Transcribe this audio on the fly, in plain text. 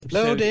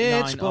episode Loaded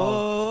 9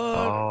 Sport.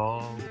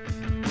 of...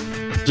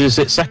 Does he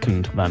sit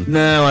second, then?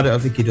 No, I don't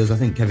think he does. I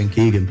think Kevin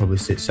Keegan probably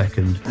sits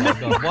second. Oh my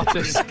God, what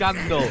a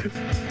scandal.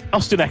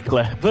 Austin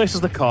Eckler versus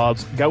the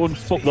Cards. Go and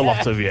fuck the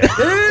lot of you.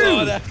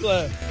 God,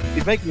 Eckler.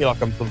 He's making me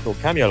like I'm some sort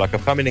of cameo, like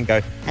I've come in and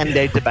go, hand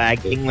out the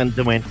bag, England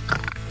to win.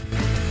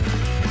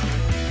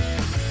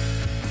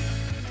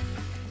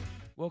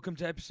 Welcome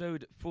to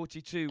episode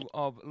 42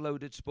 of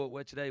Loaded Sport,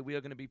 where today we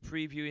are going to be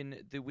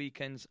previewing the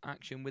weekend's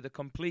action with a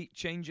complete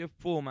change of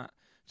format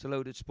to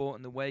Loaded Sport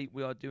and the way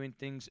we are doing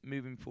things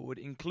moving forward,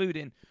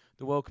 including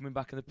the welcoming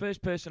back. And the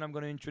first person I'm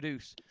going to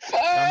introduce,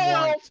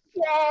 Sam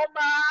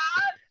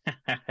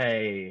White.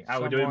 Hey, how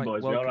Sam we doing, White,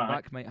 boys? We welcome all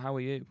right? back, mate. How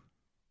are you?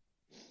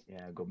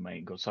 Yeah, good,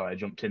 mate. Good. Sorry, I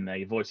jumped in there.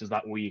 Your voice is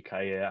that weak.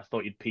 I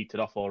thought you'd petered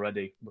off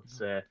already.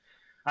 But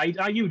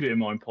how you doing?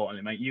 More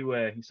importantly, mate,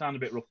 you sound a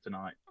bit rough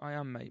tonight. I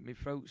am, mate. My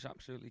throat's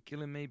absolutely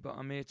killing me, but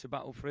I'm here to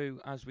battle through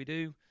as we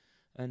do.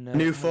 And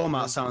New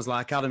format sounds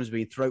like Adam's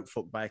been throat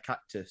fucked by a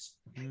cactus.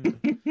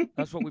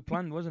 That's what we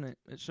planned, wasn't it?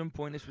 At some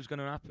point, this was going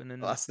to happen.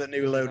 And That's the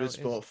new Loaded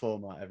Sport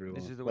format, everyone.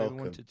 This is the way we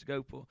wanted to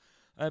go for.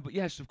 But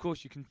yes, of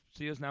course, you can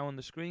see us now on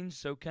the screens.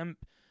 So Kemp,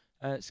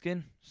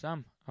 Skin,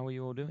 Sam, how are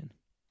you all doing?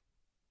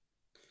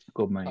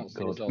 Good, mate.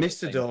 Good.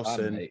 Mr.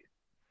 Dawson,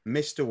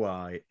 Mr.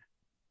 White,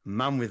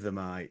 man with the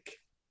mic.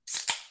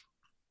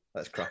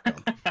 Let's crack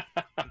on.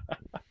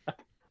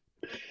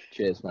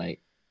 Cheers, mate.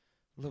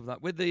 Love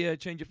that. With the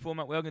change of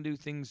format, we are going to do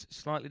things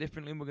slightly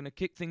differently. And we're going to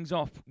kick things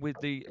off with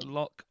the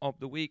lock of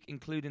the week,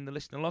 including the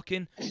listener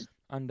lock-in.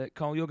 And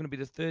Carl, you're going to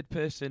be the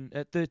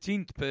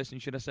 13th person,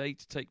 should I say,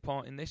 to take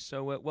part in this.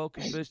 So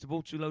welcome, first of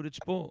all, to Loaded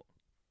Sport.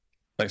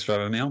 Thanks for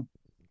having me on.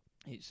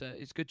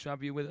 It's good to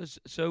have you with us.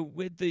 So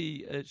with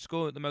the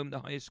score at the moment, the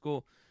highest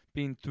score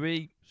being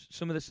 3,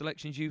 some of the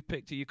selections you've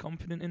picked, are you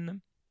confident in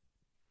them?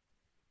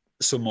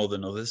 Some more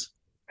than others.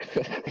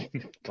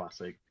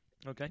 Classic.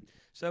 Okay.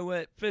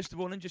 So first of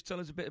all, then just tell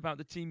us a bit about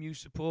the team you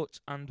support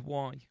and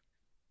why.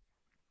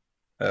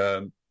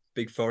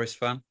 Big Forest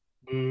fan.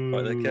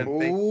 Right there,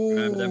 Kempy.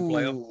 Remember them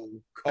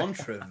playoff?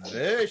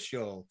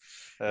 Controversial.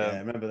 Yeah,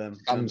 remember them.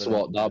 And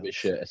what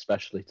Derbyshire,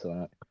 especially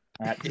tonight.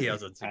 He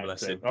hasn't,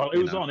 bless him. Oh,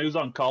 who's on? Who's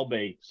on?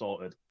 Colby,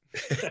 sorted.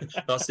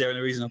 That's the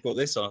only reason I put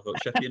this on. I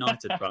thought Sheffield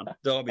United fan,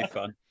 Derby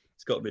fan.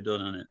 It's got to be done,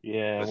 hasn't it?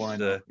 Yeah, why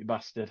not? You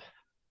bastard.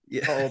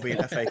 Yeah. All be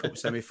an FA Cup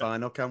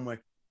semi-final, can we?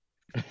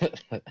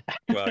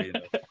 Well, you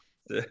know,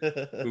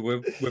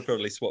 we'll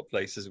probably swap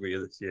places with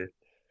you this year.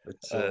 But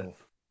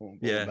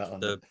yeah,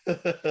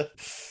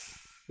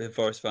 been a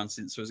Forest fan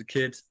since I was a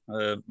kid.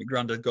 My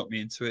granddad got me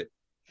into it.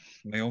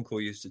 My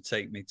uncle used to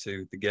take me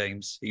to the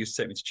games. He used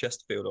to take me to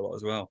Chesterfield a lot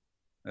as well.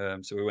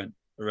 So we went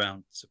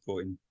around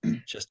supporting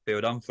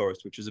Chesterfield and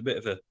Forest, which was a bit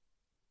of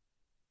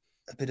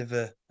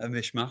a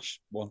mishmash.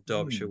 One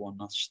Derbyshire, one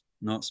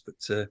Notts.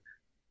 But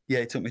yeah,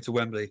 he took me to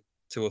Wembley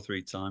 2 or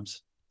 3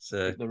 times.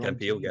 So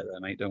Kempy, you'll get there,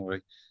 mate. Don't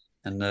worry.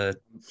 And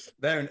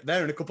they're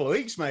in a couple of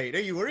weeks, mate.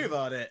 Don't you worry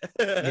about it.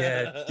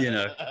 Yeah, you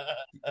know,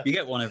 you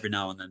get one every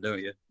now and then, don't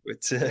you?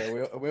 But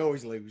yeah, we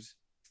always lose.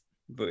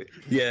 But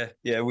yeah,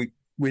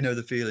 we know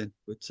the feeling.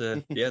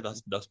 But yeah,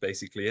 that's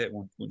basically it.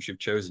 Once you've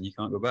chosen, you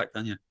can't go back,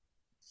 can you?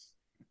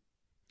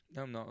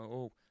 No, not at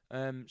all.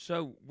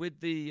 So with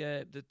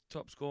the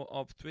top score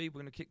of 3,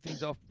 we're going to kick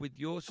things off with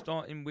yours,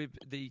 starting with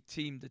the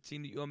team that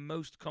you're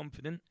most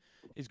confident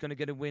is going to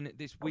get a win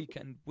this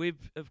weekend.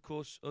 With, of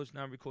course, us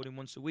now recording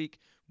once a week,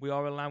 we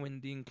are allowing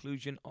the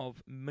inclusion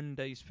of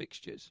Monday's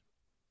fixtures.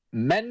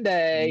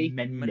 Monday.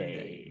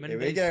 Monday's Here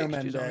we go,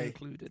 fixtures are Monday.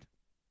 included.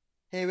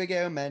 Here we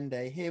go,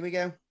 Monday. Here we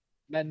go.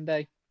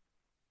 Monday.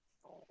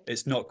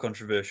 It's not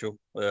controversial.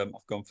 I've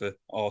gone for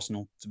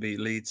Arsenal to beat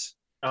Leeds.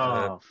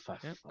 Oh,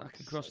 Yep, I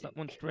can cross that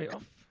one straight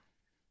off.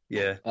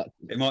 Yeah,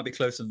 it might be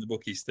closer than the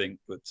bookies think,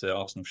 but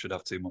Arsenal should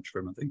have too much for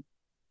him, I think.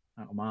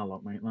 Out of my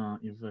lot, mate. That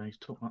you've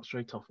took that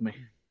straight off me.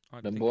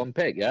 Number 1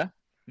 pick, yeah?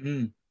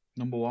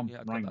 Number 1. Yeah,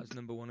 I've got that as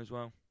number 1 as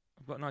well.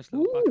 I've got a nice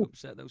little backup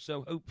set, though,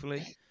 so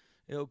hopefully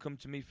it'll come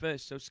to me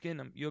first. So,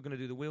 Skin, you're going to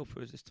do the wheel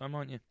for us this time,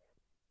 aren't you?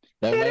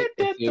 No, mate,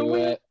 if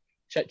you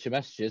check your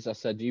messages, I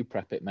said you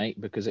prep it,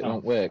 mate, because it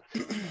won't work.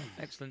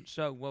 Excellent.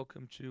 So,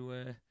 welcome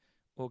to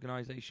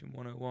Organisation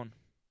 101.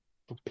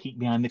 Peek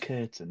behind the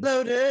curtain.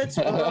 Loaded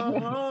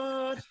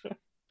Sport.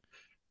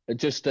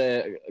 Just,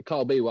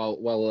 Carl B,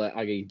 while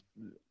Aggie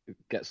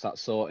gets that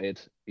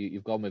sorted,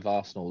 you've gone with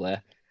Arsenal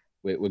there.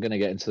 We're going to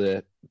get into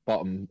the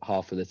bottom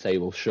half of the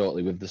table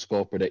shortly with the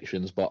score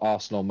predictions, but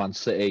Arsenal, Man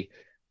City,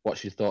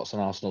 what's your thoughts on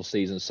Arsenal's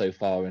season so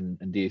far, and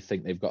do you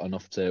think they've got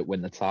enough to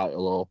win the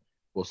title, or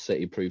will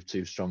City prove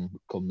too strong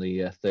come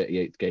the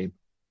 38th game?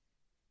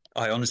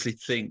 I honestly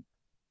think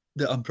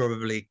that I'm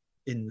probably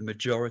in the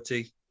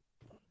majority,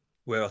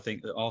 where I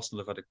think that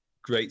Arsenal have had a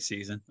great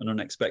season, an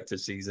unexpected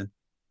season.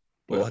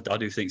 But I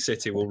do think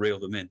City will reel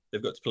them in.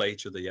 They've got to play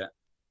each other yet,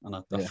 and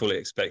I fully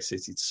expect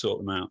City to sort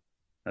them out.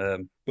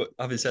 But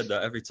having said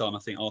that, every time I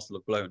think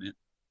Arsenal have blown it,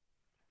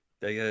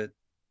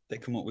 they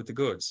come up with the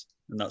goods,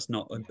 and that's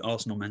not an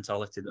Arsenal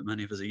mentality that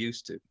many of us are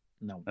used to.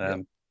 No,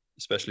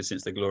 especially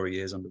since the glory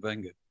years under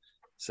Wenger.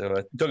 So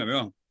don't get me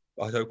wrong,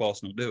 I hope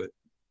Arsenal do it,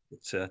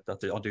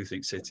 But I do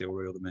think City will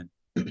reel them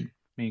in.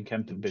 Me and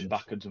Kemp have been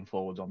backwards and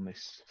forwards on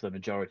this for the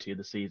majority of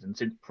the season,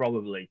 since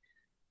probably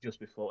just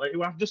before,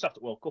 just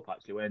after World Cup,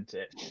 actually, weren't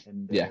it?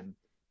 And, Yeah.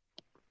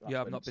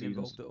 I've not been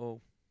involved at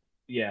all.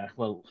 Yeah,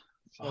 well,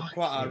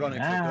 quite ironic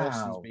that now.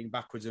 Dawson's been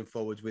backwards and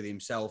forwards with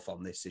himself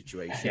on this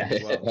situation Yeah.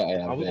 as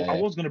well. I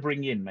was going to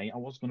bring you in, mate. I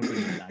was going to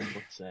bring you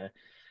in,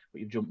 but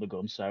you've jumped the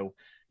gun. So,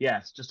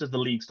 yes, just as the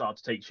league started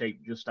to take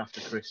shape just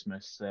after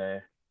Christmas,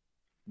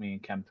 me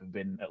and Kemp have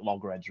been at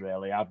loggerheads,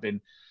 really. I've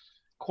been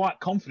quite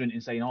confident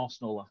in saying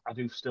Arsenal. I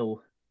do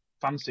still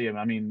fancy him.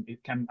 I mean,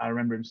 I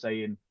remember him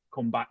saying,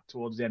 come back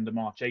towards the end of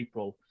March,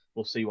 April,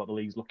 we'll see what the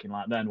league's looking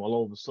like then. Well,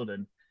 all of a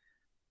sudden,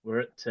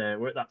 we're at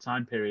that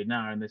time period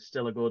now, and there's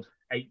still a good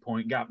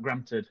 8-point gap.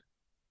 Granted,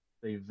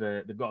 they've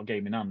got a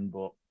game in hand,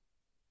 but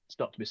it's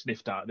not to be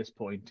sniffed at this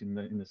point in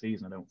the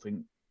season, I don't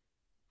think.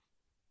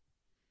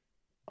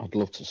 I'd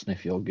love to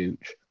sniff your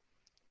gooch.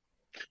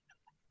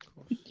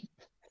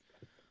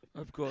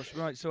 Of course.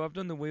 Right, so I've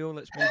done the wheel.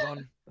 Let's move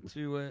on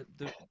to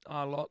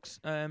our locks.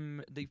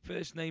 The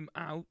first name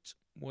out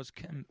was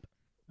Kemp.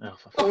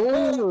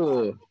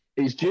 Oh,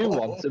 he's due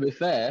one, to be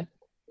fair.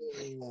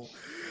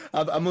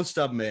 I must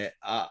admit,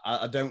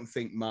 I don't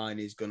think mine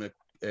is going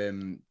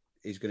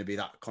to be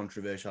that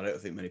controversial. I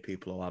don't think many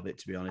people will have it,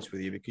 to be honest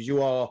with you, because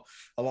you are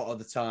a lot of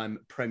the time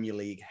Premier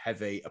League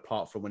heavy,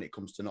 apart from when it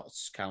comes to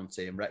Notts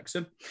County and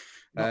Wrexham.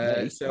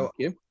 Thank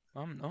you.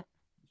 I'm not.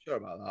 Sure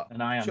about that.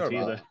 And I am sure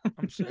either.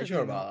 I'm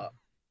sure about that.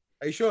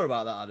 Are you sure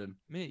about that, Adam?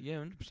 Me, yeah,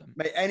 100%.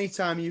 Mate,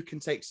 anytime you can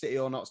take City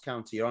or Notts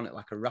County, you're on it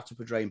like a rat up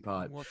a drain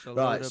pipe.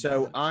 Right,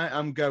 so I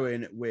am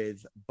going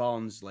with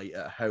Barnsley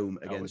at home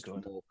against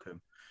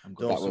Morecambe.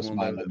 That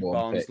my number one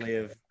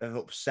Barnsley have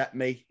upset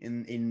me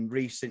in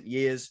recent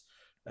years,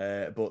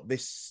 but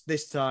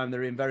this time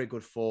they're in very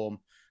good form,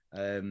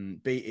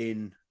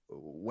 beating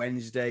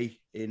Wednesday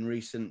in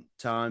recent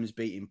times,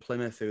 beating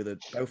Plymouth, who are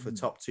both the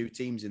top two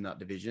teams in that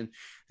division.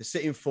 They're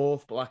sitting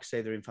fourth, but like I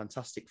say, they're in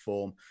fantastic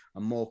form,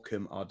 and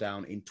Morecambe are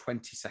down in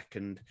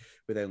 22nd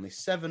with only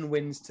 7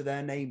 wins to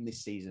their name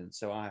this season.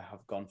 So I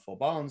have gone for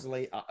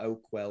Barnsley at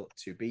Oakwell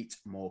to beat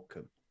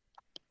Morecambe.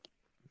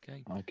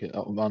 Okay. I get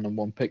that man and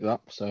one pick that,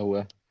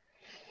 so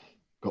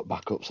got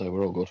back up, so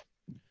we're all good.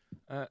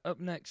 Up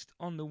next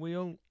on the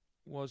wheel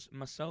was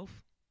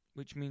myself,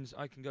 which means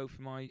I can go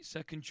for my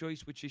second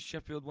choice, which is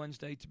Sheffield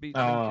Wednesday to beat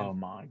Lincoln. Oh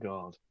my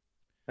God.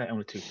 They're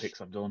only 2 picks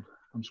I've done.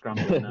 I'm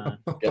scrambling now.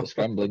 Get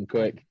scrambling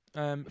quick.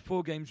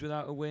 4 games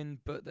without a win,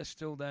 but they're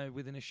still there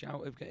within a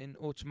shout of getting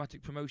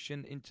automatic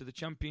promotion into the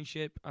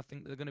Championship. I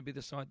think they're going to be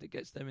the side that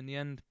gets there in the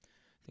end.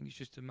 I think it's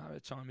just a matter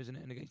of time, isn't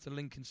it? And against the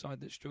Lincoln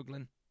side that's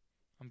struggling,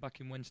 I'm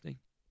back in Wednesday.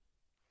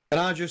 Can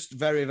I just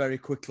very, very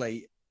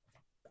quickly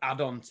add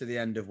on to the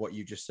end of what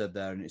you just said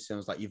there? And it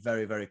sounds like you're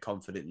very, very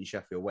confident in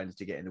Sheffield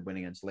Wednesday getting the win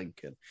against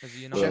Lincoln.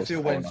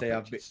 Sheffield Wednesday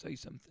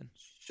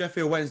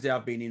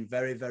have been in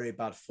very, very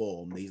bad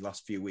form these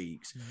last few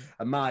weeks. Mm-hmm.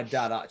 And my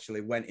dad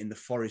actually went in the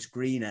Forest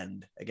Green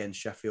end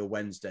against Sheffield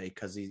Wednesday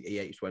because he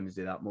hates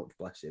Wednesday that much,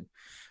 bless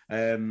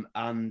him.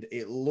 And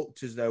it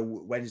looked as though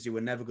Wednesday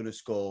were never going to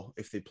score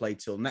if they played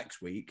till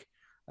next week.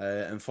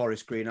 And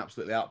Forest Green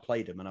absolutely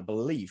outplayed them. And I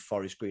believe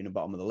Forest Green are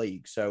bottom of the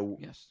league. So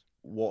yes.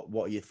 What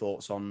are your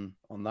thoughts on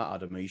that,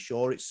 Adam? Are you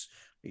sure it's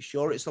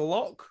a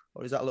lock,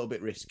 or is that a little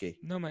bit risky?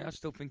 No, mate, I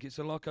still think it's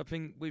a lock. I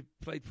think we've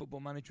played Football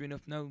Manager enough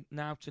now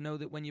to know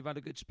that when you've had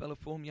a good spell of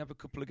form, you have a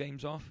couple of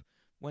games off.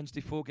 Wednesday,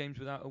 4 games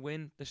without a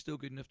win. They're still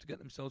good enough to get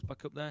themselves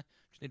back up there.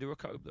 Just need to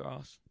rock out up their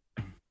arse.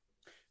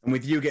 And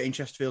with you getting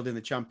Chesterfield in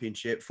the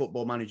Championship,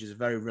 Football Manager is a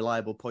very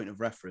reliable point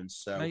of reference.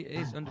 So, mate, it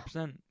is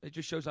 100%. It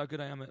just shows how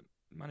good I am at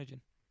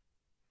managing.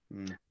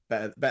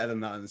 Better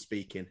than that and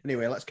speaking.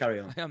 Anyway, let's carry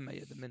on. I am,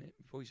 mate, at the minute.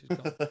 Voice is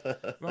gone.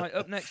 Right,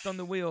 up next on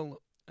the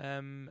wheel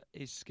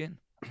is Skin.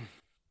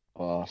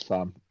 Oh,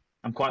 Sam.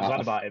 I'm quite glad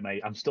about it,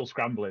 mate. I'm still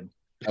scrambling.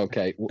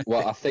 Okay,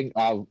 well, I think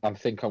I'm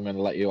going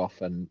to let you off,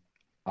 and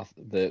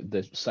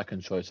the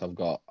second choice I've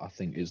got, I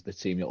think, is the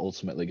team you'll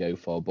ultimately go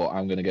for, but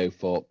I'm going to go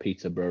for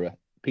Peterborough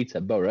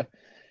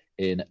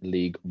in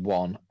League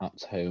One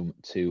at home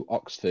to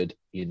Oxford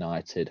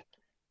United.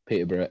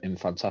 Peterborough in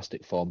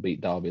fantastic form,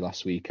 beat Derby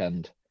last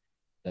weekend,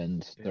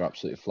 and they're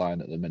absolutely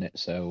flying at the minute.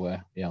 So,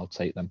 I'll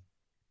take them.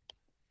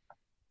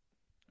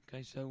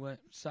 Okay, so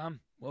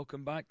Sam,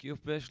 welcome back. Your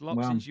first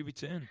lock since you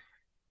returned.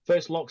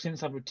 First lock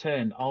since I've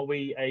returned. Are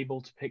we able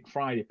to pick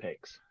Friday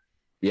picks?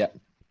 Yeah.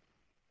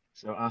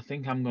 So I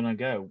think I'm going to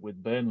go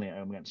with Burnley at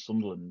home against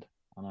Sunderland,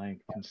 and I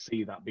can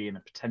see that being a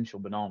potential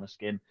banana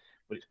skin,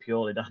 but it's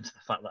purely down to the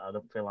fact that I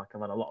don't feel like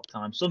I've had a lot of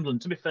time. Sunderland,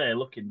 to be fair,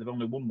 they've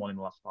only won 1 in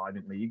the last 5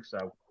 in league,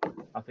 so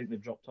I think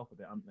they've dropped off a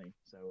bit, haven't they?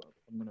 So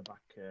I'm going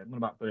to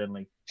back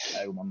Burnley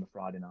at home on the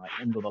Friday night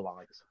under the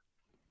lights.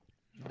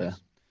 Nice. Yeah.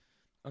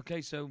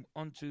 Okay, so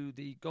on to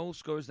the goal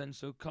scorers then.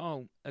 So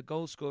Carl, a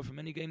goal scorer from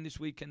any game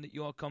this weekend that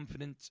you are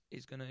confident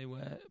is going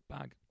to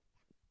bag?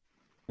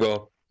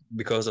 Well,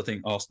 because I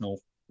think Arsenal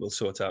will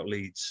sort out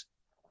Leeds.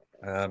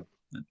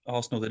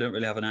 Arsenal, they don't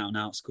really have an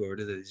out-and-out scorer,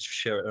 do they? They just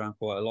share it around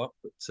quite a lot.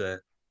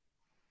 But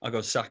I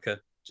got Saka.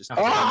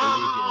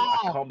 I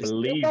can't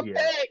believe you.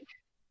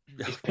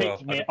 He's Well,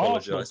 picked I'd me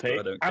Arsenal apologise, but I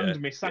pick don't care.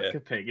 and me Saka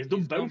pick. He's done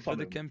He's gone both for of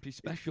the them. Kempy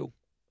special.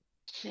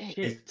 Shit.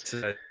 It's,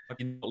 you're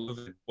not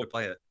loving what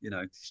player,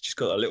 he's just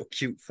got a little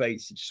cute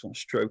face. You just want to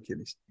stroke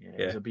him.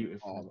 Yeah, he's a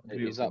beautiful. He's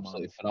beautiful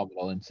absolutely man.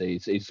 phenomenal, isn't he?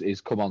 He's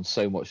come on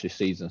so much this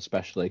season,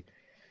 especially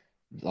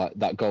like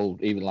that goal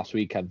even last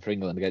weekend for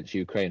England against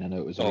Ukraine. I know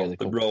it was a really the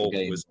comfortable roll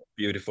game. was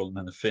beautiful, and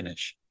then the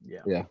finish,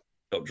 Yeah.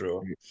 top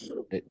draw.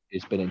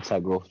 It's been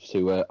integral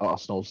to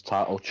Arsenal's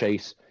title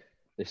chase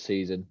this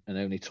season, and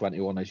only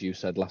 21, as you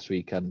said last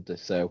weekend.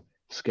 So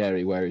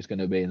scary where he's going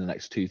to be in the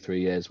next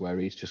 2-3 years, where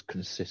he's just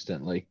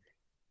consistently.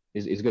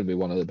 He's going to be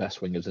one of the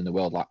best wingers in the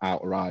world, like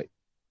outright.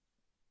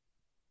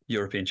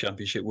 European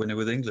Championship winner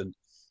with England.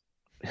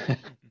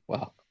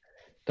 Well,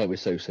 don't be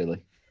so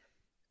silly.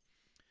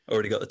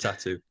 Already got the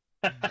tattoo.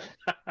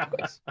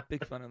 Nice.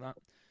 Big fan of that.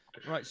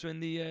 Right, so in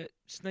the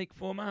snake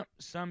format,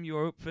 Sam,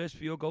 you're up first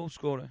for your goal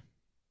scorer.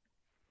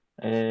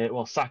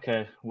 Well,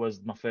 Saka was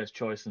my first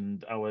choice,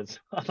 and I was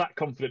that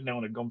confident no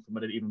one had gone for him.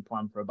 I didn't even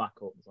plan for a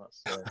backup. So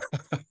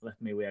that's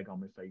left me with egg on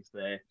my face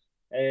there.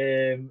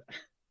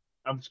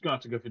 I'm just gonna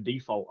have to go for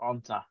default,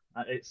 aren't I?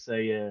 It's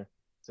a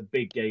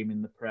big game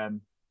in the Prem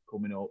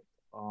coming up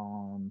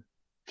on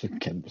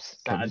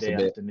Saturday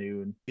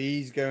afternoon.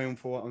 He's going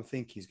for what I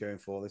think he's going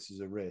for. This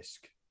is a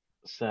risk.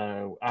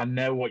 So I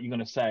know what you're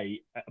going to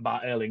say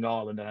about Erling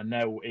Haaland, and I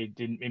know he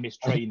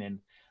missed training.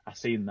 I've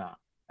seen that.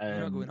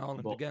 You're not going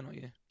Haaland again, are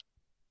you?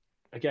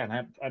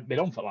 Again, I've been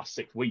on for the last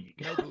 6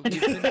 weeks. No, but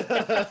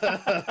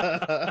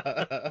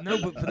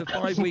for the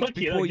 5 weeks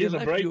before you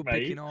left, you were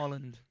picking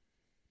Haaland.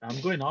 I'm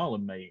going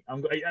Haaland, mate.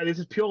 This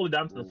is purely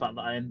down to the fact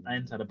that I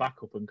ain't had a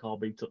backup and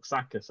Corby took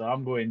Saka, so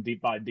I'm going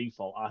by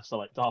default. I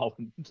select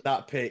Haaland.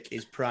 That pick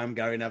is prime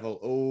Gary Neville.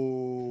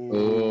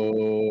 Oh.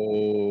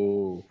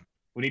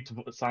 We need to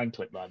put the sign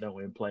clip there, don't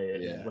we, and play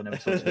it whenever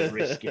it's a bit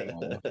risky.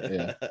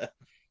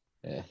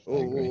 Yeah.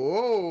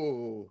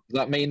 Oh. Is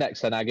that me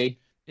next then, Aggie?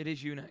 It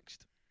is you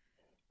next.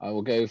 I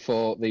will go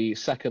for the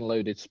second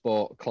loaded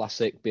sport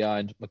classic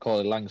behind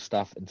Macaulay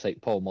Langstaff and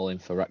take Paul Mullin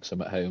for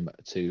Wrexham at home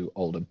to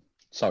Oldham.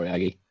 Sorry,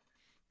 Aggie.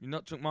 You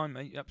not took mine,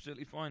 mate. You're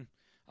absolutely fine.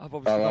 I've All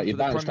obviously right, you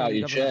bounced out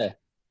your chair.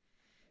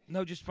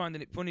 No, just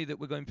finding it funny that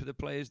we're going for the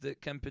players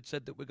that Kemp had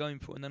said that we're going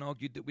for and then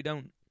argued that we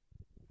don't.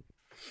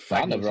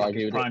 I never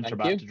argued Prime's it.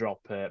 about to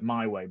drop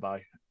my way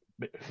by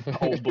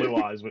old blue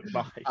eyes with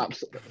Mike.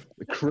 Absolutely.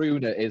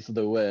 Crooner is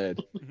the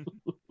word.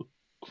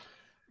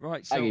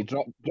 Right, so Aggie,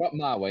 drop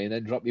my way and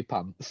then drop your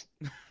pants.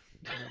 No,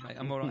 mate,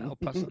 I'm all right. I'll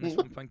pass on this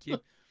one, thank you.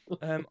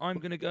 I'm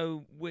going to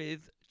go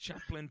with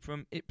Chaplin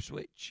from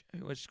Ipswich,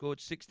 who has scored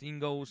 16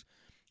 goals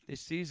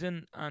this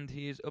season, and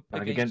he is up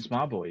against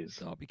my boys,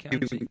 Derby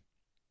County.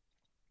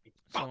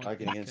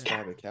 Against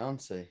Derby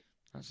County.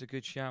 That's a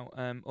good shout.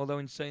 Although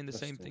in saying the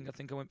same thing, I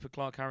think I went for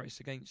Clark Harris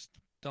against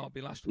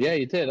Derby last week. Yeah,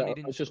 you did. I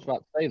was just about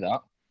to say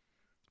that.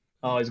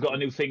 Oh, he's got a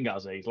new thing,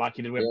 has he? Like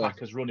he did with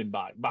Packers running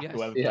back,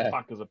 whoever the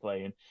Packers are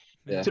playing.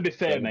 Yeah. To be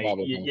fair, mate,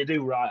 you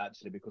do right,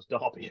 actually, because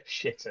Derby are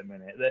shit a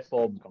minute. Their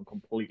form's gone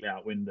completely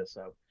out window,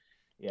 so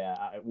yeah,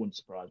 it wouldn't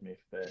surprise me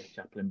if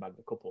Chaplin bagged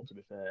a couple, to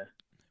be fair.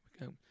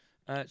 There we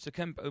go. So,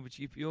 Kemp, over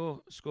to you for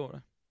your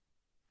scorer.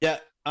 Yeah,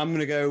 I'm going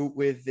to go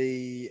with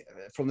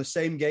from the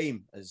same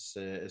game as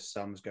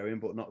Sam's going,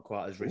 but not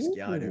quite as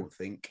risky, I don't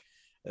think.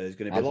 There's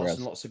going to be lots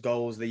and lots of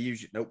goals.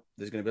 There's going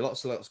to be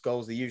lots of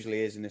goals. There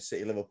usually is in a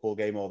City Liverpool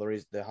game, or there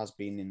has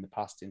been in the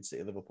past in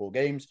City Liverpool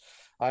games.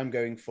 I'm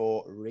going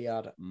for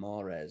Riyad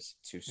Mahrez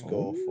to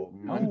score for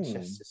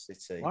Manchester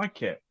City.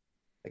 Like it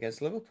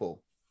against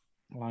Liverpool.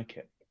 I like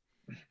it.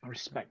 I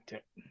respect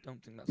it.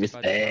 Don't think that's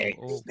a bad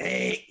shout.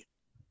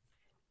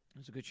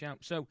 That's a good shout.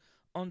 So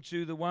on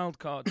to the wild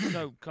card.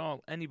 So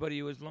Carl, anybody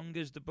who, as long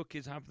as the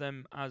bookies have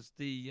them as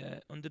the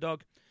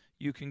underdog,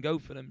 you can go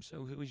for them.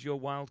 So who is your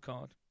wild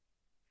card?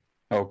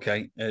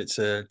 Okay, it's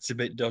a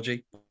bit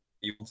dodgy.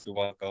 You want the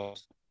wild card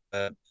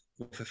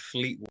for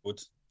Fleetwood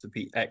to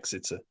beat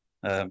Exeter.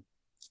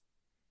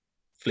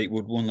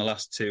 Fleetwood won the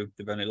last 2.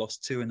 They've only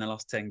lost 2 in the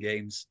last 10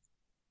 games.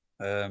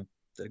 A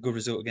good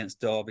result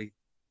against Derby.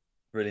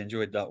 Really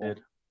enjoyed that one.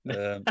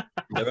 Their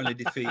only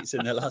defeats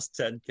in their last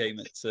 10 came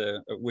at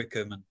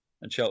Wickham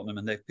and Cheltenham,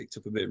 and they've picked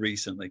up a bit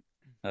recently.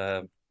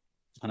 I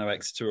know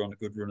Exeter are on a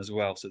good run as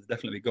well, so there'll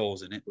definitely be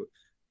goals in it. But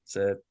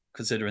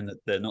considering that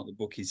they're not the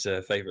bookies'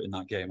 favourite in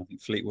that game, I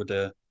think Fleetwood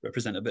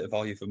represent a bit of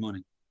value for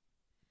money.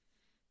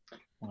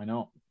 Why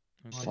not?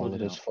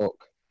 Solid as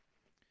fuck.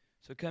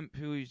 So, Kemp,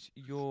 who is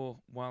your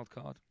wild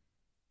card?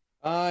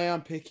 I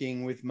am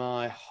picking with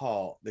my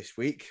heart this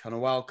week on a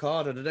wild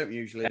card, and I don't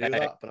usually do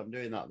that, but I'm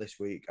doing that this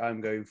week. I'm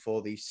going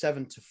for the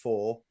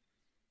 7-4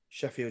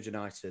 Sheffield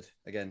United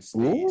against the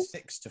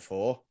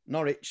 6-4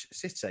 Norwich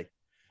City.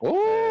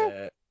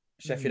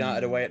 Sheffield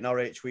United away at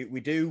Norwich.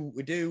 We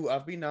do.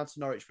 I've been down to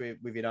Norwich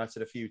with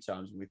United a few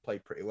times, and we've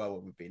played pretty well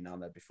when we've been down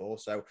there before.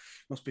 So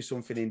must be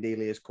something in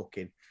Delia's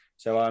cooking.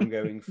 So I'm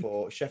going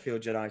for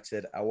Sheffield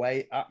United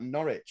away at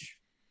Norwich.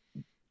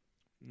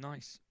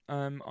 Nice.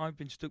 I've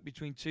been stuck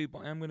between 2, but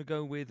I am going to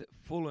go with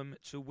Fulham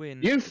to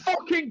win. You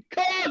fucking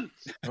cunt!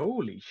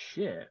 Holy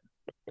shit!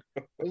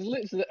 It's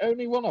literally the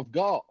only one I've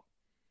got.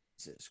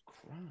 Jesus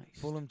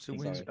Christ. Fulham to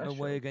He's win special.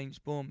 away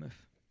against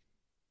Bournemouth.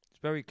 It's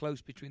very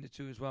close between the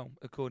two as well,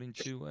 according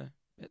to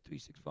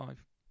Bet365.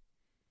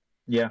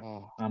 Yeah,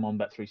 Oh, I'm on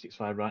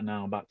Bet365 right now.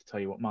 I'm about to tell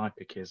you what my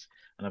pick is,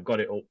 and I've got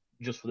it up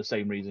just for the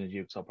same reason as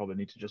you, because I'll probably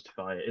need to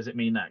justify it. Is it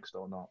me next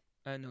or not?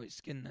 No, it's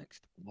Skin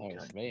next. no,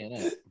 it's Okay. me,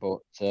 innit? But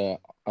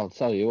I'll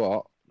tell you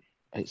what,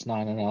 it's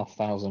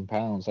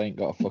 £9,500. I ain't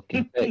got a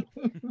fucking pick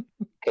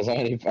because I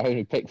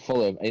only picked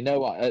Fulham. You know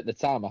what? At the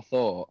time, I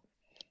thought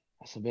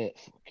that's a bit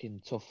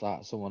fucking tough.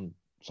 That someone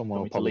Want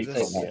will me to probably leap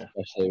take from that, you?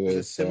 especially There's a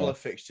with similar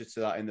fixture to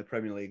that in the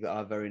Premier League that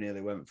I very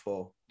nearly went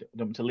for.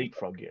 Don't want to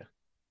leapfrog you?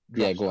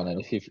 yeah. Draft Go on style.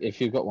 then.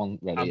 If you've got one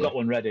ready, I've yeah. got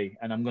one ready,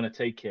 and I'm going to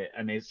take it.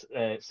 And it's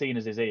seeing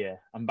as his ear,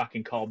 I'm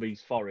backing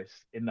Carby's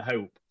Forest in the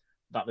hope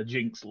that the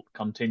jinx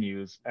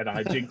continues, and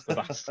I jinx the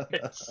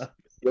bastards.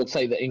 You'll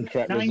take the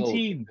incorrect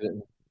 19.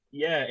 result.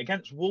 Yeah,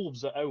 against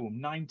Wolves at home,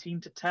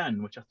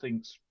 19-10, which I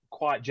think's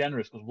quite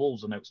generous because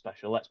Wolves are no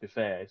special. Let's be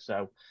fair.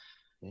 So,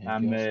 Yeah,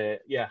 I'm gosh.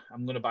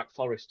 going to back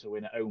Forest to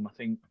win at home. I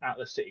think at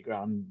the City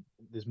Ground,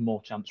 there's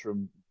more chance for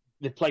them.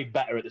 They played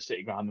better at the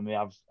City Ground than they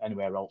have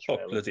anywhere else. Oh,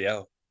 Really. bloody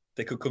hell.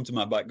 They could come to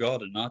my back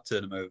garden and I'd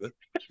turn them over.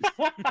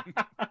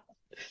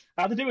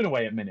 How are they doing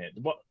away at minute?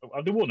 What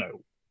are they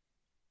 1-0?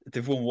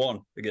 They've won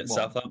one against One.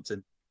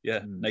 Southampton.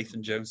 Yeah, Hmm.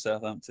 Nathan Jones,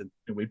 Southampton.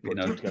 We You put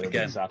know, two together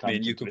again, against me and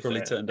Southampton, you to be could probably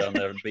fair. turn down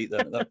there and beat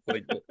them at that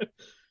point. But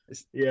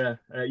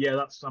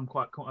I'm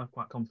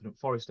quite confident.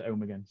 Forest at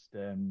home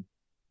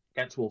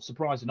against Wolves.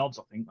 Surprising odds,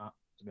 I think that,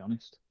 to be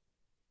honest.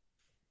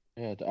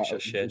 Yeah, I wish I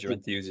shared your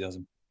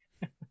enthusiasm.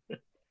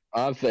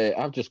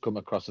 I've just come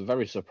across a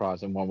very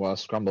surprising one where I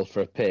scrambled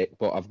for a pick,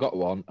 but I've got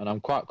one and I'm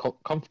quite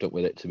confident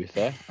with it. To be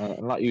fair,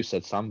 and like you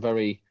said, Sam,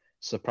 very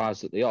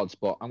surprised at the odds.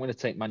 But I'm going to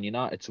take Man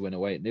United to win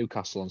away at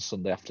Newcastle on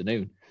Sunday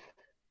afternoon.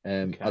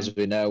 Okay. As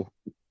we know,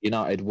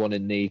 United won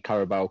in the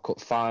Carabao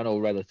Cup final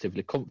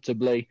relatively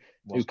comfortably.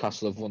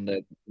 Newcastle have won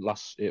the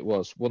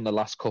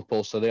last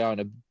couple, so they are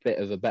in a bit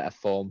of a better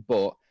form.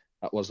 But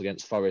that was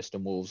against Forest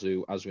and Wolves,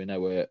 who, as we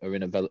know, are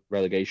in a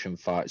relegation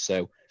fight.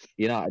 So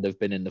United have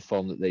been in the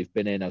form that they've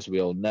been in, as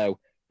we all know.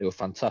 They were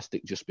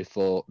fantastic just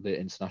before the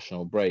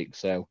international break.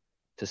 So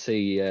to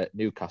see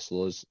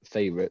Newcastle as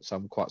favourites,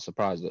 I'm quite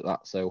surprised at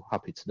that. So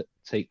happy to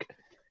take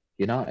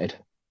United.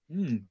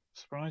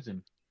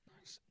 Surprising.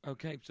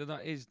 Okay, so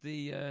that is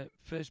the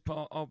first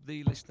part of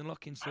the listener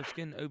lock-in. So,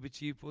 Skin, over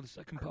to you for the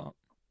second part.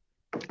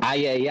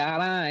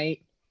 Aye.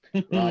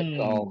 Right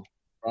call.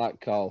 Right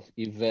call.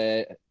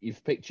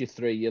 You've picked your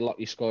three, you lock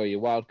your score, your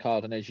wild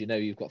card, and as you know,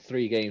 you've got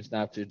 3 games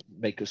now to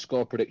make a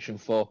score prediction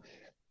for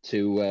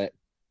to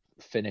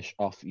finish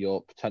off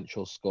your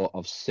potential score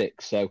of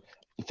 6. So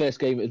the first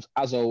game,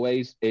 as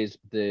always, is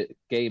the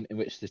game in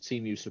which the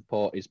team you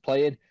support is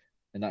playing,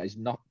 and that is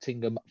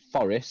Nottingham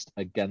Forest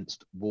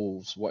against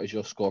Wolves. What is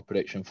your score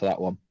prediction for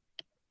that one?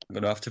 I'm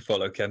going to have to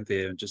follow Kemp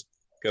here and just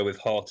go with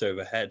heart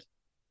over head.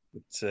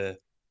 But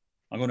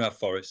I'm going to have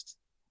Forest.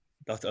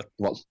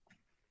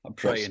 I'm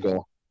praying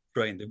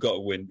they've got to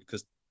win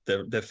because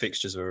their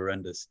fixtures are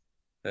horrendous.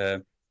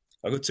 I've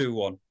got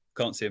 2-1.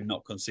 Can't see him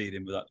not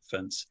conceding with that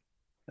defence.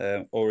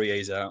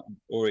 Aurier's out.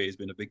 Aurier's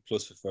been a big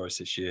plus for Forest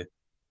this year.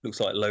 Looks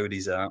like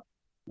Lodi's out.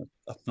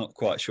 I'm not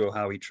quite sure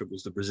how he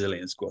troubles the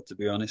Brazilian squad, to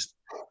be honest.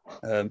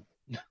 But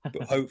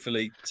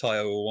hopefully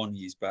Tayo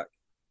Awoniyi's back.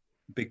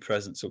 Big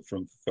presence up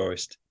front for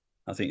Forest.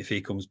 I think if he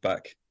comes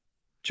back,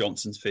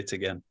 Johnson's fit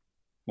again.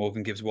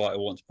 Morgan Gibbs White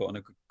will want to put on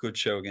a good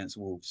show against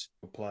Wolves.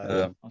 Good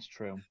player. That's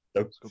true.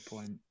 So, That's a good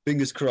point.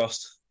 fingers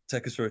crossed.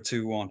 Take us for a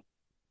 2-1.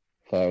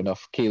 Fair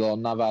enough. Keylor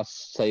Navas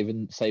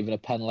saving a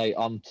pen late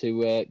on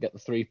to get the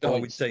 3 points. Oh,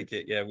 we'd take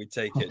it. Yeah, we'd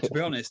take it. To be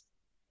honest,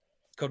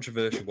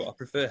 controversial, but I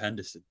prefer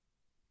Henderson.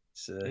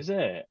 Is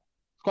it?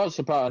 Quite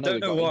surprised. I don't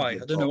know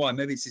why.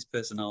 Maybe it's his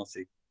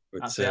personality.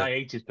 But, I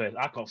hate his person.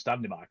 I can't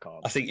stand him. I can't.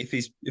 I think if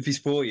he's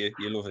for you,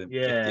 you love him.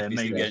 Yeah, if he's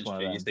maybe against that's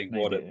one you, of you them. think,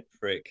 Maybe. what a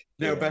prick.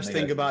 You know, Yeah, best maybe.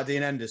 thing about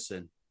Dean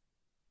Henderson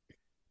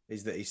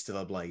is that he's still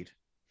a blade.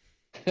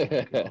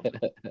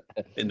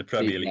 In the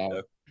Premier Keep League,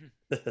 now.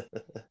 though.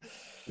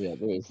 Yeah,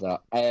 there is that.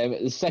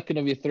 The second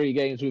of your 3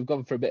 games, we've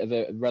gone for a bit of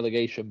a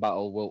relegation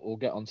battle. We'll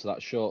get onto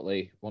that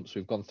shortly once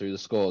we've gone through the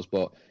scores.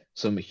 But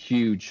some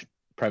huge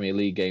Premier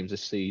League games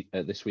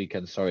this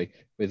weekend,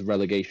 with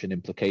relegation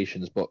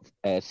implications. But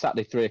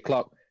Saturday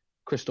 3:00,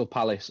 Crystal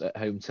Palace at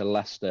home to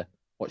Leicester.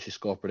 What's your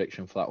score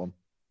prediction for that one?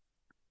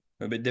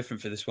 A bit different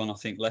for this one. I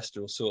think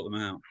Leicester will sort them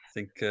out. I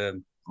think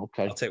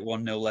Okay. I'll take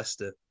 1-0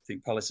 Leicester. I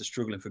think Palace are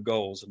struggling for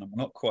goals, and I'm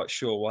not quite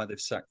sure why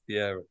they've sacked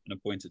Vieira and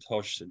appointed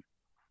Hodgson.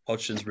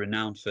 Hodgson's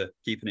renowned for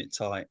keeping it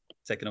tight,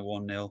 taking a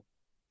 1-0.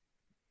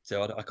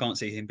 So I can't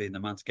see him being the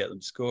man to get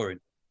them scoring.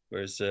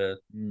 Whereas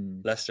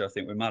Leicester, I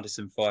think with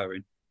Maddison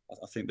firing,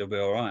 I think they'll be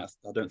all right.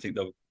 I don't think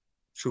they'll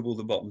trouble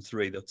the bottom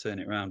 3. They'll turn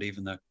it around,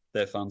 even though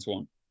their fans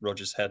want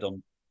Rodgers' head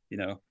on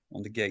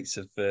the gates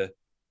of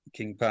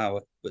King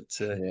Power. But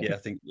I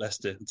think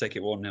Leicester will take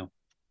it 1-0.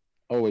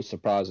 Always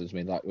surprises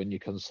me, like when you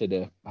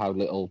consider how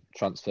little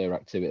transfer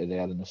activity they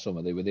had in the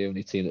summer. They were the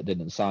only team that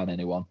didn't sign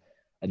anyone,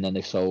 and then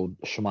they sold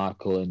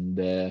Schmeichel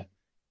and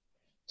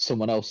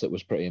someone else that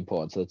was pretty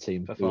important to the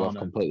team who I've Fofana.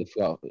 completely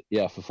forgot.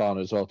 Yeah,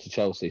 Fofana as well to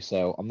Chelsea.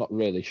 So I'm not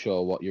really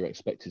sure what you're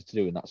expected to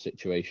do in that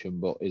situation,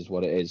 but is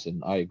what it is.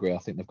 And I agree. I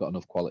think they've got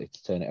enough quality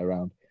to turn it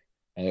around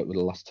with the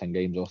last 10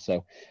 games or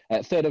so.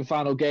 Third and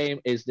final game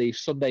is the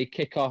Sunday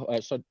kickoff.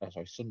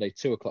 Sunday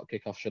 2:00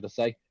 kickoff, should I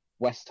say?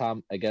 West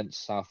Ham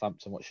against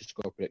Southampton. What's your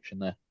score prediction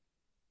there?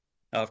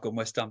 I've got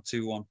West Ham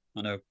 2-1.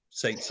 I know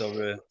Saints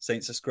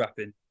are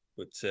scrapping,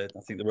 but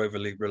I think they're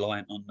overly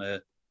reliant on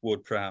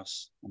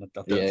Ward-Prowse, and I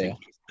don't think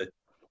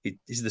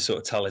he's the sort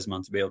of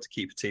talisman to be able to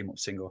keep a team up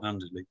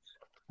single-handedly.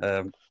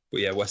 But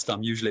yeah, West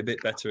Ham usually a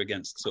bit better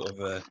against sort of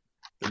the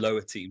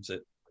lower teams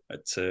at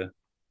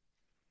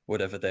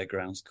whatever their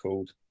ground's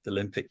called, the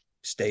Olympic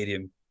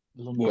Stadium,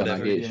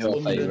 whatever.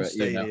 London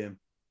Stadium,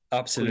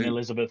 absolutely. Queen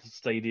Elizabeth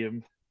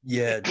Stadium.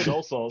 Yeah,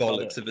 all sorts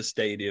bollocks of a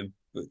stadium,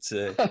 but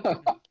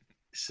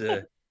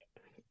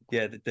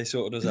they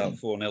sorted us out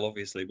 4-0,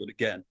 obviously. But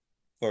again,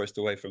 Forest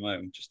away from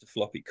home, just a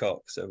floppy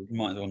cock, so we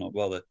might as well not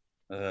bother.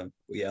 But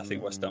yeah, I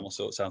think West Ham will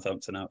sort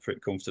Southampton out pretty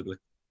comfortably.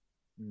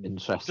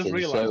 Interesting. Just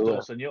realised,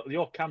 Dawson,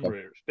 your camera,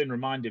 it's been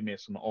reminding me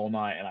of something all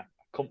night, and I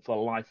can't for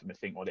the life of me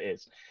think what it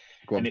is.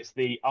 And it's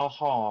the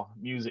Aha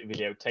music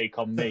video, Take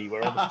On Me,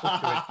 where all the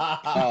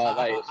oh,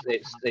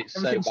 mate, it's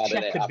so bad,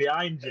 checkered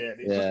behind you.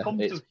 It's just come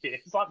to me.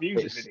 It's like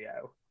music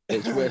video.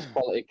 It's worst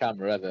quality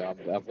camera ever.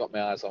 I've got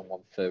my eyes on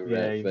one for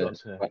you've got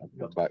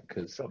to back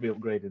because got to be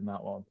upgrading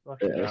that one.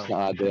 It's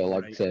not ideal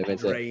long term,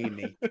 is it?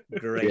 Grainy.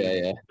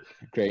 Yeah,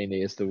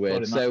 grainy is the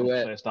word. So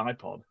first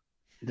iPod.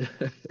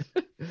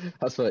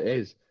 That's what it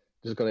is.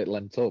 Just got it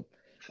lent up.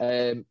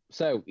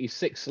 So his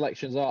 6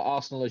 selections are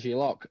Arsenal as your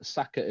lock,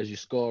 Saka as your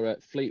scorer,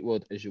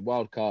 Fleetwood as your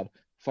wild card,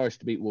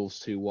 Forest to beat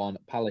Wolves 2-1,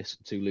 Palace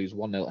to lose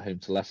 1-0 at home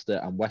to Leicester,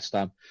 and West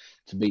Ham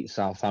to beat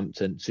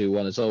Southampton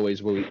 2-1. As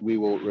always, we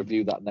will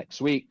review that next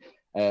week.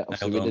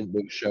 Obviously, we didn't do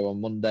a show on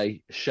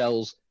Monday.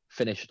 Shells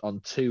finished on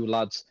 2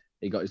 lads.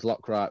 He got his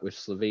lock right with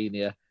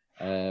Slovenia,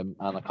 and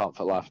I can't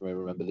for the life of me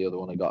remember the other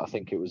one he got. I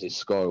think it was his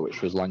scorer,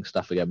 which was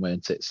Langstaff again,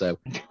 weren't it? So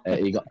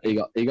he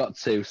got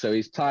 2. So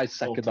he's tied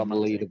second on the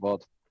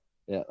leaderboard.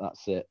 Yeah,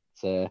 that's it.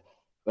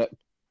 But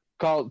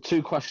Carl,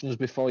 2 questions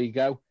before you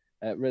go.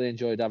 Really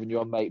enjoyed having you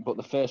on, mate. But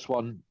the first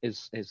one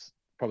is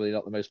probably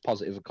not the most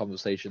positive of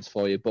conversations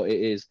for you, but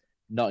it is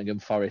Nottingham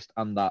Forest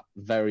and that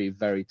very,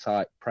 very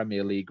tight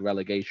Premier League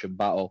relegation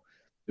battle.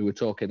 We were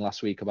talking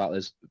last week about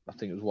there's, I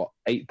think it was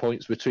 8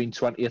 points between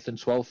 20th and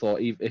 12th, or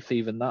if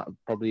even that,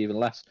 probably even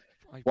less.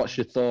 What's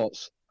your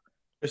thoughts?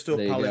 Crystal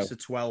Palace are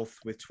 12th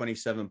with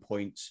 27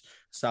 points.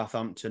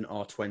 Southampton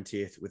are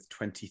 20th with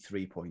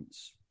 23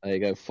 points. There you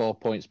go, 4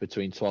 points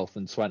between 12th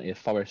and 20th.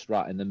 Forest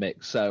right in the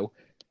mix. So,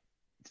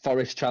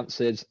 Forest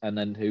chances, and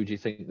then who do you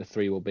think the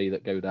 3 will be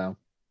that go down?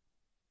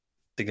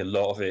 I think a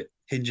lot of it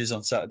hinges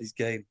on Saturday's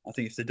game. I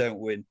think if they don't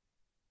win,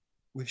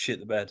 we've shit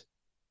the bed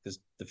because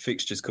the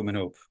fixture's coming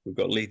up. We've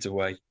got Leeds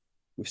away.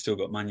 We've still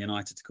got Man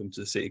United to come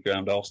to the City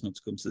Ground, Arsenal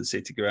to come to the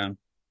City Ground.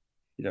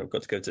 You know, we've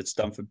got to go to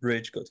Stamford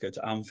Bridge, got to go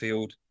to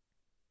Anfield,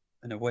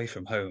 and away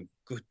from home.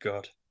 Good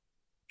God,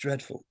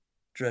 dreadful.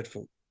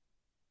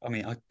 I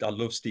mean, I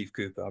love Steve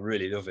Cooper. I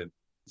really love him.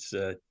 It's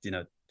the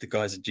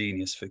guy's a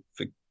genius for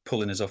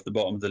pulling us off the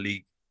bottom of the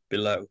league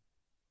below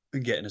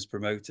and getting us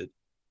promoted.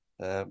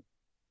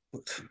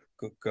 But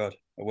good God,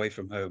 away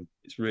from home,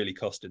 it's really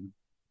costing.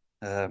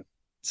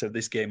 So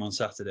this game on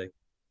Saturday,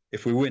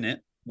 if we win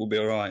it, we'll be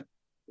all right.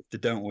 If they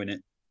don't win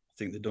it, I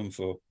think they're done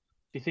for.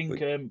 Do you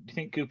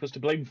think Cooper's to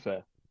blame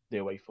for the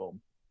away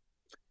form?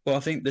 Well, I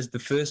think there's the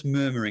first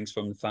murmurings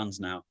from the fans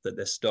now that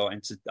they're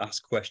starting to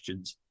ask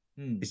questions.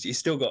 He's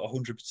still got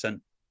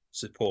 100%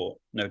 support,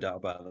 no doubt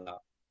about that.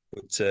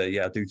 But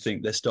I do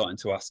think they're starting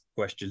to ask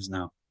questions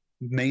now,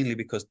 mainly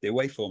because the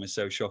away form is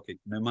so shocking.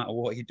 No matter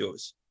what he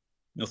does,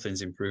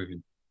 nothing's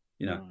improving.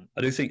 You know,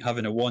 I do think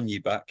having a 1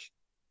 year back,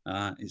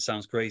 it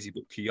sounds crazy,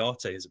 but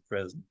Kouyaté is a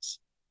presence.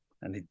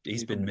 And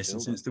he's been missing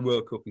since the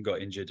World Cup and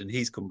got injured, and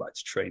he's come back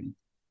to training.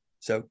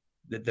 So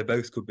they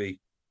both could be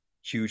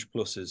huge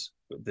pluses.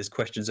 But there's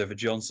questions over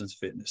Johnson's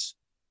fitness.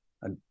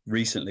 And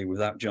recently,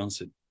 without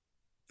Johnson,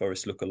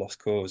 Forest look a lost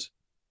cause.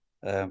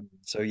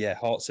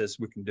 Heart says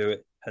we can do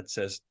it. Head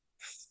says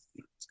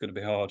it's going to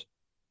be hard.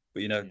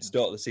 But,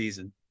 start of the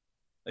season.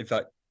 In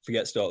fact,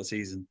 forget start of the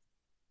season.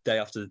 Day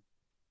after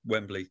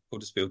Wembley,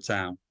 Huddersfield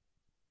Town,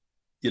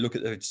 you look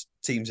at those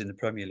teams in the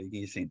Premier League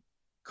and you think,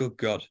 good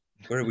God,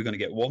 where are we going to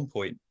get 1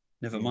 point?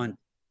 Never mind,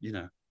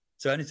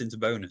 So anything's a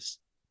bonus.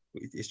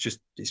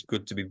 It's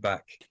good to be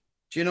back.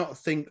 Do you not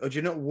think, or do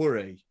you not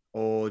worry,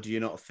 or do you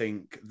not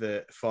think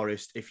that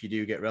Forest, if you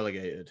do get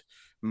relegated,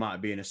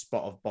 might be in a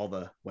spot of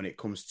bother when it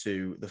comes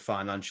to the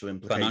financial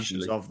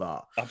implications of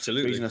that?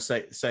 Absolutely. The reason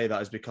I say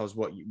that is because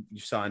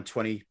you've signed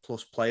 20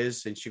 plus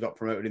players since you got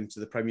promoted into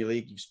the Premier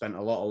League. You've spent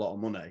a lot of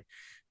money,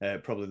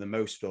 probably the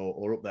most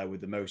or up there with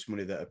the most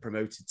money that a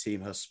promoted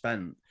team has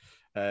spent.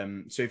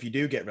 So if you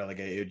do get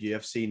relegated, you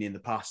have seen in the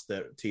past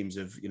that teams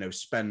have,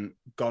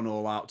 gone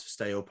all out to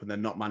stay up and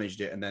then not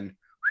managed it and then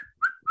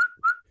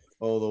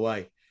all the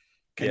way.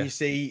 Can you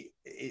see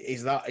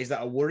is that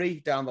a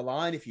worry down the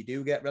line if you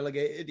do get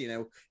relegated? You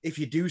know, if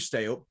you do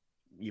stay up,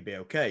 you'd be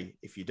okay.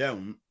 If you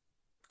don't,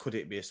 could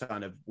it be a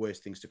sign of worse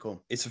things to come?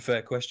 It's a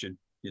fair question.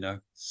 You know,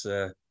 it's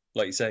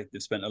like you say,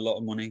 they've spent a lot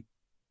of money.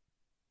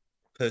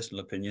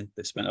 Personal opinion,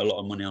 they've spent a lot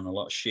of money on a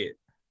lot of shit,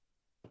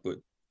 but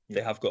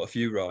they have got a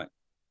few right,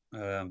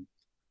 and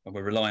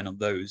we're relying on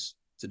those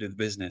to do the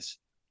business.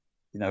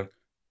 You know,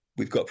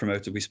 we've got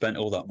promoted. We spent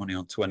all that money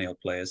on 20-odd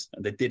players,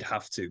 and they did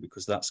have to,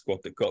 because that squad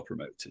that got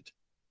promoted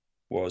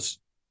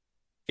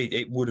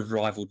it would have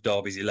rivaled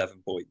Derby's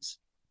 11 points.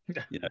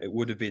 You know, it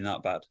would have been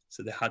that bad.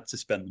 So they had to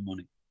spend the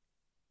money.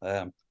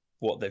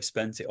 What they've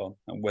spent it on,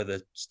 and whether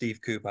Steve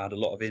Cooper had a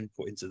lot of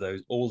input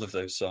into all of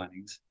those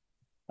signings.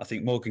 I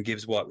think Morgan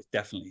Gibbs-White was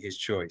definitely his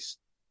choice.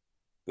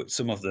 But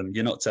some of them,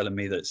 you're not telling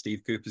me that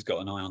Steve Cooper's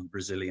got an eye on the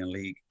Brazilian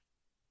league,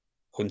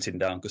 hunting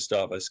down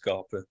Gustavo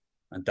Scarpa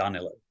and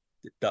Danilo.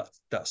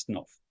 That's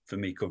not, for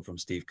me, come from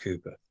Steve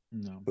Cooper.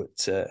 No.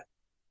 But,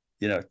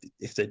 you know,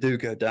 if they do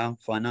go down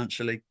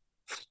financially,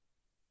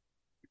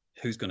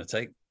 who's going to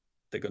take?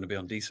 They're going to be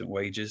on decent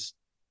wages.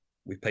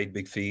 We paid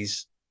big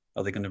fees.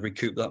 Are they going to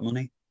recoup that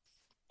money?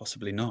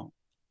 Possibly not.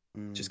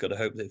 Just got to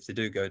hope that if they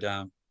do go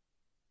down,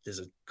 there's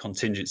a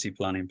contingency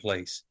plan in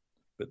place.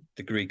 But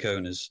the Greek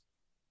owners,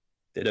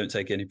 they don't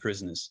take any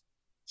prisoners.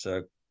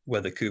 So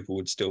whether Cooper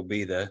would still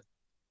be there,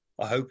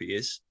 I hope he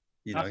is.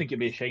 You know, I think it'd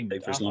be a shame.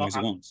 For as long as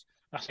he wants.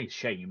 I think it's a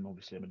shame.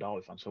 Obviously, I'm a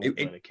Derby fan, so I don't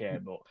really care.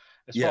 But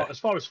as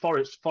far as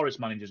Forest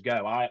managers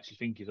go, I actually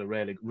think he's a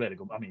really, really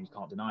good. I mean, you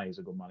can't deny he's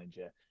a good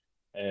manager.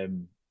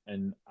 And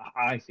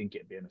I think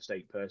it'd be a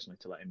mistake personally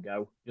to let him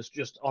go.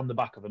 Just on the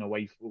back of an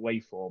away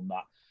form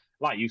that,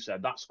 like you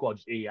said, that squad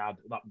he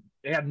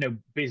had no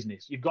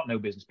business. You've got no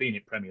business being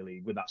in Premier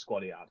League with that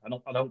squad he had.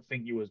 I don't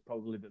think you was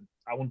probably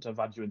I wouldn't have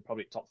had you in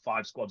probably top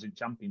 5 squads in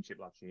Championship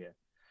last year,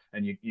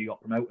 and you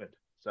got promoted.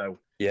 So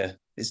yeah,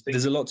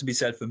 there's a lot to be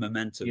said for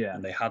momentum,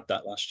 and they had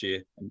that last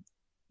year, and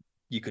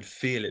you could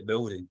feel it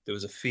building. There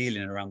was a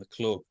feeling around the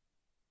club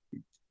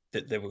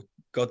that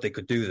they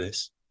could do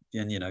this,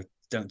 and you know,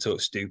 don't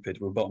talk stupid.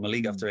 We're bottom of the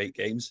league after 8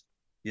 games.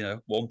 You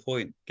know, 1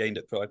 point gained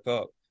at Pride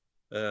Park.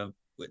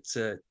 It's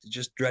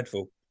just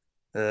dreadful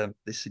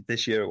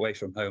this year away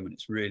from home, and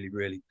it's really,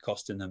 really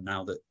costing them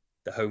now that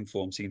the home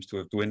form seems to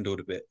have dwindled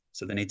a bit.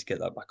 So they need to get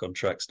that back on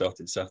track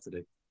starting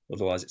Saturday.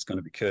 Otherwise, it's going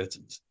to be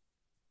curtains.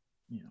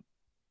 Yeah.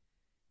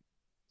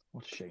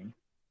 What a shame.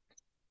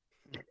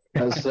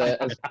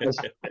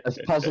 As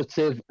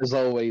positive as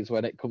always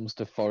when it comes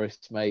to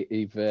Forest, mate.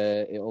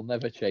 It'll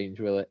never change,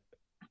 will it?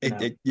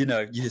 You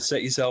know, you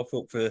set yourself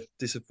up for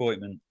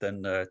disappointment,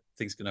 then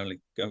things can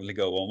only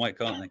go one way,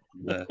 can't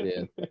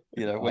they?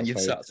 You know, when you've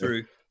sat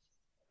through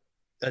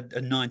a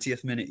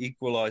 90th minute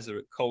equaliser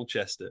at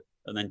Colchester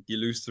and then you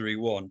lose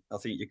 3-1, I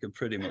think you can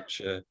pretty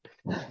much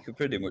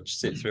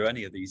sit through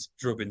any of these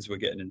drubbings we're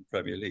getting in the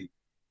Premier League.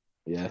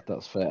 Yeah,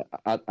 that's fair.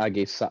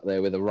 Aggie sat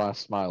there with a wry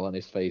smile on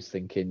his face,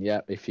 thinking,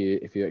 "Yeah, if you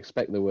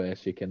expect the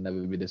worst, you can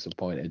never be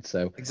disappointed."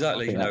 So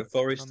exactly, you know,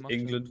 Forest,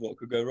 England, what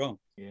could go wrong?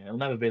 Yeah, it'll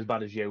never be as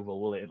bad as Yeovil,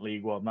 will it? In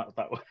League One, that.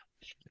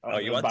 Oh,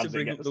 you had to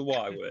bring up the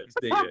Y words,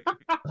 did you?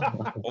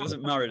 I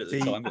wasn't married at the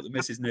time, but the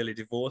missus nearly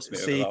divorced me.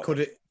 See,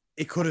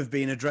 it could have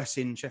been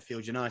addressing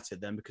Sheffield United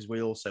then, because we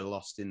also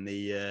lost in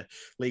the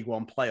League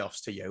One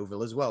playoffs to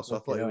Yeovil as well. So I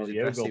thought it was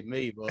addressing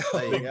me, but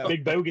there you go.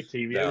 Big bogey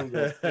team,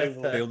 Yeovil.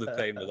 Feel the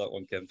pain with that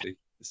one, Kempy.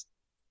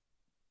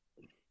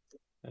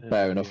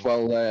 Fair enough.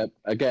 Well,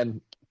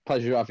 again,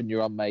 pleasure having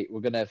you on, mate.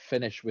 We're going to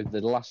finish with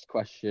the last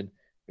question,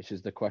 which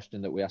is the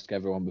question that we ask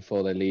everyone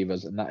before they leave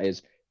us, and that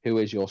is, who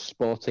is your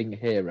sporting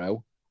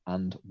hero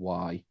and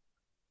why?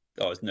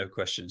 Oh, there's no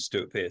question,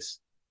 Stuart Pearce.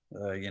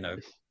 You know,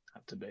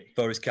 had to be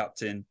Forest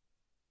captain.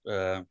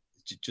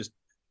 Just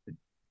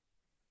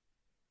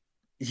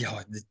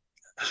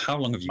how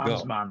long have you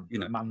got? Man, you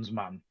know, man's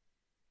man.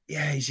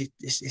 Yeah, he's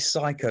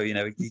psycho. You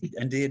know, he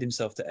endeared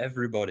himself to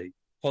everybody.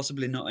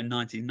 Possibly not in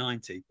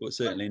 1990, but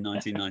certainly in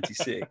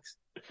 1996.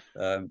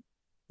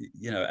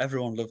 You know,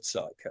 everyone loved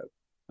Psycho.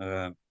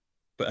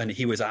 And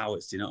he was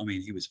ours. Do you know what I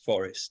mean? He was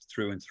Forest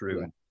through and through.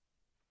 Yeah.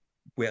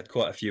 We had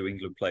quite a few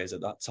England players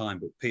at that time,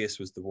 but Pearce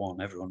was the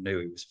one. Everyone knew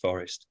he was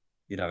Forest.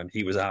 You know, and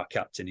he was our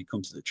captain. He'd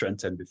come to the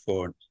Trent End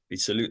before, and he'd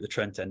salute the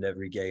Trent End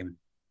every game. And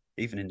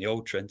even in the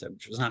old Trent End,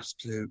 which was an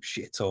absolute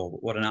shithole,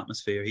 but what an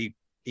atmosphere. He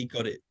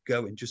got it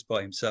going just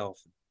by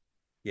himself.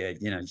 Yeah,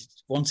 you know,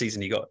 one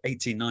season he got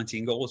 18,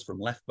 19 goals from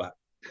left back,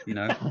 you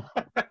know.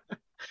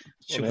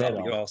 Shove that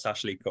with your arse,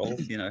 Ashley Cole,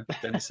 you know,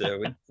 Dennis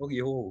Irwin. Oh,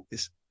 you all.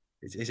 Is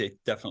it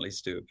definitely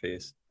Stuart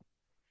Pearce?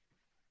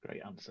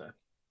 Great answer.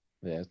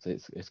 Yeah,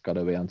 it's got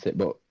to be, hasn't it?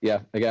 But yeah,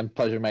 again,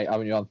 pleasure, mate,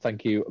 having you on.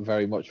 Thank you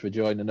very much for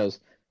joining us.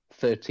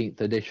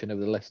 13th edition of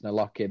the Listener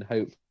Lock-In.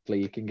 Hopefully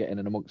you can get in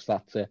and amongst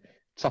that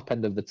top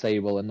end of the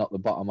table and not the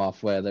bottom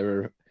half where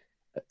there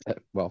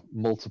are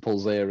multiple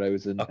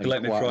zeros and I'll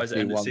collect my prize at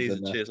the end of the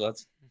season. And, cheers,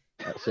 lads.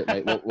 That's it,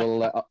 mate.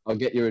 I'll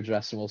get your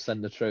address and we'll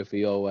send the trophy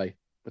your way.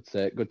 But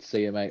good to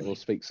see you, mate. We'll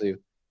speak soon.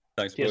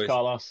 Thanks, cheers, boys.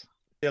 Carlos. See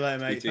you later,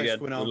 mate. Thanks for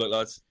coming on. Good luck,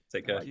 lads.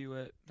 Take care. Thank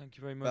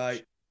you very much.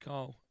 Bye.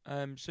 Carl.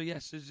 So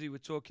yes, as you were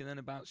talking then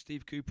about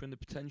Steve Cooper and the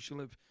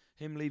potential of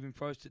him leaving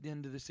Forest at the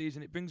end of the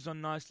season, it brings on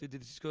nicely to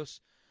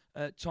discuss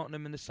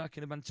Tottenham and the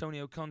sacking of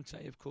Antonio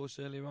Conte, of course,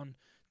 earlier on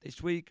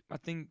this week. I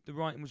think the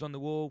writing was on the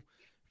wall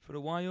for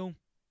a while.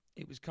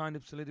 It was kind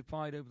of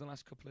solidified over the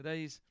last couple of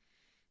days,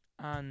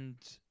 and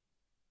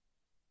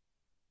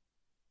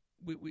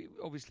we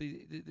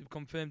obviously they've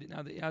confirmed it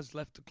now that he has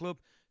left the club.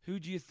 Who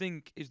do you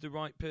think is the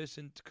right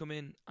person to come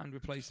in and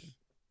replace him?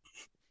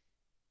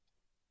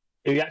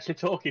 Are you actually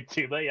talking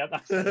to me? Yeah,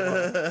 that's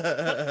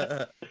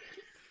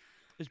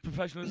As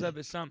professional as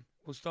ever, Sam.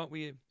 We'll start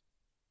with you.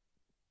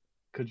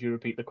 Could you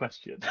repeat the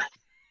question?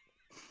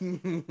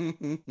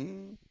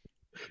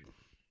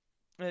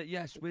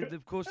 Yes, with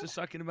of course the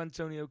sacking of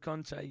Antonio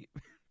Conte.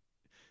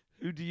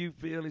 Who do you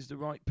feel is the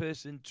right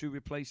person to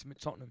replace him at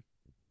Tottenham?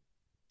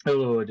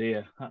 Oh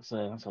dear, that's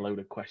a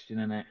loaded question,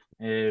 isn't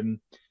it?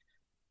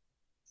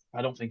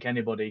 I don't think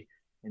anybody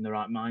in the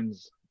right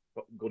mind's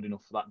good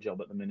enough for that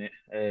job at the minute.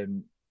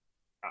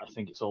 I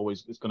think it's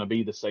going to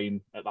be the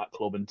same at that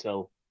club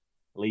until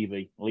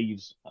Levy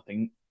leaves. I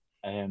think.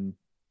 I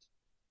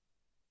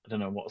don't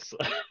know what's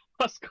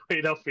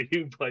going on for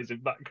you boys in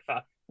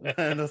background.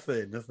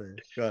 Nothing.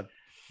 Go on.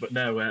 But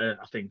no, I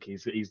think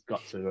he's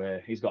got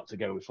to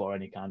go before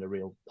any kind of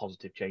real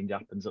positive change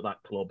happens at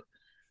that club.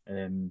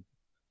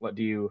 What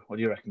do you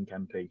reckon,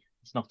 Kempy?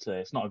 It's not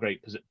a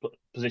great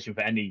position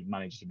for any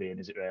manager to be in,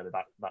 is it? Really,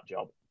 that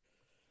job?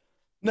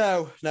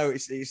 No,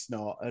 it's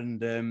not,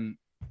 and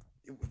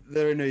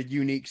they're in a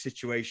unique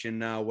situation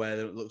now where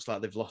it looks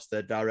like they've lost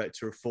their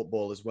director of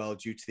football as well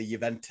due to the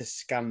Juventus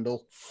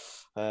scandal.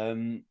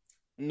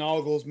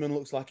 Nagelsmann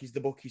looks like he's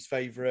the bookie's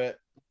favourite.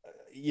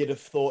 You'd have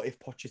thought if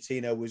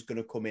Pochettino was going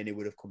to come in, he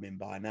would have come in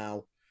by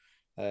now.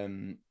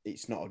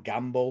 It's not a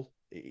gamble.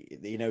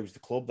 He knows the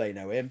club, they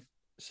know him.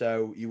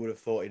 So you would have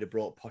thought he'd have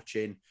brought Poch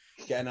in,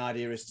 get an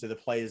idea as to the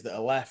players that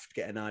are left,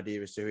 get an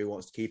idea as to who he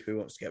wants to keep, who he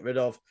wants to get rid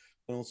of,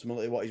 and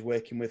ultimately what he's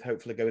working with,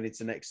 hopefully going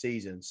into next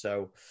season.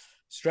 So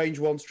strange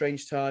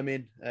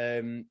timing.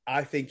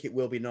 I think it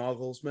will be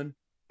Nagelsmann,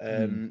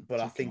 but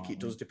I think it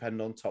does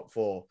depend on top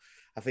four.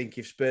 I think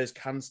if Spurs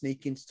can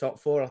sneak into top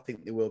four, I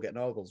think they will get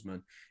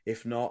Nagelsmann.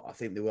 If not, I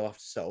think they will have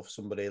to settle for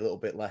somebody a little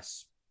bit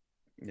less,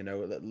 a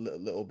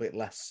little bit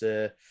less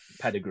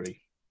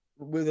pedigree.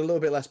 With a little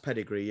bit less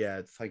pedigree,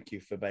 yeah. Thank you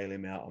for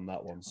bailing me out on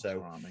that one.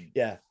 So,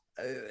 yeah,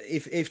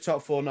 if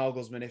top four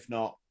Nagelsmann, if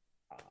not,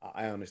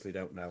 I honestly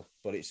don't know.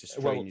 But it's a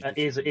strange. Well,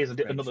 here's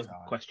another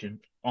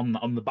question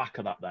on the back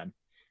of that. Then,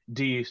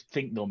 do you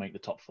think they'll make the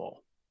top four?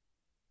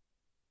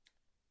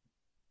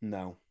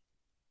 No,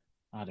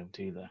 I don't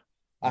either.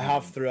 I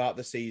have throughout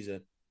the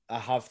season.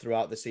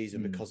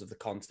 Because of the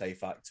Conte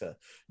factor.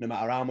 No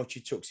matter how much he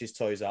chucks his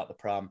toys out the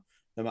pram,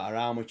 no matter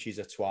how much he's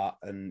a twat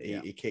and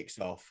he kicks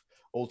off,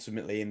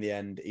 ultimately in the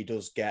end, he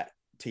does get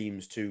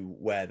teams to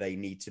where they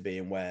need to be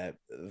and where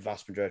the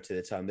vast majority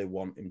of the time they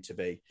want him to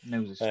be.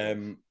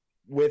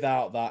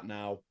 Without that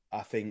now,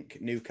 I think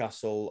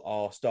Newcastle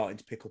are starting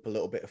to pick up a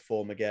little bit of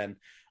form again.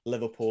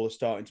 Liverpool are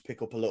starting to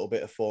pick up a little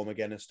bit of form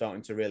again and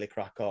starting to really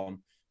crack on.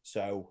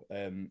 So,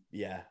 and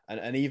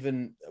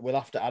even we'll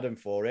have to add them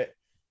for it.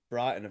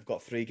 Brighton have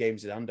got 3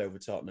 games in hand over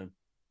Tottenham.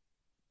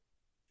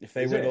 If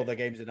they win all their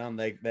games in hand,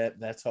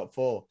 they're top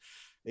four,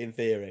 in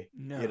theory.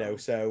 No.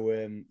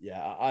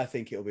 I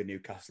think it'll be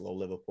Newcastle or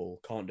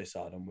Liverpool. Can't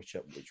decide on which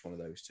one of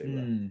those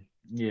two.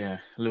 Yeah,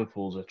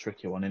 Liverpool's a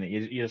tricky one,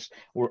 isn't it?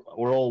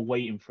 We're all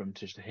waiting for them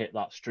to hit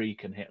that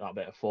streak and hit that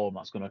bit of form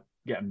that's going to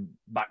get them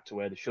back to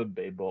where they should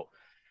be, but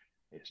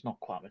it's not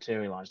quite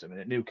materialised. I mean,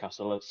 at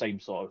Newcastle, the same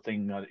sort of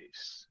thing.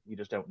 You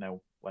just don't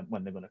know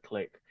when they're going to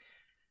click.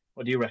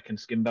 What do you reckon,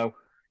 Skimbo?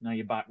 Now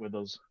you're back with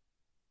us.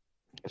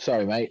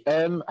 Sorry, mate.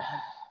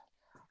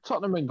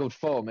 Tottenham are in good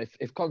form.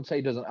 If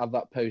Conte doesn't have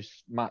that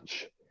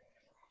post-match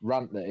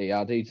rant that he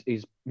had,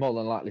 he's more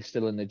than likely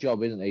still in the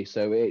job, isn't he?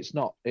 So it's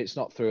not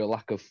through a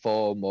lack of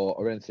form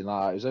or anything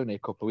like that. It was only a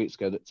couple of weeks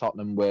ago that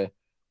Tottenham were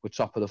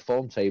top of the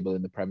form table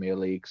in the Premier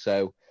League.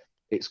 So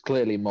it's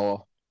clearly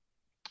more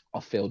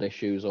off-field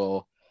issues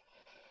or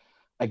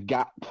a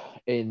gap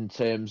in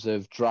terms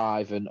of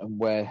drive and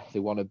where they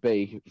want to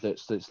be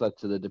that's led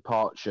to the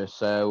departure.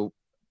 So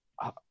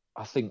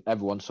I think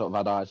everyone sort of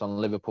had eyes on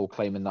Liverpool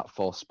claiming that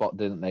 4th spot,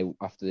 didn't they,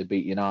 after they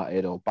beat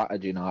United or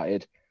battered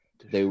United.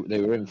 They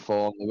were in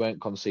form, they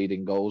weren't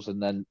conceding goals,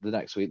 and then the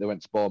next week they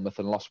went to Bournemouth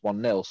and lost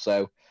 1-0.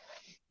 So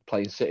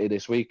playing City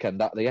this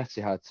weekend at the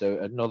Etihad, so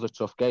another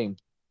tough game.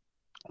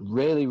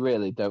 Really,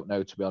 really don't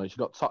know, to be honest.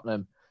 You've got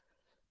Tottenham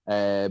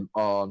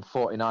on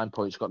 49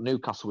 points. You've got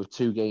Newcastle with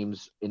 2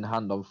 games in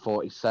hand on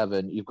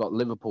 47. You've got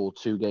Liverpool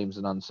 2 games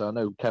in hand. So I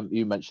know, Kemp,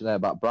 you mentioned there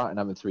about Brighton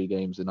having 3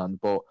 games in hand,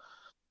 but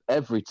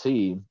every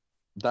team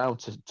down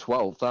to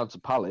 12th, down to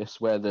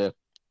Palace, where the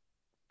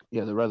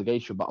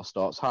relegation battle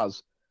starts,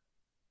 has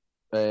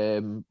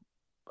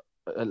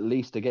at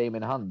least a game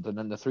in hand, and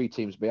then the 3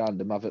 teams behind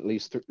them have at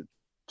least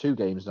 2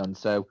 games in hand.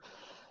 So,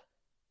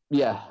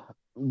 yeah,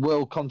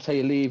 Will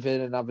Conte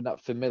leaving and having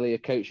that familiar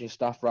coaching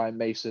staff? Ryan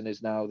Mason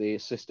is now the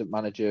assistant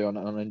manager on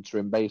an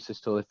interim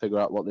basis till they figure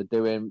out what they're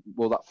doing.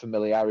 Will that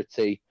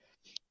familiarity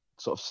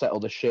sort of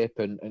settle the ship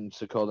and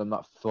secure them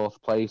that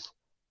fourth place?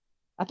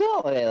 I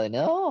don't really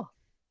know,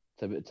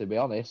 to be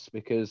honest,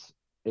 because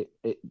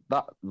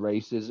that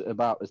race is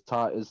about as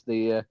tight as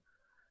the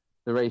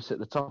race at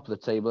the top of the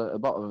table, at the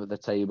bottom of the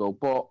table.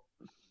 But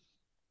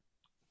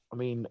I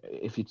mean,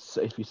 if you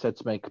said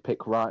to make a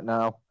pick right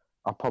now,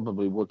 I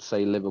probably would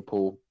say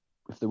Liverpool.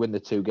 If they win the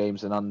 2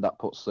 games and that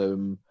puts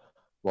them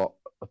a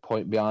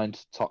point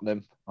behind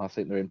Tottenham. I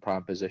think they're in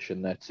prime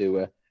position there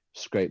to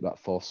scrape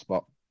that 4th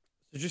spot.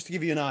 So just to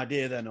give you an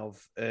idea then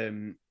of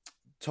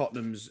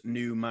Tottenham's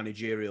new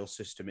managerial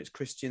system, it's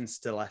Christian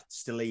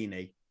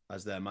Stellini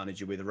as their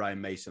manager with Ryan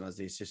Mason as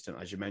the assistant,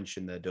 as you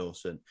mentioned there,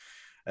 Dawson.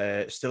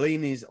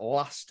 Stellini's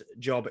last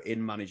job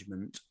in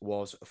management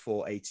was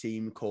for a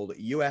team called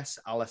US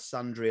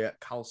Alessandria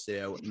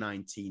Calcio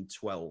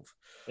 1912.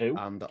 Ew.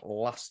 And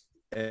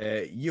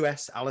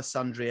US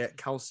Alessandria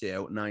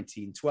Calcio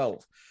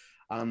 1912.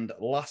 And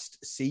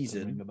last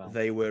season,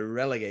 they were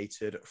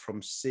relegated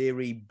from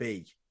Serie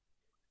B.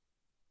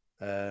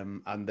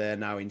 And they're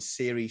now in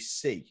Serie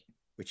C,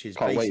 which is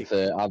Can't wait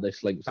for how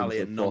this links into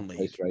Italian the 4th non-league.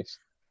 place race.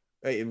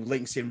 It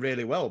links in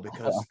really well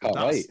because I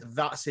can't wait.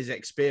 that's his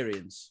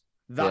experience.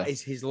 That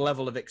is his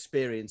level of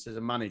experience as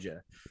a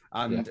manager.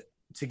 And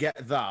to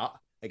get that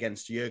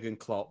against Jurgen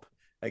Klopp,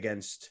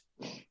 against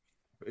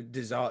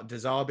De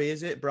Zerbi,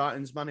 is it?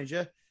 Brighton's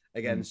manager?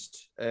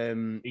 Against...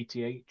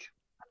 ETH.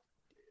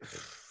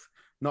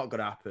 Not going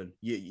to happen.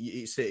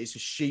 It's a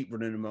sheep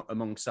running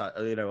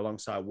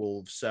alongside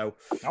Wolves. So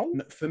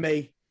for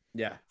me,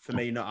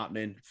 not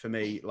happening. For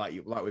me, like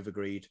we've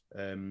agreed,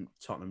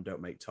 Tottenham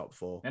don't make top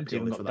 4. Empty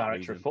haven't got the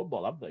director of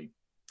football, have they?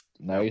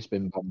 No, he's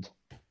been banned.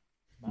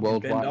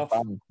 Worldwide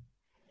ban.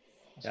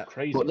 That's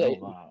crazy. But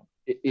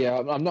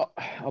I'm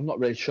not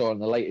really sure on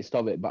the latest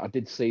of it, but I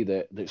did see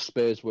that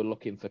Spurs were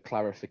looking for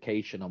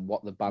clarification on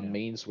what the ban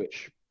means,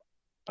 which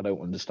I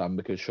don't understand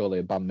because surely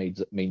a ban means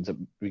that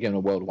we're getting a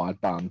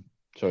worldwide ban.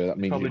 Sorry, that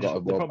means you've got a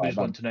worldwide ban. They probably just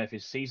want to know if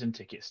his season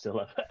ticket's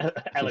still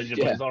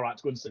eligible. It's all right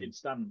to go and sit in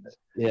stands.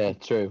 Yeah,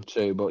 true.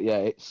 But yeah,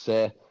 it's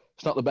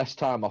not the best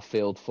time off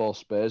field for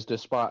Spurs,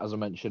 despite, as I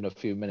mentioned a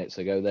few minutes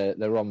ago,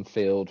 they're on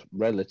field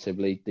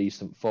relatively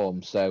decent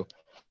form. So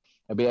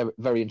it'll be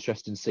very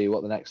interesting to see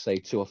what the next, say,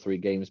 2 or 3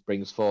 games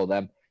brings for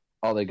them.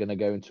 Are they going to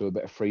go into a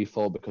bit of free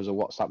fall because of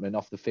what's happening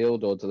off the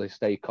field, or do they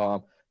stay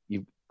calm?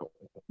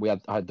 I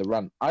had the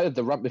rant. I had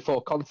the rant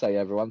before Conte,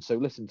 everyone. So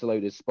listen to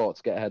Loaded Sport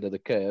to get ahead of the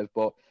curve.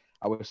 But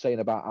I was saying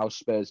about how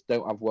Spurs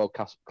don't have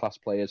world-class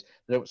players.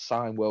 They don't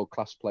sign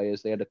world-class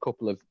players. They had a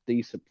couple of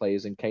decent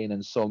players in Kane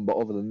and Son, but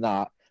other than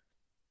that,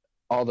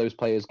 are those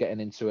players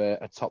getting into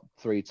a top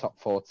 3, top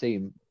 4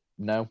 team?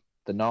 No,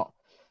 they're not.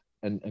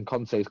 And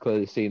Conte has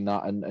clearly seen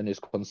that and is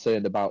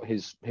concerned about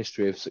his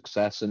history of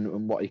success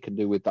and what he can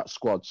do with that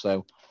squad.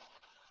 So,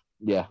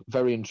 yeah,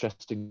 very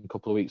interesting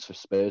couple of weeks for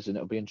Spurs, and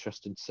it'll be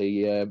interesting to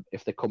see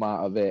if they come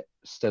out of it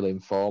still in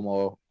form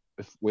or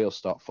if wheels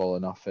start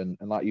falling off. And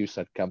like you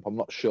said, Camp, I'm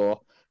not sure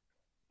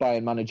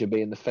Bayern manager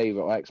being the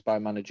favourite or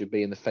ex-Bayern manager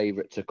being the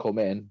favourite to come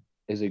in,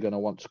 is he going to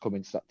want to come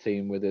into that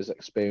team with his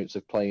experience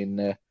of playing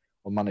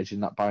or managing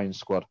that Bayern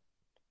squad?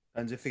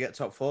 And if they get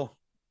top 4?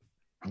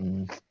 It's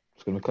going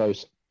to be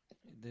close.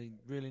 They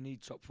really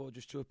need top 4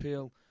 just to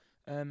appeal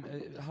a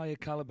higher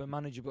calibre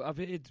manager. But I've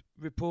heard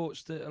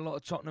reports that a lot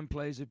of Tottenham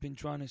players have been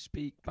trying to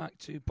speak back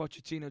to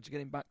Pochettino to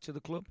get him back to the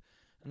club.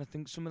 And I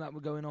think some of that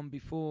were going on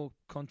before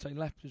Conte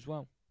left as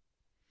well.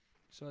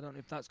 So I don't know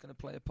if that's going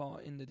to play a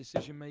part in the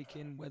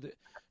decision-making.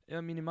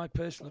 In my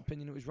personal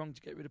opinion, it was wrong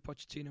to get rid of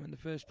Pochettino in the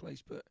first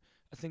place. But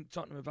I think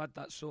Tottenham have had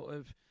that sort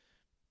of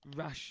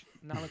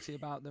rationality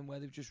about them where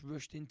they've just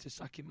rushed into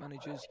sacking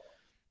managers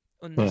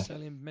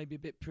unnecessarily and maybe a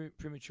bit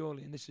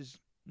prematurely. And this is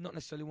not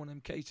necessarily one of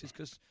them cases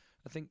because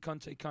I think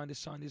Conte kind of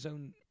signed his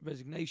own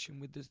resignation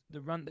with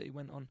the rant that he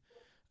went on.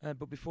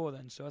 But before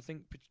then, so I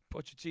think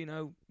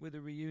Pochettino with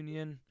a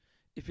reunion,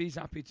 if he's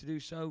happy to do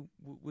so,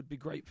 would be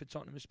great for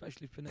Tottenham,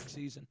 especially for next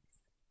season.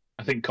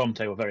 I think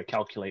Conte were very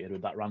calculated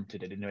with that rant. He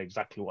didn't know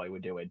exactly what he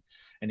was doing,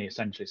 and he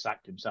essentially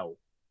sacked himself.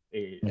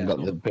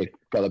 Got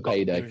the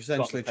payday. You're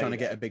essentially trying to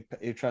get a big.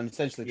 You're trying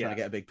to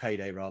get a big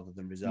payday rather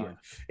than resign.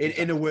 Yeah,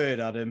 in a word,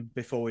 Adam,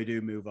 before we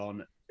do move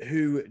on,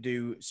 who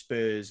do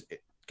Spurs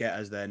get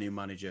as their new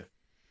manager?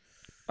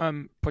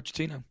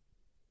 Pochettino.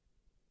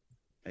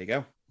 There you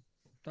go.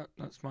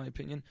 That's my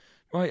opinion.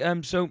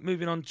 Right. So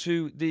moving on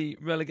to the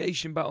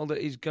relegation battle that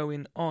is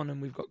going on,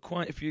 and we've got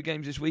quite a few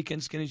games this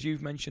weekend, Skin, as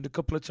you've mentioned a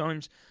couple of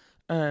times,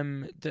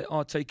 that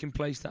are taking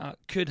place that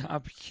could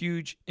have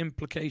huge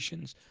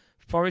implications.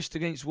 Forest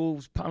against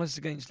Wolves, Palace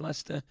against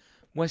Leicester,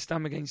 West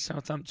Ham against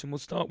Southampton. We'll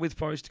start with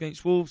Forest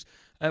against Wolves.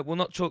 We'll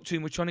not talk too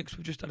much on it because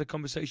we've just had a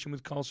conversation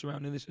with Carl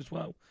surrounding this as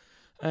well.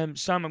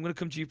 Sam, I'm going to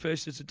come to you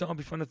first. As a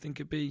Derby fan, I think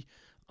it'd be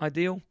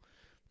ideal.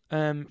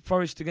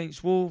 Forest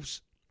against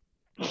Wolves,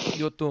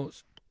 your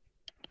thoughts?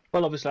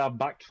 Well, obviously, I've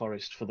backed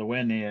Forest for the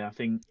win here. I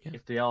think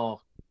if they are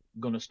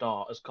going to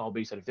start, as Carl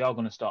B said, if they are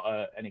going to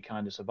start any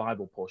kind of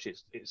survival push,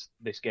 it's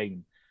this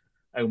game.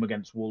 Home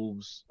against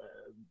Wolves,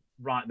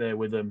 right there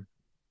with them.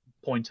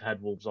 Point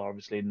ahead, Wolves are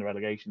obviously in the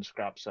relegation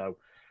scrap. So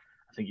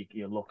I think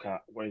you look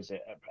at, where is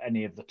it,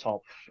 any of the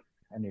top,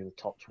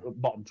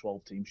 bottom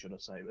 12 teams, should I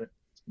say,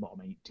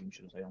 bottom 8 teams,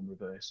 should I say, on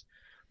reverse,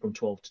 from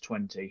 12 to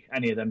 20.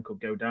 Any of them could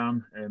go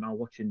down. I was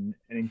watching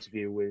an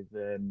interview with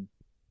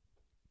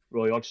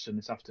Roy Hodgson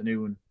this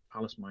afternoon,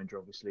 Palace manager,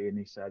 obviously, and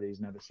he said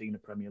he's never seen a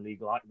Premier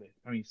League like this,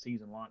 Premier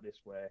season like this,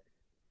 where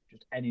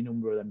just any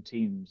number of them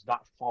teams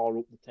that far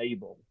up the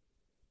table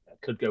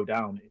could go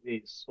down.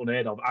 It's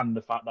unheard of, and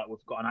the fact that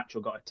we've got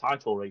a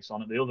title race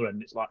on at the other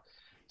end. It's like,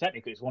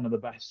 technically, it's one of the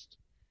best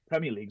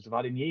Premier Leagues we've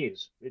had in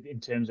years in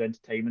terms of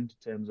entertainment,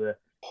 in terms of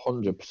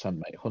 100%,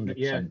 mate, 100%.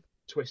 Yeah,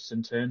 twists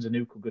and turns, and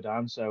who could go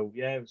down. So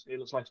yeah, it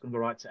looks like it's going to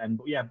go right to end.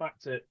 But yeah, back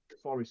to the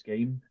Forest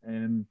game.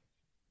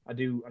 I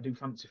do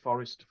fancy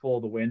Forest for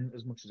the win,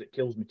 as much as it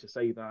kills me to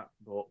say that.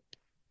 But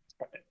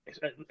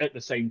at the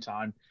same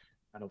time,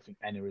 I don't think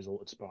any result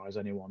would surprise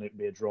anyone. It'd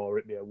be a draw,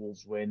 it'd be a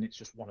Wolves win. It's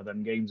just one of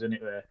them games, isn't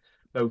it? Where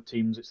both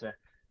teams, it's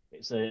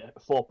a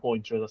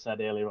 4-pointer, as I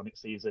said earlier on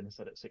its season,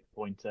 instead of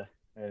 6-pointer.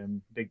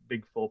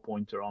 Big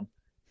 4-pointer on.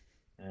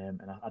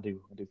 And I do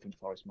think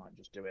Forest might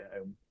just do it at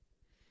home.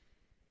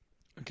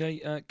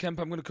 Okay, Kemp,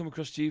 I'm going to come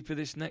across to you for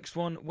this next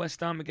one. West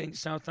Ham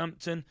against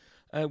Southampton.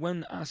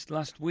 When asked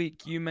last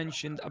week, you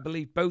mentioned, I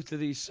believe, both of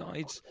these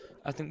sides.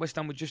 I think West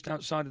Ham were just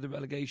outside of the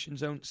relegation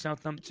zone.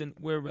 Southampton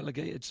were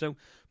relegated. So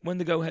when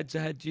they go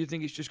head-to-head, do you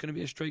think it's just going to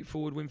be a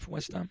straightforward win for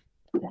West Ham?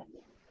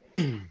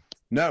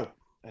 No,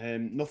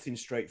 nothing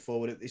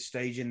straightforward at this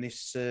stage in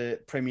this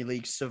Premier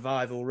League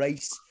survival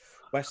race.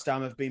 West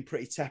Ham have been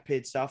pretty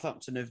tepid.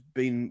 Southampton have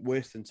been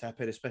worse than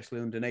tepid, especially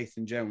under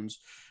Nathan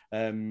Jones.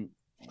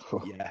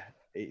 Yeah.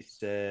 It's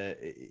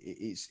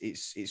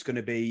going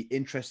to be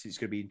interesting. It's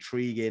going to be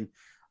intriguing.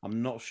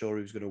 I'm not sure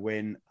who's going to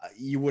win.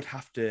 You would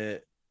have to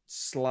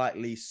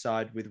slightly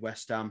side with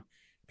West Ham,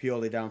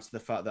 purely down to the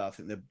fact that I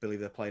think they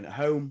believe they're playing at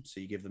home, so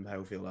you give them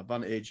home field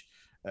advantage.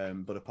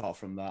 But apart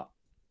from that,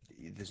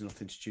 there's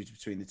nothing to choose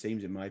between the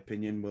teams, in my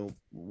opinion.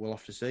 We'll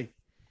have to see.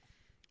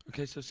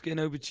 Okay, so Skin,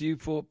 over to you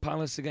for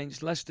Palace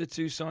against Leicester.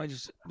 Two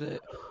sides.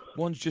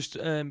 One's just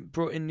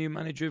brought in new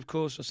manager, of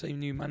course. I say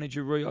new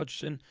manager, Roy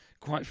Hodgson,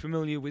 quite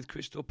familiar with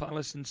Crystal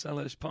Palace and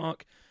Selhurst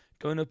Park,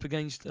 going up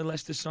against a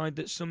Leicester side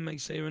that some may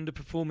say are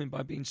underperforming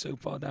by being so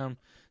far down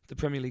the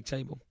Premier League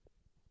table.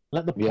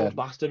 Let the poor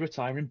bastard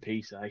retire in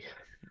peace, eh?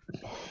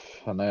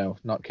 I know,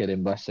 not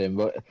kidding, bless him.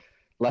 But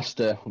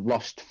Leicester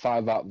lost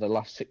 5 out of the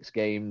last 6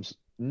 games.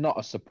 Not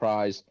a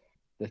surprise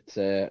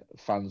that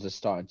fans are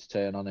starting to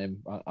turn on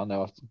him. I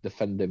know I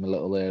defended him a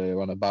little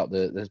earlier on about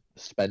the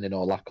spending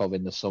or lack of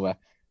in the summer.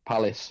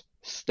 Palace,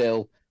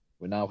 still,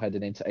 we're now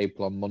heading into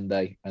April on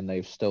Monday, and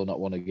they've still not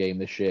won a game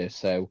this year.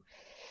 So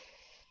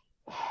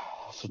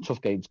it's a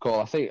tough game to call.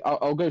 I think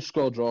I'll go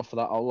score draw for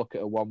that. I'll look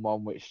at a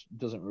 1-1, which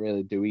doesn't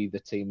really do either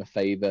team a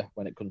favour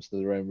when it comes to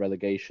their own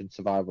relegation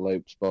survival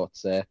hopes. But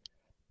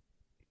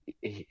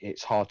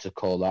it's hard to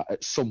call that.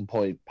 At some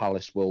point,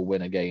 Palace will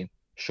win a game.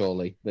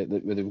 Surely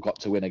they've got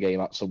to win a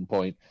game at some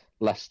point.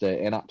 Leicester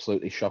in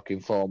absolutely shocking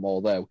form,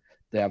 although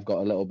they have got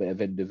a little bit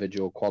of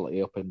individual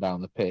quality up and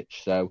down the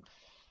pitch. So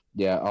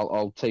yeah,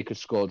 I'll take a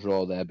score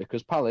draw there,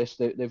 because Palace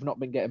they've not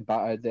been getting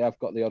battered. They have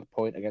got the odd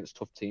point against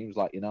tough teams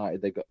like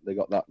United. They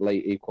got that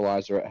late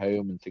equaliser at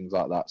home and things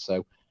like that.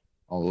 So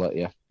I'll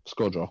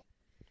score draw.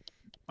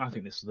 I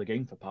think this is the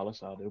game for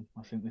Palace. I do.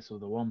 I think this is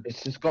the one.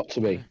 It's got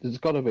to be. There's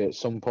got to be at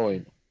some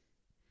point.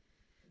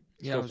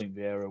 Yeah, I think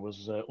Vieira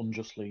was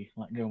unjustly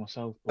let go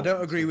myself. I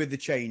don't agree with the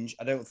change.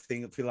 I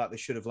feel like they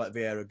should have let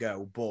Vieira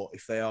go. But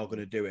if they are going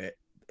to do it,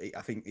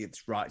 I think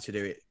it's right to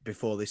do it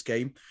before this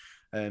game.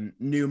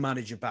 New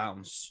manager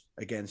bounce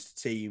against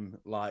a team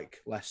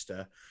like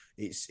Leicester,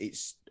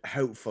 it's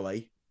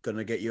hopefully going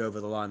to get you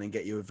over the line and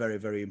get you a very,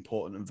 very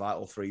important and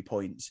vital 3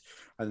 points,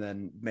 and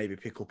then maybe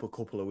pick up a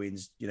couple of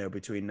wins,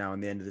 between now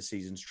and the end of the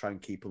season to try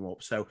and keep them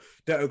up. So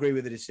don't agree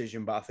with the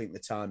decision, but I think the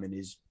timing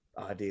is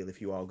ideal if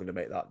you are going to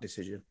make that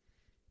decision.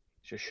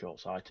 It's just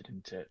short-sighted,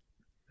 isn't it?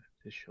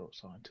 It's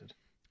short-sighted.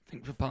 I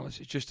think for Palace,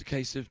 it's just a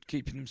case of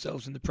keeping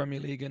themselves in the Premier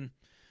League, and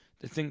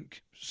they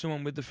think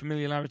someone with the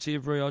familiarity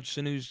of Roy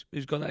Hodgson, who's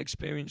got that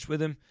experience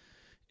with him,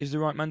 is the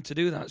right man to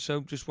do that.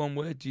 So just one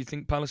word, do you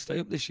think Palace stay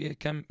up this year,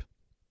 Kemp?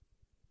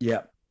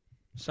 Yeah.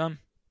 Sam?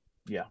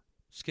 Yeah.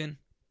 Skin?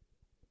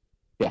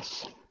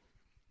 Yes.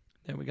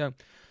 There we go.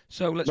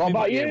 So let's What move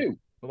about on. you?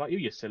 What about you,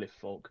 you silly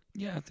folk?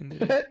 Yeah, I think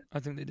they do. I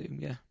think they do,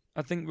 yeah.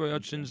 I think Roy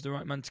Hodgson's the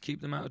right man to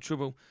keep them out of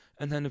trouble.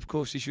 And then, of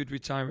course, he should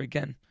retire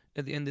again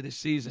at the end of this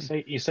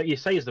season. You say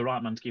he's the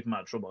right man to keep them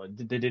out of trouble.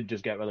 They did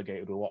just get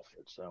relegated with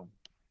Watford, so...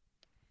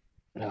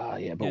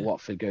 Yeah, but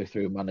Watford go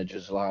through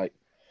managers like...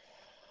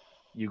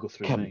 You go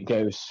through Kemp me.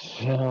 goes...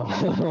 yeah,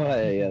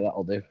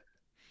 that'll do.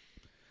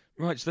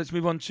 Right, so let's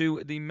move on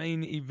to the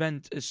main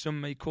event, as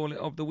some may call it,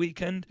 of the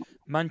weekend.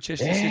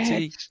 Manchester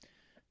City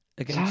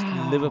against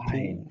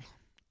Liverpool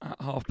at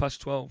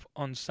 12:30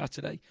 on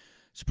Saturday.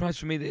 Surprise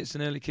for me that it's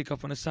an early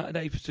kick-off on a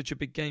Saturday for such a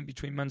big game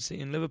between Man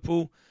City and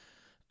Liverpool.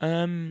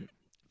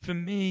 For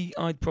me,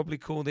 I'd probably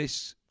call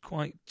this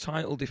quite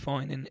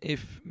title-defining.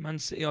 If Man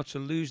City are to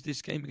lose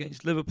this game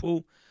against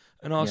Liverpool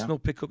and Arsenal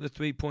pick up the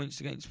 3 points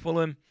against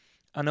Fulham,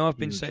 I know I've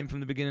been saying from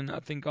the beginning that I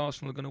think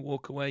Arsenal are going to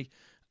walk away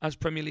as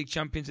Premier League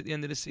champions at the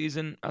end of the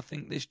season. I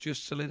think this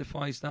just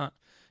solidifies that.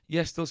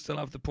 Yes, they'll still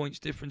have the points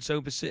difference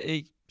over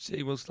City.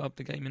 City will still have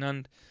the game in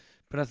hand.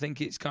 But I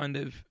think it's kind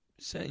of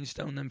set in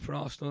stone then for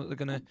Arsenal that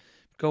they're going to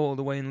go all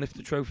the way and lift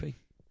the trophy.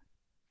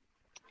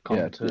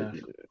 Like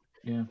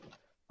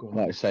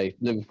I say,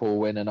 Liverpool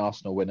win and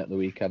Arsenal win at the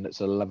weekend.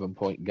 It's an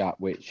 11-point gap,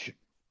 which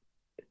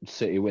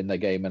City win their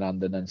game in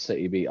hand and then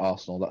City beat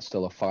Arsenal. That's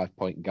still a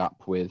 5-point gap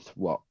with,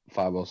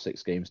 5 or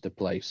 6 games to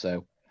play.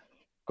 So,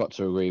 got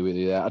to agree with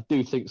you there. I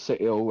do think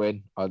City will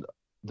win.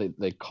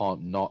 They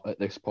can't not at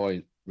this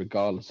point,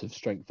 regardless of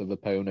strength of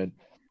opponent.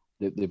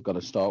 They've got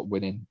to start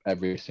winning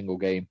every single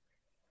game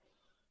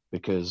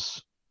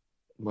because,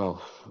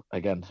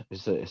 again,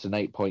 it's an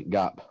 8-point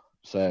gap.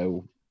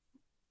 So,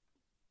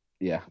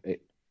 yeah,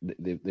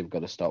 they've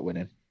got to start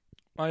winning.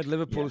 I had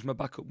Liverpool as my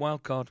backup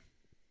wild card.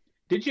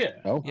 Did you?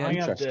 Oh, yeah,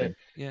 interesting.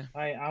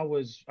 I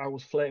was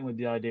flirting with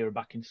the idea of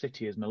backing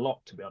City as my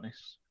lock, to be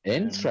honest.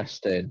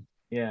 Interesting.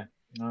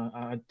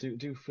 I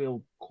do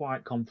feel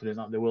quite confident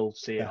that they will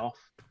see it off.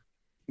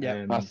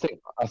 Yeah, I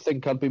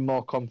think I'd be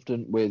more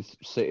confident with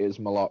City as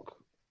my lock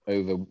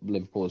over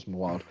Liverpool as my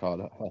wild card.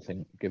 I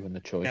think, given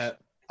the choice. Yeah,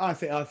 I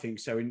think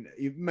so. And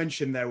you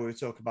mentioned there we were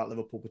talking about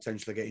Liverpool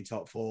potentially getting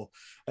top 4,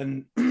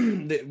 and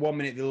 1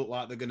 minute they look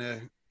like they're going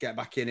to get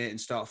back in it and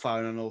start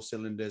firing on all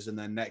cylinders, and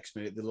then next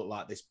minute they look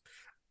like this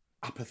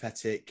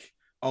apathetic,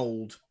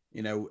 old,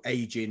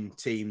 aging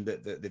team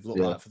that they've looked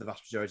like for the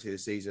vast majority of the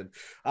season.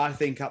 I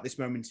think at this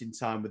moment in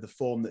time, with the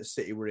form that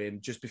City were in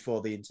just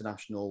before the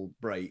international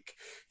break,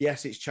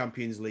 yes, it's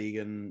Champions League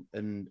and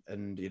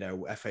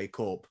FA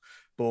Cup,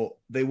 but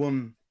they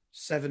won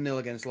 7-0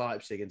 against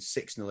Leipzig and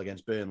 6-0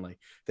 against Burnley.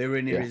 They were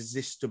in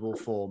irresistible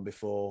form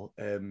before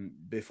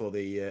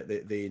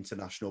the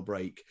international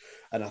break,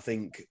 and I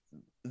think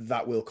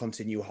that will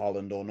continue,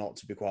 Haaland or not,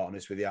 to be quite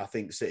honest with you. I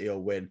think City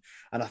will win,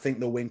 and I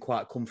think they'll win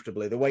quite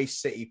comfortably. The way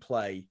City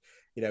play,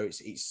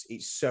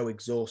 it's so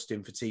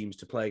exhausting for teams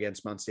to play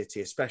against Man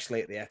City,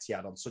 especially at the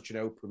Etihad on such an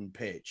open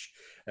pitch.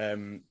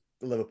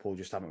 Liverpool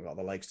just haven't got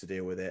the legs to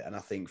deal with it, and I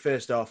think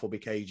first half will be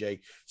KJ,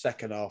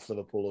 second half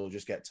Liverpool will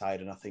just get tired,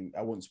 and I think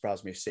I wouldn't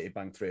surprise me if City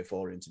bang 3 or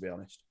 4 in, to be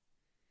honest.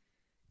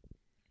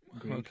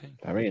 Okay.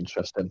 Very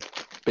interesting.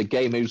 Big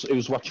game.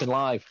 Who's watching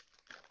live?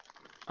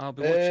 I'll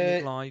be watching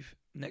it live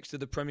next to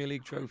the Premier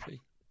League trophy.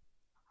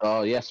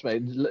 Oh, yes,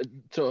 mate.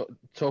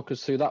 Talk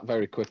us through that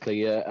very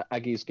quickly.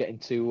 Aggie's getting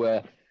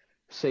to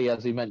see,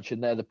 as he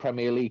mentioned there, the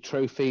Premier League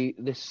trophy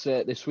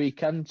this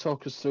weekend.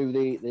 Talk us through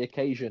the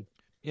occasion.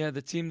 Yeah,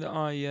 the team that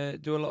I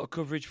do a lot of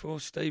coverage for,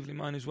 Staveley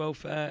Miners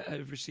Welfare,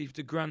 have received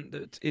a grant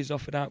that is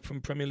offered out from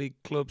Premier League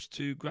clubs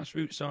to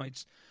grassroots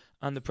sides.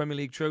 And the Premier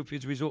League trophy,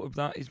 as a result of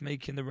that, is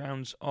making the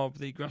rounds of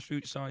the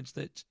grassroots sides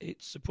that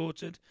it's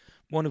supported,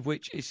 one of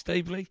which is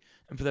Staveley.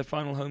 And for their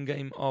final home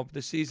game of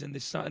the season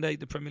this Saturday,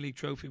 the Premier League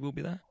trophy will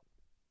be there.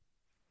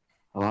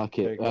 I like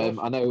it.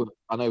 I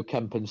know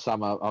Kemp and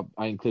Sam,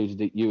 I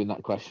included you in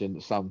that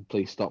question. Sam,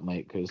 please stop,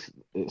 mate, because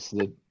it's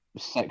the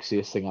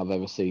sexiest thing I've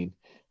ever seen.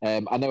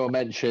 I know I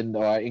mentioned,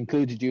 or I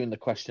included you in the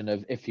question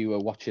of if you were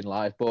watching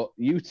live, but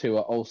you two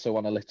are also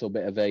on a little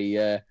bit of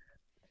a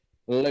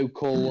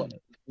local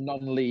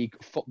non-league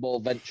football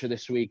venture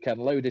this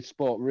weekend. Loaded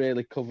Sport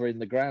really covering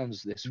the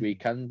grounds this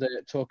weekend.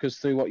 Talk us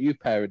through what you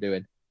pair are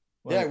doing.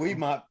 Yeah, we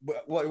might.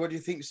 What do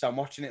you think, Sam?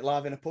 Watching it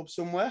live in a pub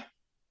somewhere?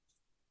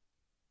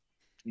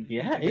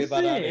 Yeah, It'd be a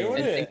bad idea,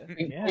 wouldn't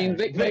it?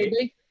 Vic,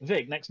 maybe?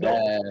 Vic, next door.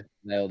 Yeah,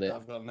 nailed it.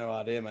 I've got no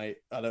idea, mate.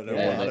 I don't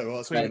know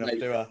what's going on,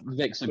 do I?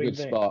 Vic's a good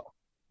spot.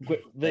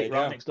 Vic,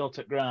 right next door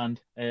to Grand.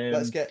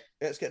 Let's get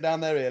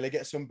down there early,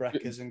 get some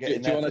breakfast and get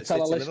in there. Do you want to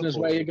tell our listeners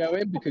where you're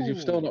going? Because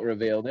you've still not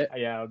revealed it.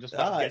 Yeah, I'll just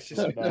it's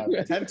just about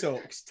 10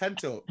 talks.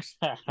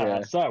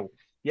 Yeah. So,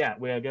 yeah,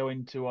 we are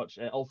going to watch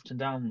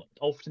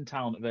Alfreton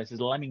Town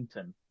versus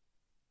Leamington.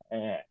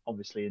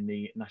 Obviously in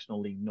the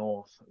National League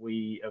North.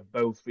 We have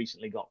both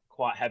recently got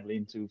quite heavily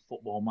into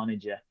Football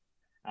Manager.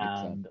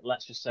 And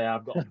let's just say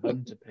I've got a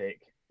bone to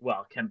pick.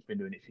 Well, Kemp's been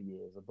doing it for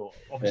years, but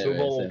obviously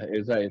it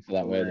was very for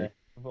that, weren't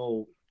we've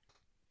all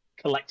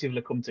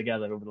collectively come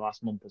together over the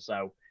last month or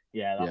so.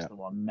 Yeah, that's the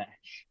one,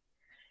 Mesh.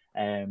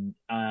 And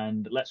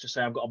let's just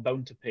say I've got a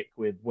bone to pick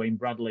with Wayne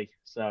Bradley.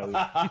 So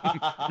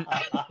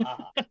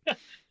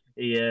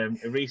he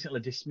recently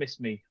dismissed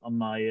me on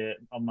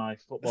my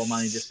Football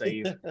Manager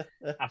save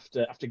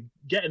after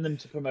getting them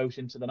to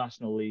promotion to the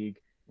National League.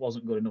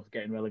 Wasn't good enough,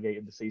 getting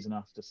relegated the season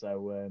after.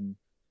 So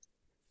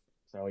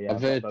yeah,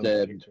 I've heard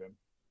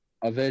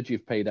I've heard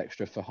you've paid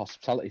extra for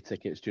hospitality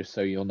tickets just so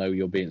you'll know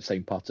you'll be in the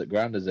same pot at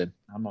ground as him.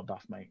 I'm not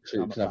daft, mate. So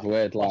I'm you not can have daft. a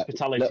word like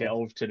Hospitality at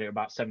Overton are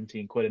about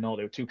 17 quid and all.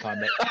 They were too kind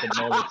mates. Couldn't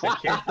order a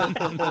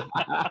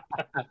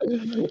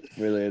ticket.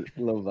 Brilliant,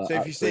 love that. So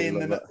if you see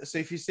Absolutely love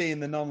if you see in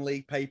the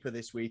non-league paper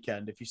this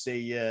weekend, if you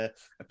see a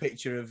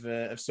picture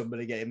of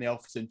somebody getting the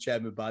Overton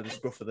chairman by the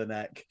scruff of the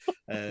neck,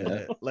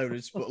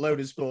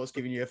 Loaded Sports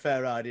giving you a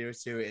fair idea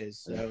as to who it is.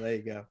 So there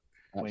you go.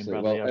 that. Wayne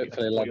Absolutely. Bradley, Well, I'll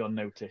hopefully, put you on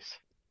notice.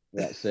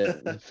 that's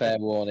it. Fair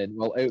warning.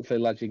 Well, hopefully,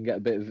 lads, you can get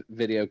a bit of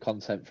video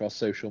content for our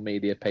social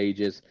media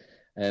pages.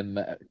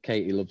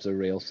 Katie loves a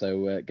reel,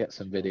 so get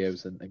some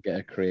videos and get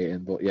her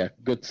creating. But yeah,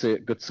 good to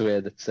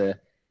hear that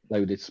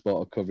Loaded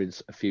Sport are covering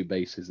a few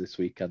bases this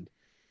weekend.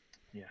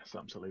 Yes,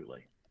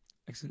 absolutely.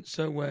 Excellent.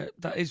 So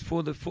that is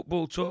for the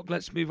football talk.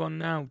 Let's move on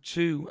now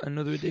to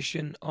another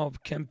edition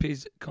of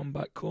Kempy's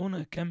Comeback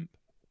Corner. Kemp.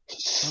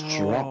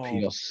 Strap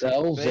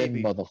yourselves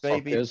in,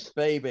 motherfuckers.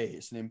 Baby,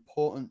 it's an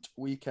important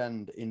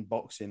weekend in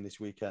boxing this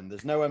weekend.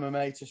 There's no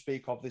MMA to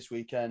speak of this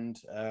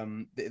weekend.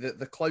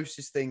 The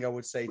closest thing I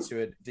would say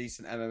to a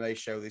decent MMA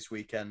show this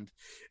weekend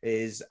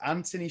is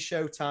Anthony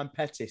Showtime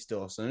Pettis,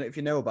 Dawson. I don't know if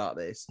you know about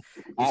this.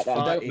 I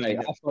don't, mate.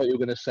 I thought you were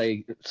going to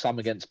say Sam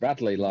against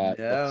Bradley. Like,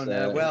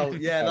 no. Well,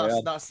 yeah,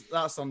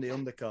 that's on the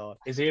undercard.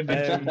 Is he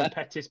inventing the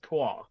Pettis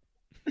Poir?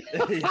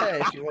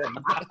 Yeah, if you want.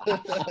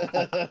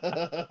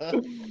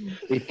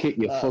 He'd kick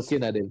your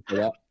fucking head in for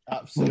that.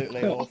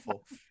 Absolutely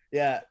awful.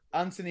 Yeah,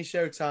 Anthony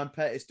Showtime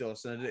Pettis,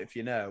 Dawson, I don't know if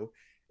you know,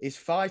 is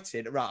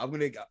fighting. Right, I'm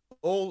going to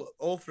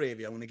all three of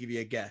you, I'm going to give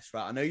you a guess.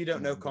 Right, I know you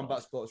don't know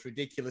combat sports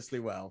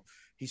ridiculously well.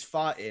 He's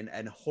fighting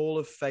a Hall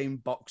of Fame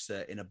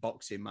boxer in a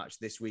boxing match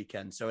this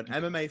weekend. So an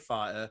MMA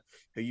fighter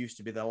who used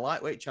to be the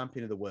lightweight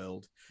champion of the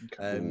world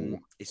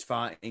is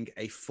fighting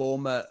a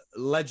former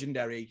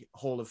legendary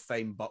Hall of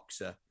Fame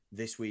boxer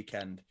this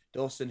weekend.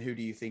 Dawson, who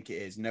do you think it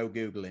is? No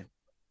Googling.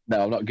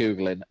 No, I'm not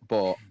Googling,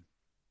 but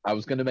I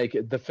was going to make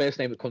it the first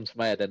name that comes to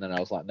my head, and then I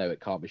was like, no, it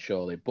can't be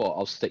surely, but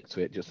I'll stick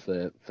to it just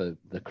for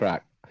the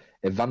crack.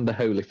 Evander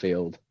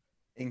Holyfield.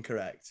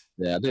 Incorrect.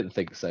 Yeah, I didn't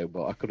think so,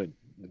 but I couldn't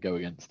go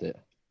against it.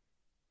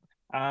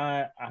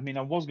 I mean,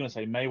 I was going to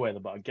say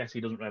Mayweather, but I guess he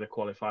doesn't really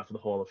qualify for the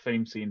Hall of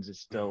Fame scenes. Is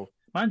still,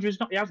 mind you,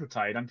 he has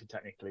retired, hasn't he,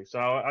 technically? So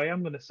I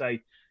am going to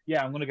say,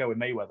 yeah, I'm going to go with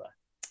Mayweather.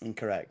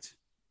 Incorrect.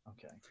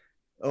 Okay.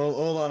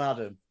 All on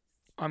Adam.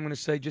 I'm going to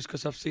say, just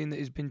because I've seen that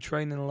he's been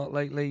training a lot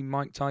lately,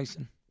 Mike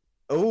Tyson.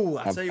 Oh,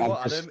 I tell you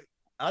what,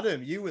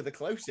 Adam, you were the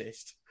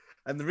closest.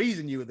 And the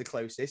reason you were the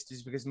closest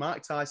is because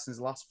Mike Tyson's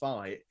last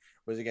fight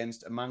was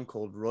against a man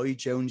called Roy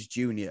Jones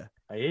Jr.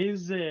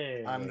 Is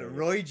it? And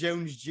Roy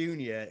Jones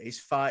Jr. is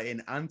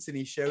fighting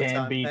Anthony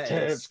Showtime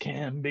Pettis.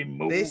 Can be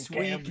moved this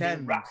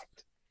weekend. Right.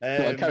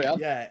 Carry on.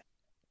 Yeah.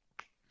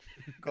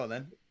 Go on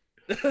then.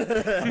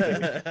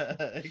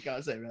 You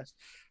can't say rest.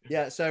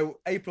 Yeah, so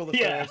April the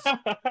 1st.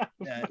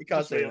 Yeah, you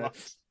can't say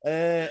rest.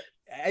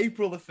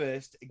 April the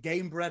 1st,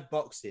 Gamebred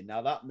Boxing.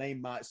 Now, that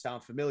name might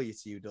sound familiar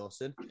to you,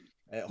 Dawson.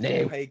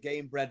 Jorge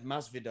Gamebred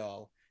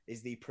Masvidal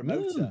is the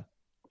promoter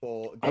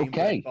for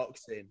Gamebred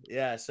Boxing.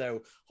 Yeah,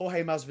 so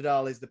Jorge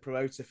Masvidal is the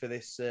promoter for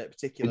this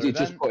particular event. Did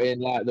you just put in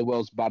like the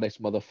world's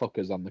baddest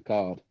motherfuckers on the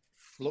card?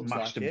 Looks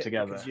Mashed like them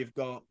together.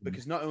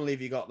 Because not only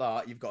have you got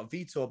that, you've got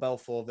Vitor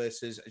Belfort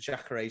versus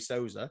Jacare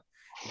Souza.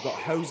 You've got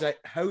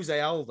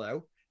Jose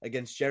Aldo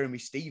against Jeremy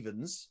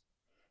Stevens.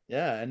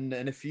 Yeah, and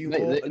a few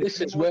more.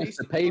 This is worth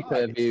the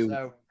pay-per-view.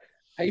 So,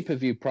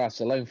 pay-per-view price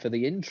alone for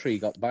the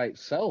intrigue by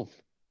itself.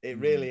 It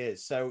really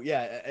is. So,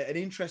 yeah, an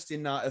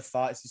interesting night of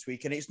fights this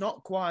week. And it's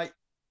not quite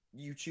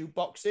YouTube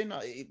boxing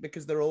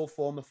because they're all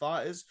former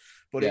fighters,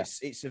 but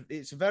it's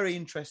a very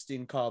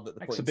interesting card that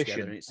they're putting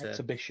together. It's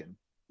exhibition.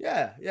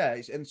 Yeah,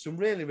 and some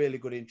really, really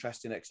good,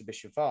 interesting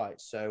exhibition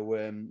fights.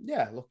 So,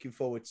 looking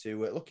forward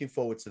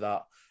to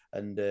that.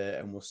 And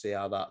we'll see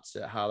how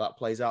that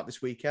plays out this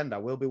weekend. I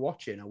will be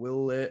watching. I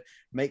will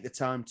make the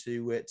time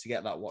to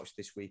get that watched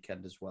this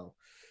weekend as well.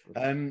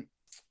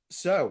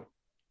 So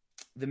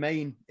the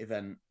main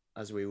event,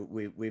 as we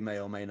may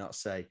or may not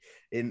say,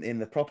 in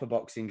the proper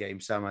boxing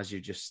game, Sam, as you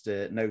just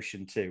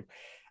notioned too,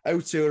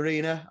 O2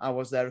 Arena. I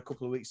was there a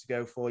couple of weeks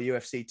ago for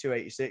UFC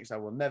 286. I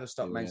will never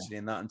stop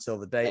mentioning that until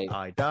the day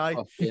I die.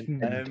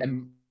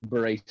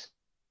 Embrace.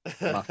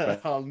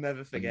 I'll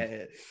never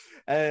forget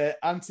it.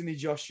 Anthony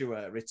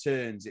Joshua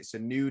returns. It's a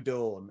new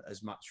dawn,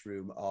 as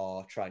Matchroom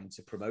are trying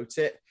to promote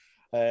it.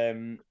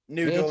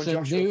 New dawn,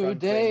 Joshua. New Franklin.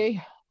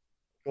 Day.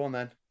 Go on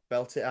then,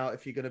 belt it out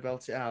if you're going to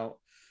belt it out.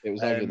 It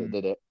was Aggie that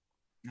did it.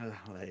 Oh,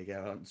 there you go.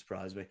 That doesn't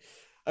surprise me.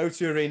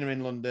 O2 Arena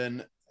in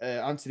London.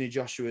 Anthony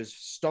Joshua's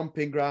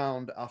stomping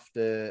ground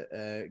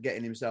after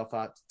getting himself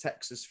out to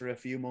Texas for a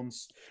few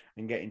months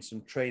and getting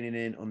some training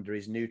in under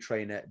his new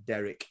trainer,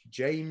 Derek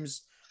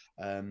James.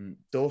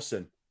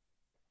 Dawson,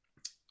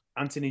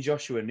 Anthony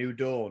Joshua, new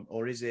dawn,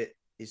 or is it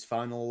his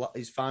final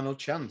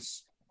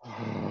chance?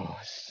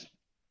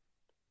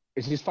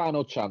 It's his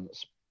final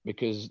chance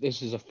because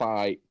this is a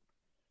fight.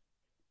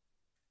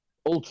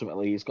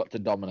 Ultimately, he's got to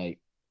dominate.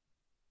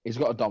 He's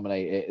got to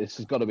dominate it. This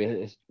has got to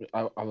be.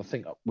 I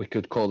think we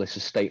could call this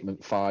a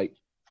statement fight.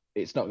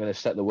 it's not going to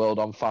set the world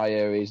on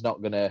fire. He's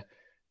not going to.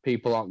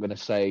 People aren't going to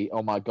say,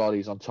 "Oh my God,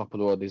 he's on top of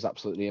the world. He's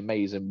absolutely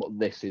amazing." But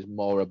this is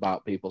more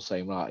about people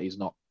saying, "Right, he's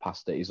not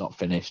past it. He's not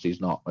finished.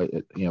 He's not."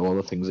 All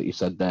the things that you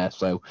said there.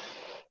 So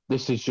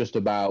this is just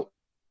about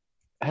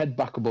head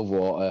back above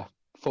water,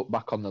 foot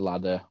back on the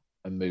ladder,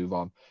 and move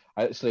on.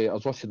 I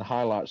was watching the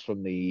highlights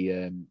from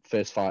the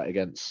first fight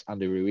against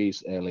Andy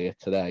Ruiz earlier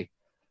today,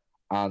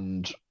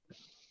 and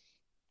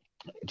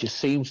it just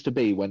seems to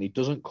be when he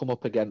doesn't come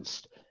up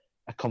against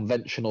a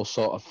conventional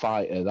sort of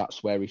fighter,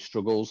 that's where he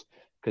struggles,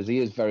 because he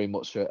is very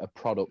much a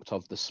product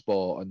of the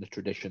sport and the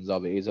traditions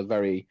of it. He's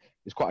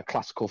quite a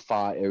classical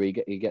fighter.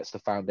 He gets the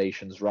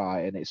foundations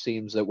right, and it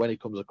seems that when he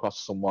comes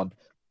across someone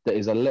that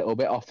is a little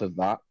bit off of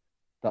that,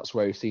 that's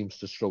where he seems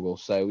to struggle.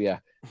 So yeah,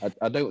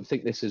 I don't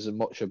think this is as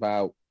much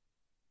about,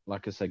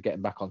 like I said,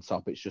 getting back on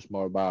top. It's just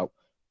more about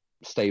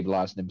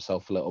stabilising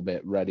himself a little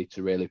bit, ready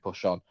to really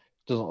push on.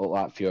 Doesn't look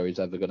like Fury's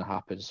ever going to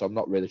happen, so I'm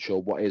not really sure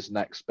what is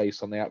next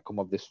based on the outcome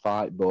of this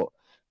fight. But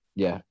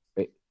yeah,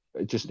 it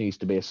just needs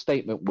to be a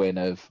statement win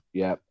of,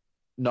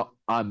 not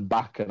I'm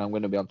back and I'm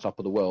going to be on top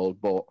of the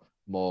world, but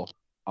more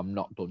I'm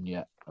not done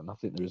yet. And I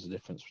think there is a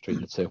difference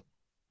between the two.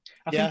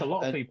 I think a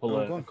lot of people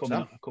are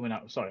coming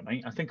out. Sorry,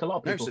 mate. I think a lot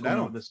of people are coming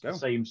out with the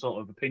same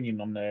sort of opinion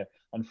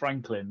on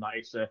Franklin.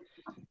 That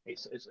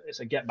it's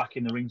a get back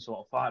in the ring sort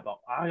of fight. But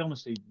I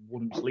honestly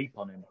wouldn't sleep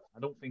on him.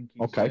 I don't think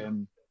he's. Okay.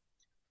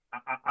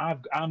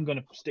 I'm going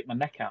to stick my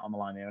neck out on the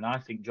line here, and I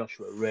think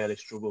Joshua really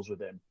struggles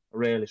with him.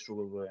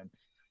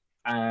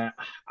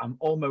 I'm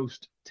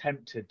almost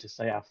tempted to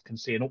say I can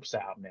see an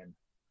upset happening.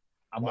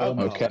 I'm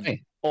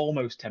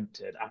almost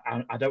tempted.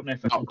 I don't know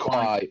if I can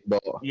quite,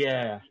 but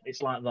yeah,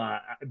 it's like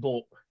that.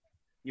 But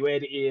you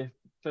heard it here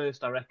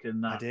first. I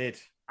reckon that. I did.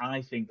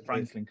 I think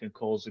Franklin can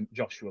cause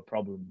Joshua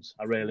problems.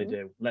 I really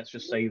do. Let's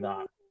just say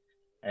that.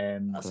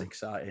 That's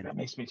exciting. That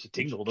makes me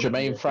tingle.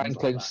 Jermaine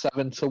Franklin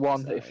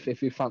 7-1.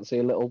 If you fancy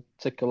a little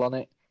tickle on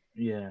it.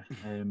 Yeah.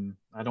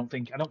 I don't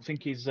think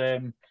is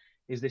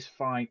this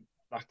fight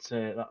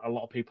that a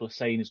lot of people are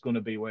saying is going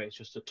to be where it's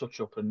just a touch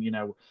up and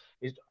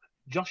is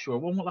Joshua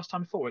won last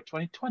time he fought?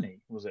 2020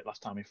 was it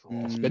last time he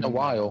fought? It's been a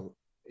while.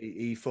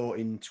 He fought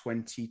in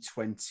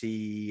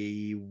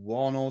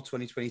 2021 or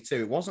 2022.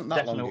 It wasn't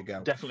that long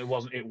ago. Definitely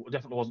wasn't. It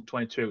definitely wasn't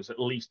 22. It was at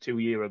least 2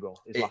 years ago.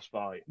 His last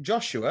fight.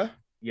 Joshua?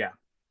 Yeah.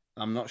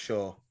 I'm not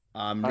sure.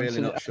 I'm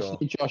really not sure.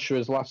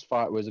 Joshua's last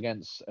fight was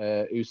against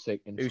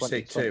Usyk in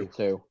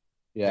 2022.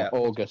 Yeah,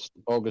 August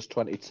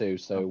 22.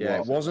 So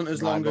it wasn't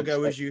as long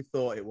ago as you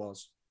thought it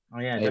was. Oh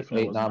yeah,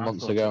 definitely 9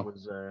 months ago.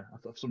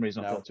 For some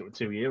reason, I thought it was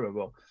 2 years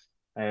ago.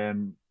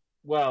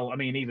 Well, I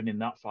mean, even in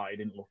that fight, he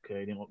didn't look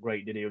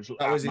great, did he?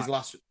 That was his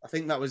last. I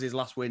think that was his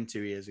last win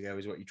 2 years ago.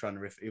 Is what you're trying to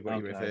refer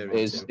to?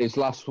 His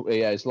last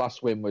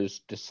win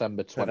was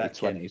December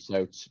 2020,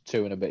 so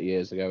 2 and a bit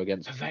years ago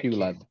against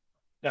Pulev.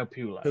 No,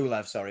 Pulev.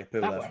 Pulev.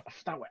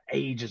 That were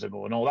ages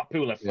ago, and all that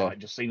Pulev fight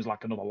just seems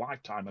like another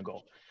lifetime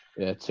ago.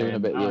 Yeah, 2 and a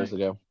bit years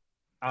ago.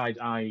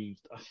 I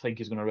think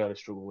he's going to really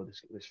struggle with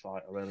this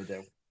fight. I really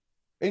do.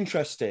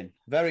 Interesting,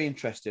 very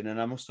interesting. And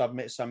I must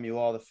admit, Sam, you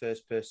are the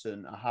first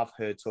person I have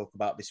heard talk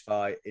about this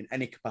fight in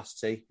any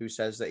capacity who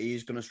says that he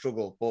is going to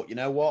struggle. But you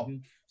know what?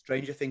 Mm-hmm.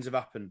 Stranger things have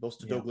happened.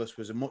 Buster Douglas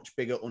was a much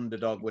bigger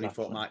underdog when he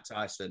fought Mike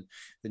Tyson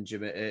than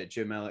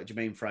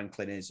Jermaine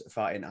Franklin is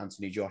fighting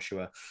Anthony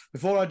Joshua.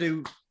 Before I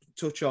do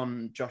touch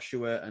on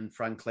Joshua and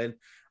Franklin,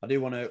 I do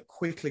want to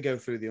quickly go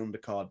through the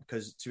undercard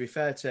because, to be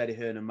fair to Eddie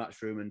Hearn and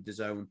Matchroom and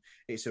DAZN,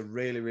 it's a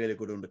really, really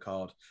good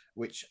undercard,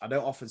 which I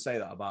don't often say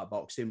that about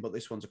boxing, but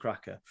this one's a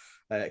cracker.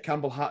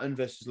 Campbell Hatton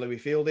versus Louis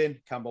Fielding.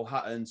 Campbell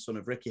Hatton, son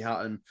of Ricky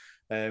Hatton,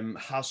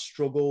 has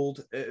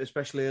struggled,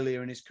 especially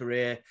earlier in his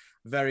career.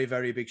 Very,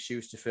 very big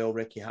shoes to fill.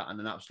 Ricky Hatton,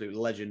 an absolute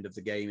legend of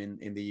the game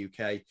in the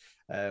UK,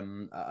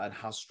 and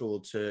has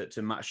struggled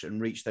to match and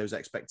reach those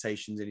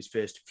expectations in his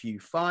first few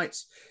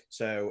fights.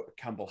 So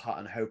Campbell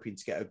Hatton hoping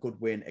to get a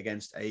good win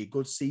against a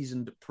good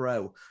seasoned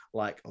pro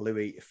like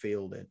Louis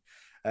Fielding.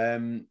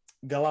 Galal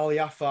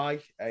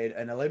Yafai,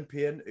 an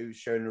Olympian who's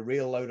shown a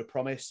real load of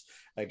promise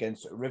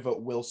against River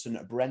Wilson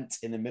Brent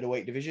in the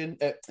middleweight division,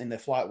 in the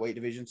flyweight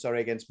division,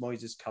 against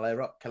Moises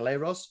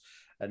Calleros.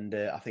 And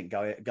I think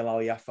Galal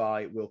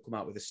Yafai will come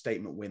out with a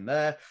statement win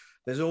there.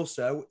 There's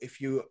also,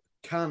 if you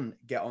can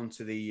get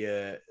onto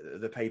the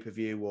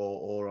pay-per-view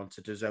or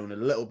onto DAZN a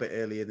little bit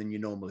earlier than you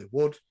normally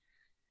would,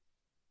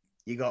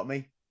 you got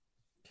me.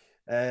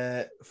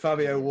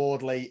 Fabio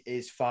Wardley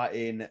is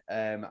fighting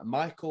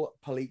Michael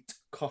Polite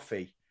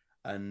Coffey,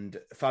 and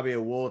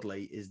Fabio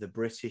Wardley is the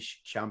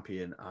British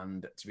champion,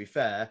 and to be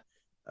fair,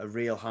 a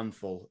real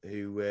handful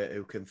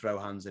who can throw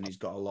hands, and he's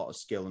got a lot of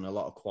skill and a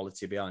lot of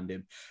quality behind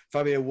him.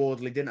 Fabio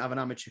Wardley didn't have an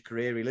amateur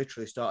career. He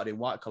literally started in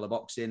white collar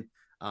boxing,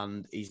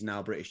 and he's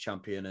now British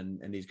champion,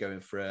 and he's going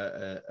for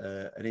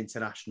an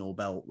international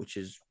belt, which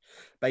is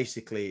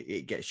basically,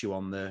 it gets you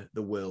on the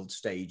world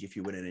stage if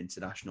you win an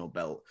international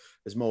belt.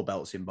 There's more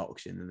belts in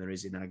boxing than there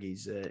is in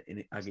Aggie's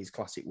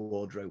classic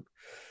wardrobe.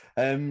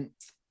 And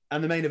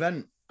the main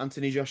event,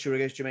 Anthony Joshua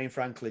against Jermaine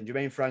Franklin.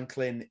 Jermaine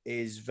Franklin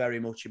is very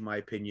much, in my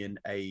opinion,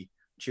 a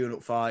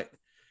tune-up fight.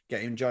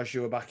 getting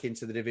Joshua back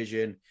into the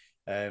division.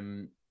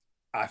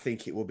 I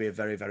think it will be a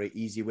very, very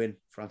easy win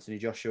for Anthony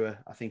Joshua.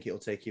 I think it'll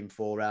take him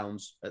 4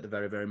 rounds at the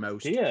very, very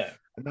most. Yeah.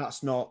 And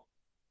that's not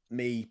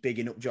me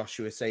bigging up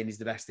Joshua, saying he's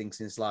the best thing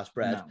since sliced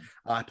bread. No.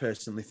 I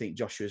personally think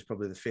Joshua is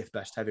probably the 5th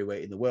best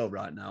heavyweight in the world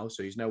right now,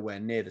 so he's nowhere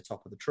near the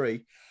top of the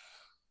tree.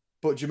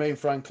 But Jermaine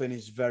Franklin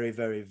is very,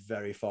 very,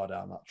 very far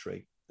down that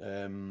tree.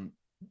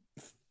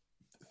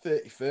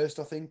 31st,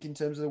 I think, in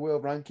terms of the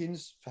world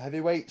rankings for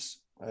heavyweights.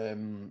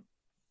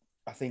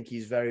 I think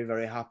he's very,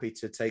 very happy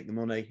to take the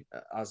money,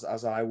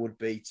 as I would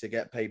be, to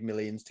get paid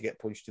millions, to get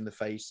punched in the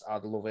face.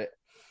 I'd love it.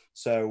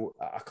 So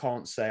I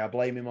can't say I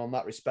blame him on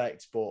that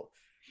respect. But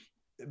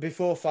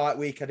before fight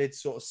week, I did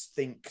sort of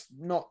think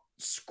not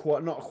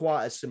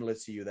quite as similar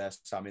to you there,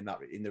 Sam,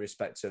 in the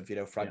respect of,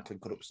 Franklin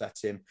could upset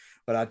him.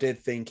 But I did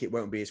think it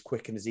won't be as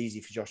quick and as easy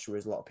for Joshua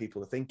as a lot of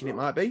people are thinking it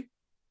might be.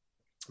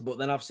 But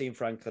then I've seen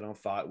Franklin on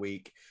fight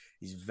week.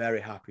 He's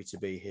very happy to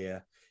be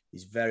here.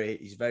 He's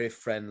very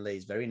friendly.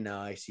 He's very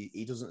nice.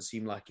 He doesn't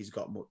seem like he's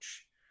got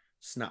much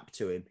snap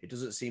to him. It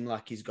doesn't seem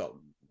like he's got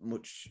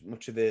much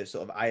of the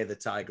sort of eye of the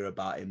tiger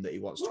about him, that he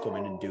wants to come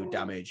in and do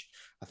damage.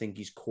 I think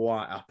he's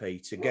quite happy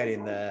to get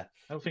in there.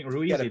 I don't think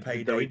Ruiz get a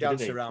payday,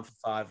 dance around for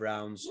 5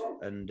 rounds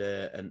and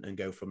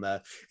go from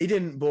there. He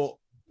didn't, but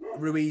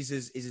Ruiz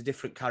is a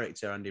different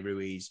character, Andy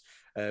Ruiz.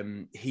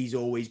 He's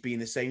always been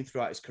the same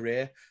throughout his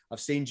career. I've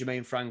seen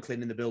Jermaine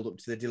Franklin in the build-up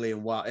to the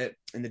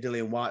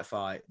Dillian White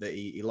fight that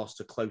he lost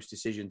a close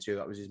decision to.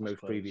 That was his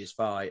most previous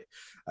fight.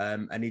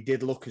 And he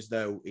did look as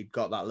though he'd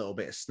got that little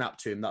bit of snap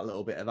to him, that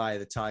little bit of eye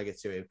of the tiger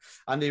to him.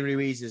 Andy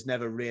Ruiz has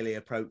never really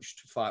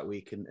approached fight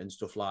week and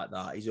stuff like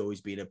that. He's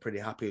always been a pretty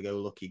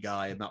happy-go-lucky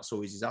guy, and that's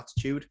always his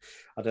attitude.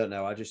 I don't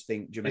know. I just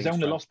think Jermaine... His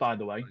only loss, by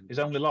the way. His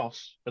only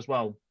loss as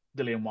well,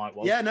 Dillian White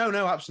was. Yeah,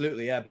 no,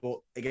 absolutely, yeah. But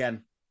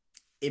again,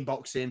 in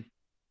boxing,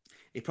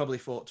 he probably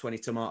fought 20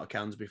 tomato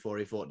cans before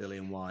he fought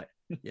Dillian White,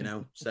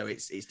 so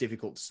it's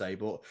difficult to say.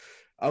 But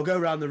I'll go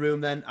around the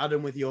room then.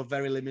 Adam, with your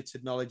very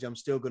limited knowledge, I'm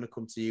still going to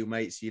come to you,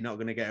 mate, so you're not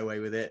going to get away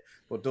with it.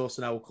 But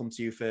Dawson, I will come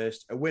to you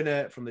first. A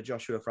winner from the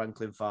Joshua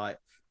Franklin fight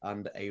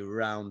and a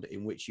round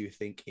in which you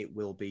think it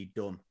will be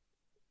done.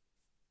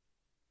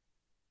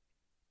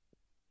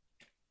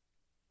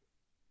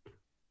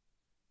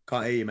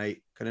 Can't hear you,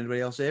 mate. Can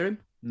anybody else hear him?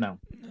 No.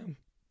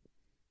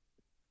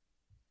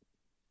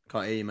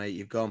 Can't hear you, mate.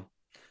 You've gone.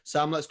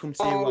 Sam, let's come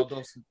to you while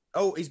Dawson...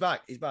 Oh, he's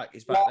back. There you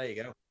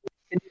go.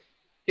 Can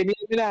you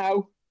hear me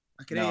now?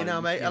 I can hear you now,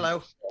 mate.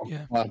 Hello.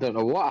 Yeah. Well, I don't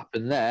know what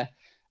happened there.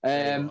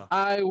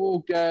 I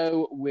will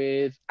go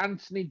with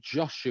Anthony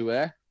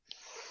Joshua,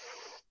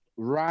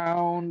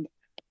 round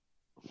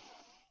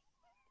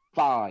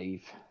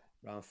 5.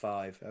 Round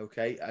 5,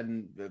 okay.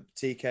 And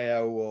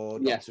TKO or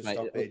yes, mate.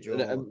 Stoppage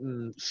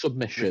or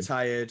submission.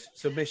 Retired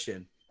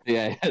submission.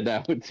 Yeah,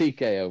 no,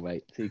 TKO,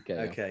 mate.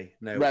 TKO. Okay,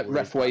 no.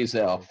 Ref weighs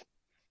it off.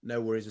 No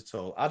worries at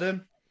all.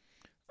 Adam?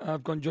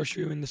 I've gone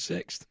Joshua in the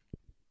 6th.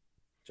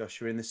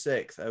 Joshua in the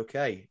 6th,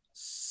 okay.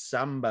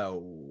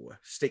 Sambo,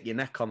 stick your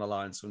neck on the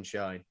line,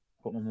 sunshine.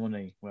 Put my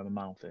money where my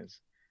mouth is.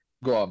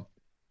 Go on.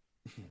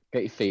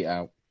 Get your feet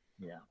out.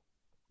 Yeah.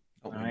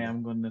 I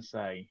am going to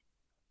say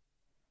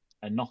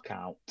a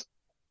knockout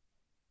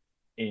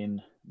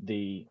in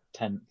the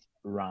 10th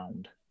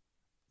round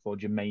for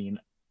Jermaine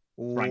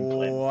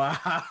Franklin. Wow.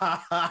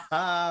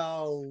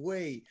 Are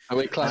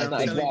we classing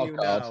that as wild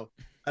card?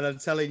 And I'm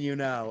telling you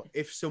now,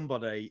 if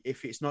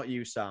it's not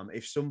you, Sam,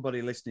 if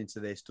somebody listening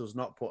to this does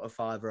not put a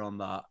 $5 on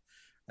that,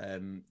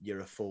 you're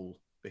a fool,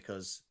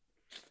 because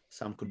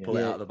Sam could pull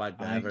it out of the bag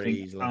there very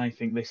easily. I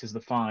think this is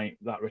the fight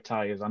that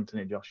retires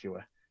Anthony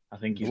Joshua. I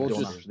think he's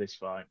done after this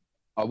fight.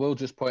 I will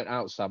just point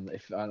out, Sam,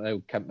 if I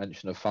know Kent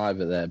mentioned a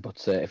 $5 there,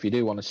 but if you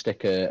do want to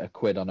stick a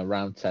quid on a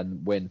round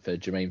 10 win for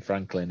Jermaine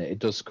Franklin, it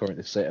does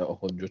currently sit at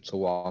 100 to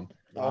 1.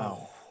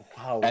 Wow.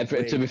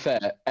 To be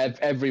fair,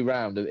 every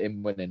round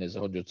in winning is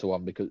 100 to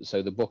 1,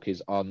 so the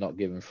bookies are not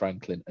giving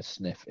Franklin a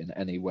sniff in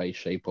any way,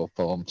 shape, or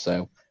form.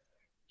 So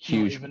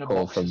huge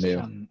call from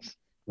you.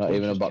 Not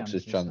even a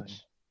boxer's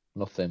chance.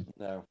 Nothing.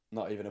 No,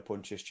 not even a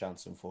puncher's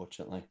chance,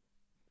 unfortunately.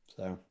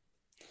 So,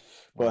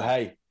 but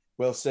hey,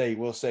 we'll see,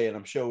 and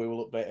I'm sure we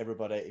will update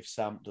everybody if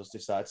Sam does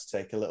decide to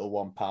take a little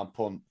 £1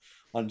 punt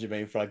on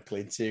Jermaine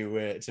Franklin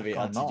to beat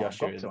Anthony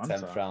Joshua in the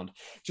 10th round.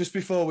 Just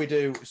before we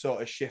do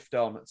sort of shift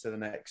on to the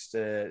next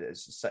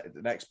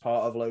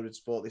part of Loaded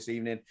Sport this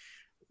evening,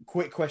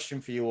 quick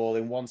question for you all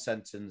in one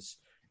sentence.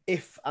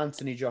 If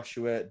Anthony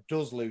Joshua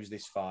does lose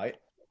this fight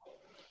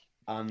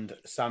and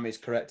Sam is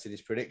correct in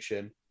his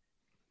prediction,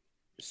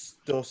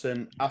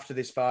 Dawson, after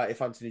this fight,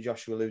 if Anthony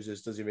Joshua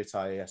loses, does he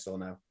retire, yes or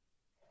no?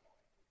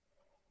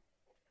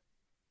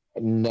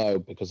 No,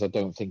 because I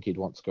don't think he'd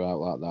want to go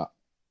out like that.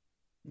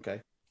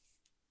 Okay.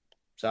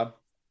 Sam?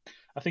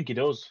 I think he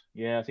does.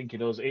 Yeah, I think he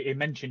does. He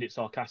mentioned it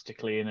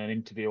sarcastically in an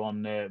interview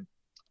on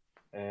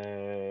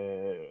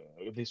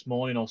this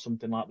morning or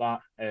something like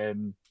that.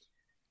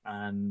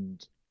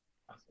 And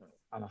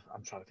and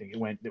I'm trying to think. It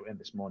went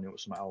this morning. It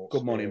was something else.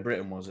 Good Morning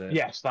Britain, was it?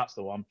 Yes, that's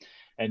the one.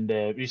 And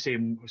you see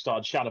him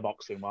started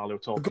shadowboxing while they were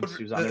talking to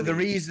Susanna. The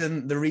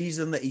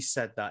reason that he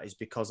said that is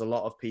because a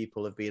lot of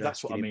people have been.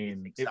 That's what I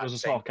mean. It was a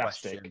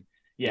sarcastic. Question.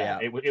 Yeah.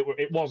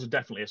 It was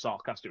definitely a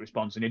sarcastic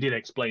response, and he did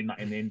explain that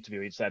in the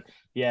interview. He said,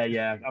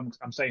 "Yeah,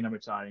 I'm saying I'm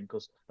retiring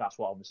because that's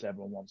what obviously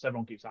everyone wants.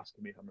 Everyone keeps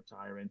asking me if I'm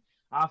retiring.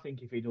 I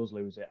think if he does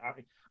lose it, I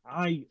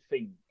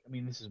think. I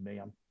mean, this is me.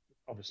 I'm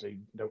obviously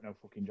don't know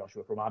fucking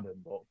Joshua from Adam,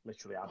 but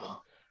literally Adam.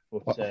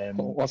 But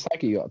what's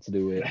Aggie got to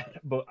do with it?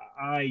 But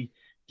I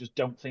just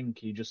don't think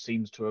he just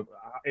seems to have.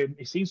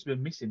 He seems to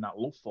be missing that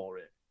love for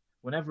it.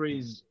 Whenever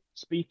he's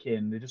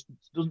speaking, there just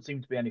doesn't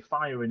seem to be any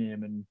fire in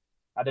him, and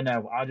I don't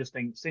know. I just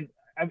think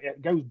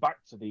it goes back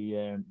to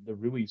the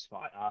Ruiz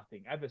fight. I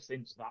think ever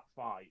since that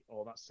fight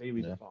or that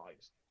series of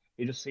fights,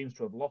 he just seems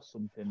to have lost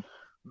something.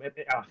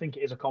 I think it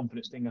is a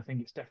confidence thing. I think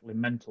it's definitely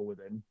mental with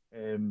him.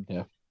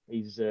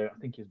 He's I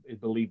think he's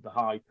believed the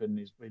hype, and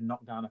he's been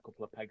knocked down a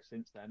couple of pegs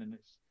since then, and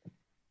it's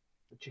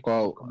the chicken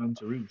will come home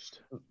to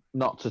roost.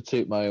 Not to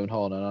toot my own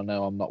horn, and I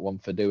know I'm not one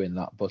for doing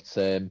that, but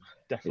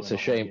it's a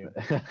shame.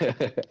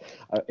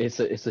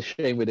 It's a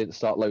shame we didn't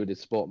start Loaded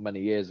Sport many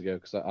years ago,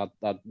 because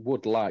I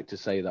would like to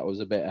say that I was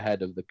a bit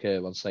ahead of the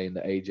curve on saying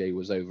that AJ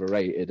was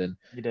overrated, and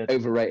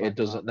overrated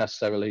doesn't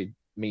necessarily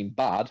mean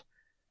bad.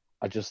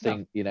 I just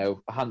think, a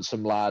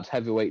handsome lad,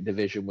 heavyweight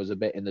division was a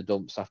bit in the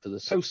dumps after the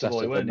success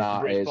of the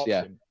Narters.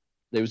 Yeah,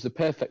 there was the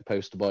perfect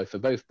poster boy for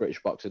both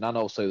British boxing and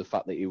also the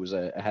fact that he was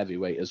a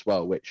heavyweight as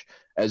well, which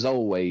has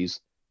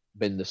always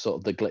been the sort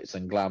of the glitz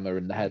and glamour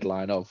and the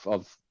headline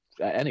of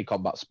any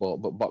combat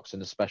sport, but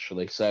boxing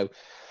especially. So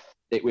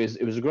it was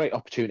a great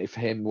opportunity for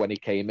him when he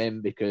came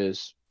in,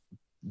 because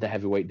the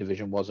heavyweight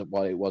division wasn't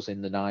what it was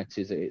in the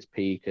 90s at its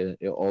peak and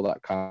all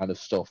that kind of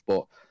stuff.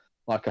 But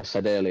like I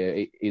said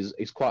earlier,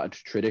 he's quite a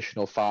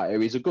traditional fighter.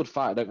 He's a good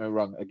fighter, don't get me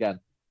wrong. Again,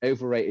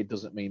 overrated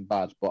doesn't mean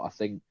bad, but I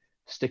think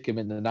stick him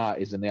in the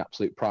 90s in the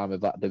absolute prime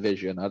of that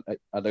division.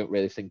 I don't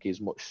really think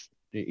he's much,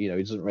 he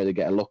doesn't really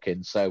get a look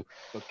in. So,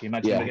 but can you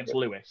imagine him against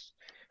Lewis?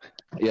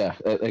 Yeah,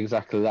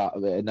 exactly that.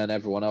 And then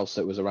everyone else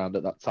that was around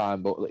at that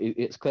time. But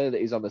it's clear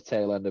that he's on the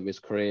tail end of his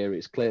career.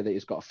 It's clear that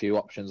he's got a few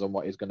options on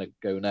what he's going to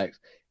go next.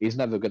 He's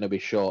never going to be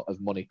short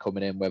of money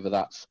coming in, whether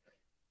that's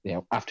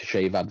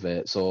aftershave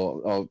adverts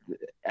or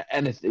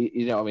anything.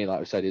 You know what I mean?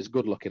 Like I said, he's a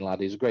good-looking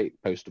lad. He's a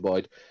great poster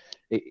boy.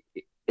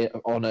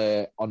 On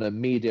a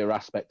media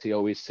aspect, he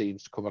always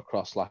seems to come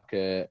across like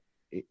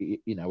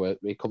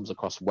he comes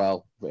across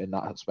well in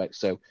that aspect.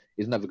 So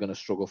he's never going to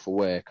struggle for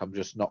work. I'm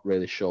just not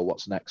really sure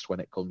what's next when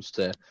it comes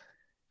to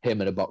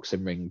him in a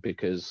boxing ring,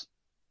 because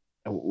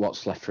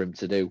what's left for him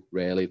to do,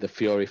 really? The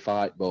Fury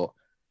fight, but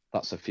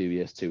that's a few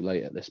years too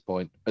late at this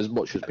point. As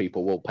much as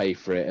people will pay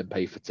for it and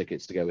pay for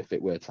tickets to go if it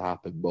were to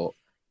happen, but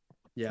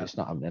it's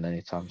not happening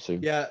anytime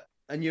soon. Yeah,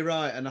 and you're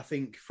right. And I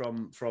think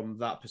from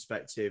that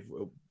perspective,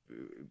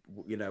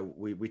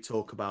 we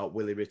talk about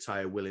will he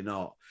retire, will he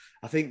not?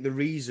 I think the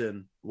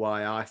reason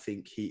why I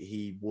think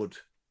he would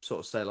sort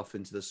of sail off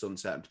into the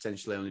sunset and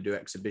potentially only do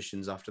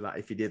exhibitions after that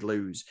if he did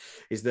lose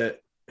is that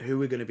who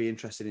we're going to be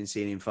interested in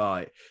seeing him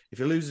fight. If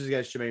he loses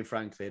against Jermaine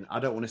Franklin,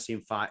 I don't want to see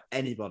him fight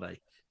anybody.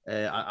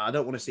 I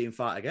don't want to see him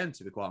fight again,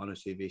 to be quite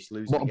honest with you. If he's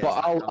losing,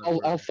 but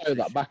I'll throw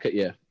that back at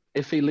you.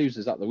 If he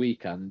loses at the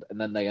weekend and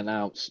then they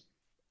announce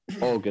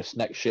August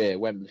next year,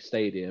 Wembley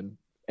Stadium,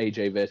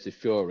 AJ versus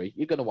Fury,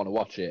 you're going to want to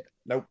watch it.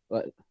 Nope.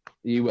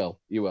 You will.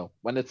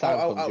 When the time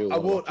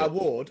comes,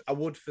 I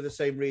would for the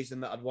same reason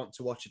that I'd want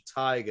to watch a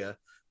tiger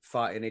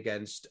fighting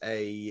against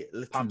a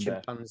little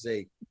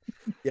chimpanzee.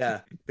 Yeah,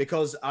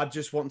 because I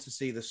just want to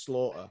see the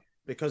slaughter.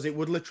 Because it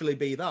would literally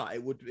be that.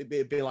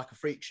 It'd be like a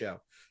freak show.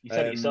 You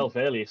said it yourself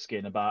earlier,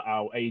 Skin, about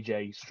how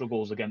AJ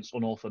struggles against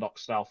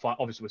unorthodox style fight.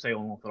 Obviously, we say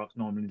unorthodox,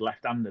 normally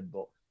left-handed,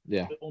 but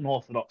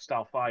unorthodox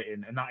style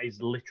fighting, and that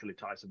is literally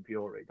Tyson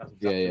Fury. That's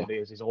exactly what it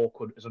is. He's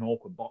awkward. He's an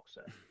awkward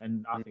boxer,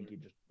 and I think he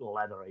just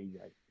leather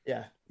AJ.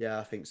 Yeah,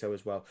 I think so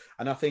as well.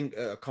 And I think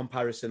a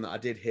comparison that I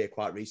did hear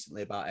quite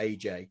recently about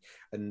AJ,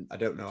 and I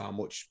don't know how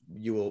much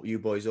you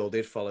boys all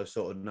did follow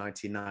sort of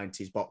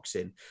 1990s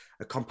boxing.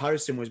 A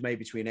comparison was made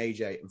between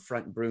AJ and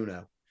Frank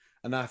Bruno.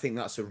 And I think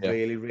that's a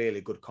really,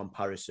 really good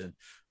comparison.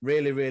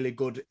 Really, really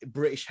good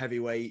British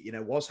heavyweight,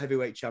 was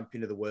heavyweight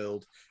champion of the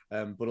world.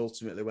 But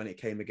ultimately when it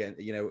came again,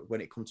 when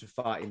it comes to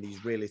fighting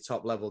these really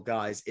top level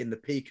guys in the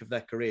peak of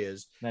their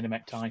careers. Then he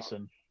met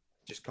Tyson.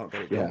 Just can't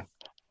get it done.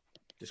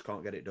 Just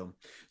can't get it done.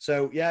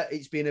 So,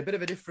 it's been a bit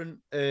of a different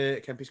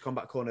Kempy's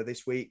Combat Corner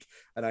this week,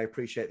 and I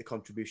appreciate the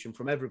contribution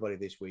from everybody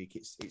this week.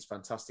 It's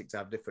fantastic to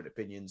have different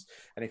opinions.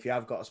 And if you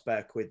have got a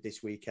spare quid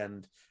this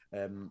weekend,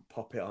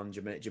 pop it on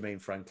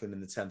Jermaine Franklin in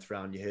the 10th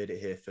round. You heard it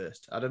here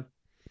first. Adam?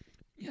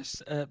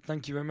 Yes,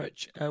 thank you very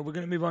much. We're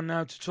going to move on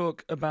now to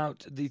talk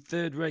about the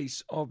third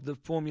race of the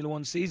Formula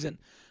One season,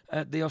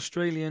 the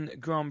Australian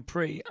Grand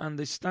Prix, and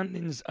the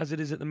standings as it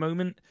is at the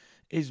moment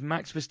is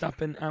Max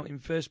Verstappen out in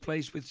first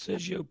place with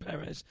Sergio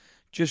Perez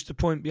just a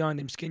point behind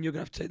him. Skin, you're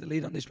going to have to take the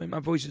lead on this, mate.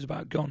 My voice is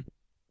about gone.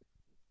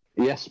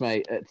 Yes,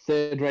 mate.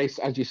 Third race,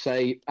 as you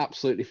say,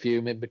 absolutely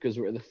fuming because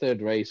we're at the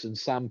third race, and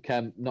Sam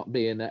Kemp, not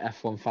being an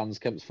F1 fans,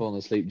 Kemp's falling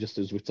asleep just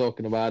as we're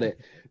talking about it.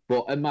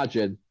 But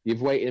imagine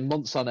you've waited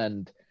months on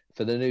end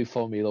for the new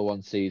Formula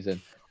One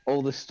season.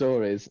 All the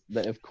stories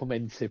that have come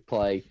into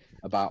play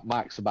about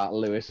Max, about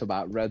Lewis,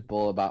 about Red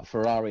Bull, about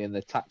Ferrari and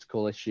the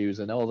tactical issues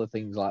and all the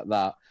things like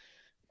that.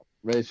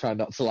 Really trying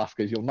not to laugh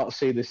because you'll not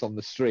see this on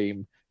the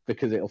stream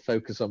because it'll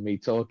focus on me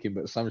talking,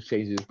 but Sam's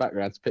changing his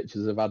background to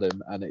pictures of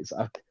Adam, and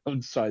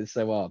I'm just trying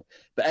so hard.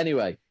 But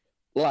anyway,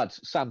 lads,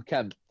 Sam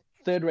Kemp,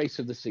 third race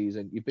of the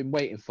season. You've been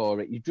waiting for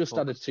it. You've just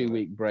had a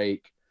 2-week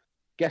break.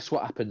 Guess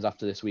what happens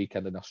after this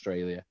weekend in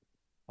Australia?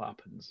 What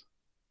happens?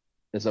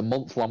 There's a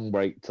month-long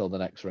break till the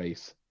next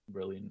race.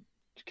 Brilliant.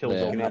 Kills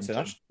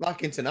all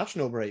like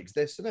international breaks,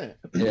 this, isn't it?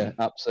 Yeah,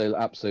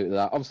 absolutely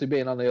that. Obviously,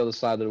 being on the other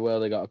side of the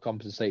world, they got to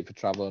compensate for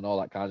travel and all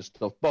that kind of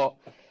stuff. But,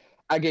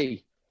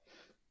 Aggie,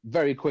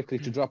 very quickly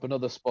to drop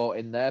another sport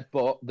in there,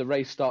 but the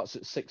race starts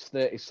at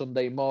 6:30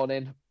 Sunday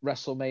morning.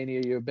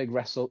 WrestleMania, you're a big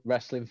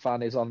wrestling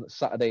fan, is on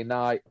Saturday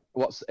night.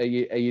 Are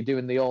you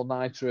doing the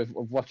all-nighter of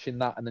watching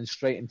that and then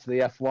straight into the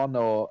F1,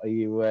 or are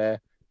you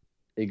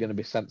going to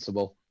be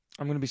sensible?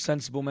 I'm going to be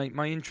sensible, mate.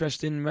 My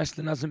interest in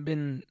wrestling hasn't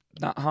been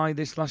that high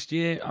this last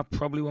year. I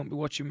probably won't be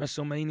watching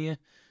WrestleMania.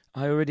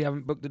 I already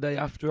haven't booked the day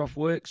after off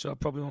work, so I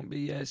probably won't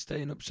be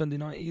staying up Sunday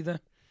night either.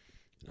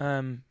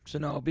 So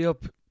no, I'll be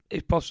up,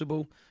 if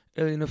possible,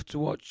 early enough to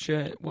watch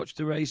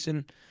the race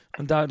and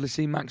undoubtedly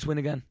see Max win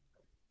again.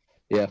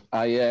 Yeah,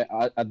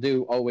 I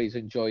do always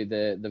enjoy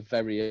the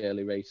very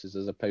early races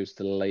as opposed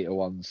to the later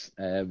ones.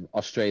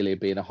 Australia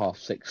being a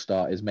 6:30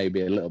 start is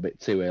maybe a little bit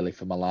too early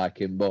for my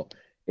liking, but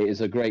it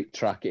is a great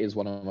track. It is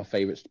one of my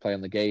favourites to play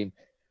on the game.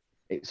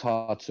 It's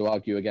hard to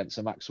argue against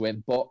a Max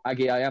win. But,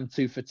 Aggie, I am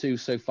 2 for 2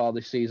 so far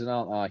this season,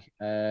 aren't I?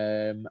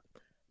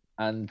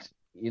 And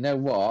you know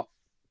what?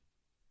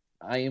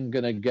 I am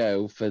going to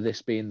go for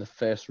this being the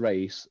first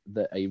race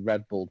that a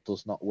Red Bull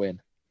does not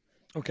win.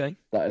 Okay.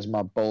 That is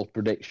my bold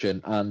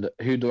prediction. And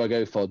who do I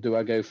go for? Do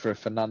I go for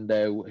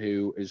Fernando,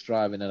 who is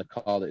driving in a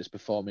car that is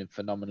performing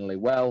phenomenally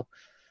well?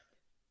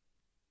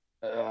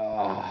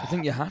 I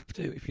think you have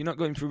to. If you're not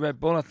going for Red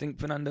Bull, I think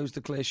Fernando's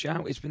the clear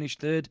shout. He's finished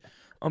third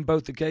on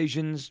both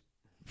occasions,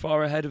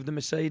 far ahead of the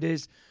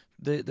Mercedes.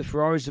 The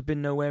Ferraris have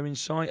been nowhere in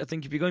sight. I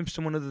think if you're going for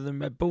someone other than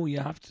Red Bull, you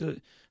have to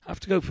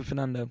go for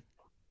Fernando.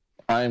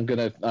 I'm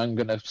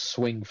gonna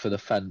swing for the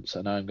fence,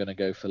 and I'm gonna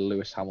go for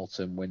Lewis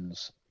Hamilton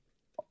wins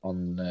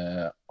on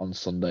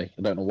Sunday.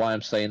 I don't know why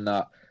I'm saying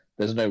that.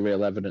 There's no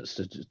real evidence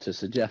to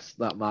suggest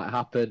that might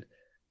happen,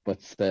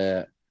 but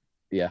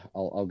yeah,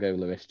 I'll go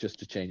Lewis just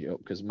to change it up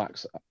because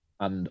Max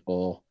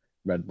or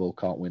Red Bull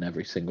can't win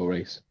every single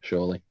race,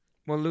 surely.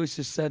 Well, Lewis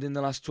has said in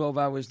the last 12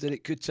 hours that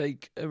it could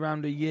take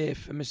around a year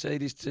for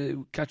Mercedes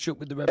to catch up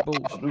with the Red Bulls.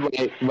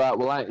 Right,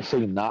 well, I ain't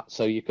seen that,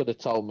 so you could have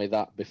told me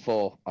that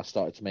before I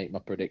started to make my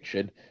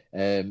prediction.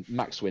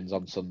 Max wins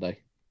on Sunday.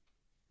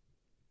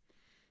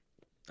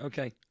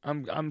 Okay,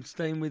 I'm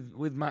staying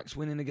with Max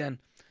winning again,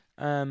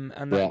 and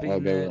that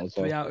being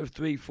 3 out of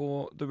 3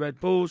 for the Red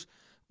Bulls.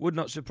 Would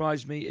not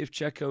surprise me if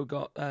Checo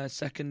got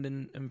second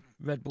and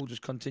Red Bull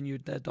just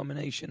continued their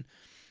domination.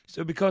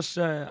 So because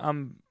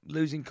I'm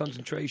losing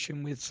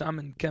concentration with Sam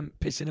and Kemp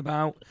pissing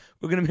about,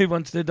 we're going to move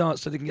on to the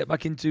darts so they can get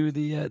back into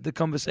the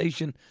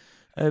conversation.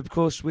 Of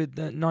course, with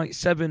Night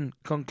 7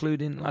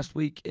 concluding last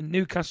week in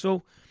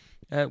Newcastle,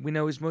 we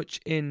know as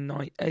much in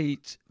Night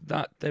 8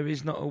 that there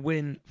is not a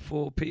win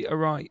for Peter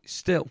Wright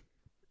still.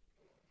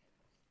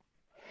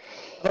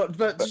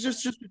 But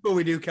just before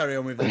we do carry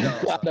on with the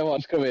darts, I know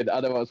what's coming.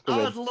 I'd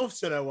love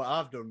to know what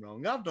I've done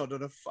wrong. I've not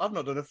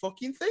done a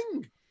fucking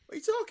thing. What are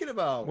you talking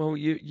about? Well,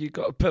 you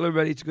got a pillow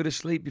ready to go to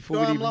sleep before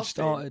we'd even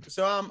started.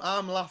 So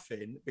I'm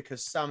laughing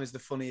because Sam is the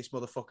funniest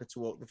motherfucker to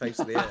walk the face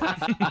of the earth.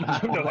 I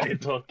don't know what you're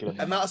talking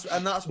about.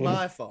 And that's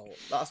my fault.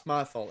 That's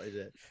my fault, is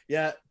it?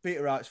 Yeah,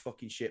 Peter Wright's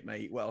fucking shit,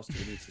 mate. What else do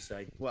we need to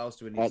say? What else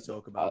do we need to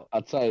talk about?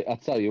 I'll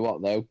tell you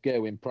what though,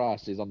 Gerwin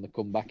Price is on the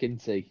comeback,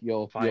 isn't he?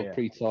 Your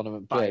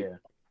pre-tournament pick.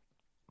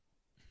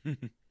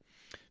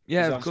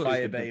 Yeah, he's of course. On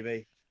fire,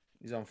 baby.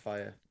 He's on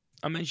fire.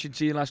 I mentioned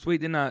to you last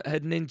week, didn't I?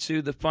 Heading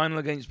into the final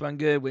against Van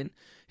Gerwen,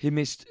 he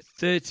missed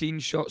 13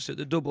 shots at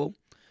the double.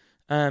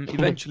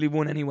 Eventually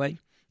won anyway,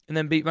 and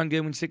then beat Van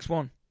Gerwen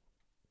 6-1.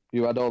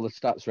 You had all the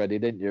stats ready,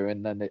 didn't you?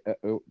 And then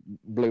it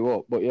blew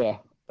up. But yeah,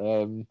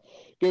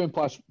 Gerwin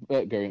Price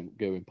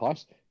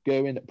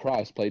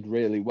played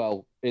really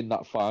well in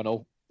that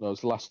final.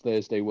 Last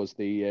Thursday was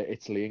the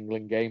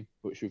Italy-England game,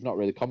 which we've not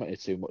really commented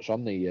too much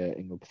on the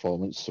England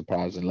performance,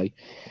 surprisingly.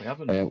 We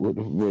haven't.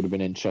 Would have been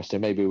interesting.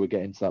 Maybe we'll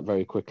get into that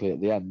very quickly at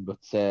the end.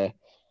 But,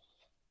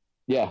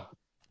 yeah,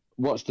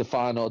 watched the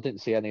final. I didn't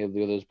see any of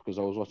the others because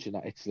I was watching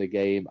that Italy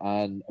game.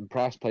 And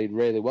Price played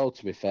really well,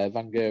 to be fair.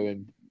 Van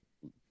Gerwen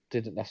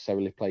didn't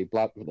necessarily play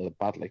badly. I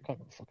can't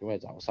remember the fucking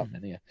words out. What's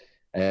happening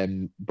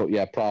here? But,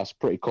 yeah, Price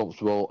pretty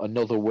comfortable.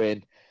 Another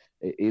win.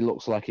 He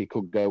looks like he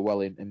could go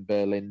well in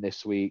Berlin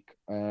this week.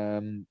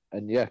 And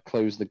yeah,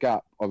 close the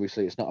gap.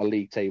 Obviously, it's not a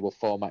league table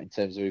format in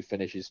terms of who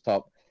finishes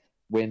top.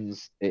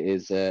 wins, it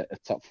is a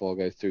top 4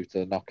 go through to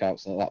the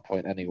knockouts, and at that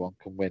point, anyone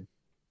can win.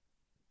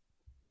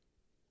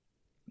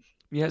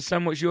 Yeah,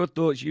 Sam, what's your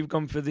thoughts? You've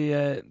gone for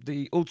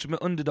the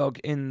ultimate underdog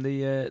in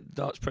the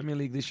Darts Premier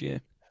League this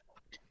year.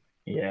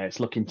 Yeah, it's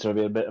looking to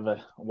be a bit of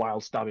a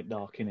wild stab at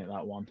dark, innit,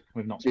 that one?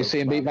 We've not. You see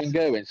him beat Van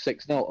Gerwen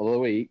 6-0 the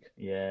week.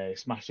 Yeah, he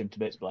smashed him to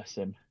bits, bless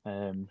him.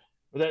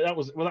 That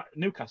was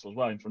Newcastle as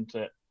well in front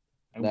of.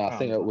 No, I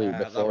think a week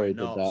before he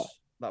did that.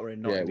 That were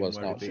in Yeah, it Nottingham was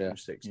where he not beat them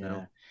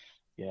 6-0.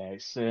 Yeah,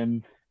 it's.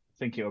 I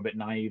think it was a bit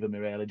naive of me,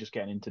 really, just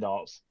getting into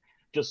darts,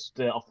 just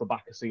off the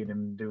back of seeing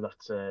him do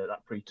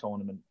that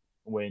pre-tournament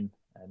win,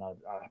 and I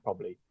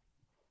probably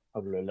a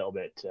little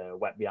bit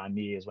wet behind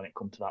the ears when it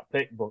comes to that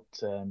pick, but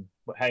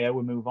hey,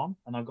 we move on,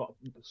 and I've got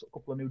a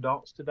couple of new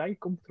darts today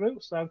come through,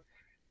 so I'm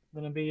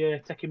going to be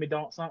taking my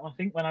darts out, I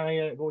think, when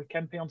I go with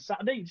Kempy on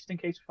Saturday, just in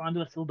case we find a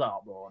little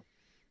dartboard.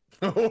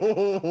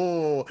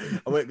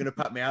 I weren't going to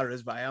pack my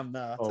arrows, but I am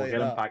now. Get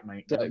them packed,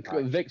 mate.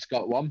 Vic's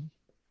got one.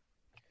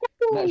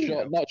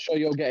 Not sure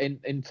you're getting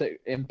into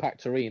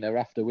Impact Arena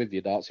after with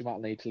your darts. You might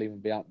need to leave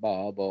them behind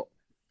bar, but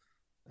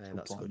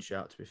that's a good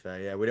shout. To be fair,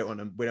 yeah, we don't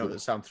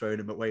want Sam throwing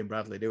them at Wayne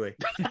Bradley, do we?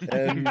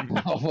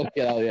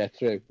 Yeah,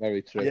 true,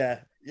 very true.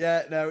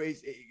 Yeah, no,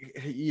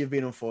 you've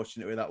been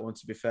unfortunate with that one.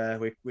 To be fair,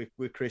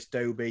 with Chris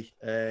Dobie,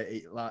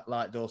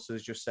 like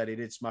Dawson's just said, he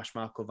did smash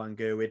Michael Van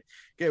Gerwen.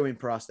 Gerwin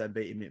Price then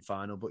beat him in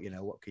final, but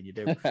what can you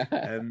do? But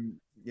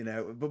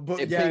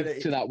it yeah,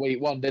 peaked to that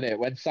week one, didn't it?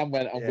 When Sam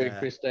went on with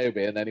Chris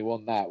Dobie and then he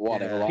won that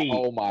one, it was like,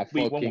 oh my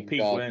fucking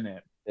god! Wasn't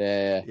it?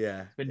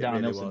 Yeah, it's been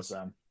downhill since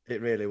then. It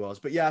really was.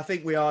 But yeah, I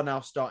think we are now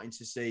starting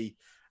to see,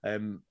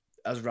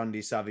 as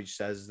Randy Savage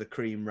says, the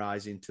cream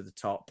rising to the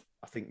top.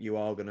 I think you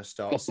are going to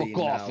start seeing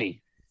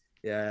coffee. Now.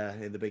 Yeah,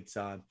 in the big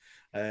time.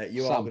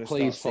 Sam,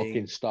 please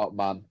fucking stop,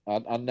 man.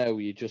 I know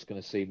you're just going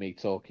to see me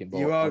talking, but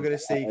you are going to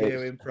see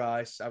Gerwin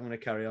Price. I'm going to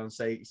carry on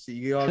saying,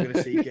 you are going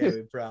to see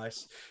Gerwin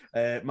Price,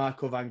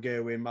 Michael Van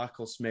Gerwen,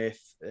 Michael Smith,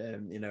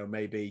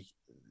 maybe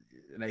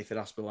Nathan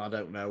Aspinall. I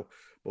don't know,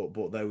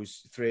 but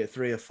those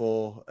three or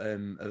four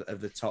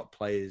of the top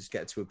players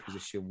get to a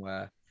position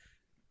where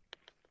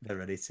they're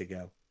ready to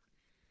go.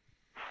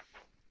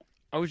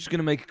 I was just going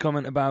to make a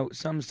comment about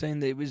Sam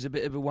saying that it was a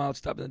bit of a wild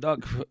stab in the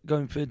dark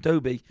going for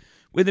Dobie.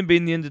 With him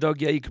being the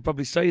underdog, yeah, you could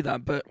probably say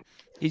that, but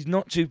he's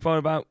not too far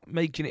about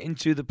making it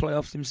into the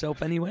playoffs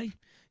himself anyway.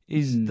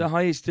 He's the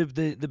highest of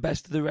the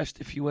best of the rest,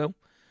 if you will.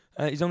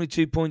 He's only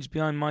 2 points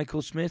behind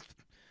Michael Smith.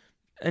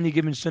 Any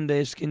given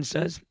Sunday, as Skin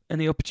says,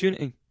 any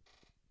opportunity.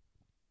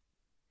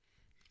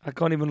 I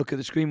can't even look at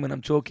the screen when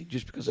I'm talking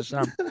just because of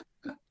Sam.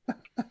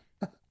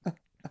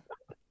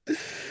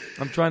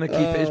 I'm trying to keep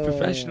it as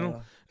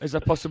professional as I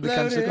possibly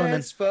can. So go on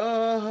then.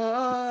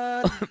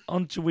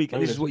 On to week.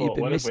 This is what you've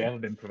been missing. When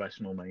have we ever been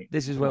professional, mate?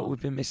 This is what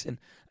we've been missing.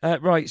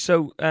 Right,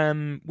 so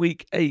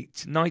week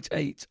 8, night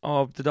 8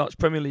 of the Darts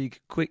Premier League.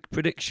 Quick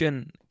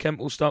prediction. Kemp,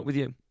 we'll start with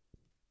you.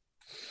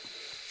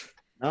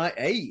 Night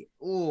 8.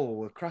 Oh,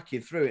 we're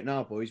cracking through it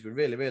now, boys. We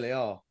really, really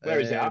are. Where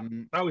is it at?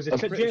 Oh, is it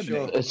Germany?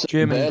 Sure. It's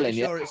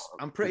Germany.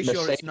 I'm pretty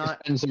sure it's night.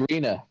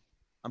 Arena.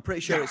 I'm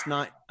pretty sure it's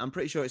night. I'm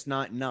pretty sure it's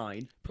night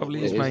 9.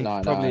 Probably is, mate.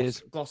 Probably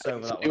is. Gloss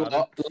over that one.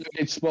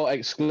 Loaded Sport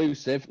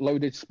exclusive.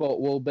 Loaded Sport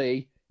will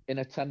be in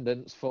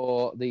attendance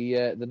for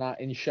the night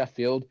in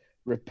Sheffield.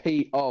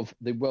 Repeat of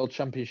the World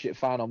Championship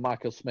final,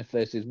 Michael Smith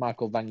versus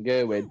Michael Van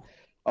Gerwen.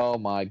 Oh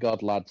my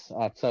God, lads!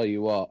 I tell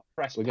you what,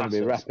 we're going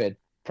to be rapid.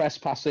 Press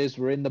passes.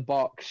 We're in the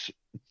box.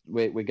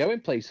 We're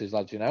going places,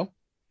 lads.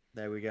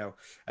 There we go.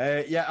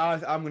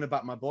 I'm going to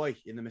back my boy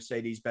in the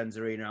Mercedes-Benz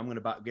Arena. I'm going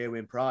to back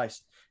Gerwin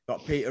Price.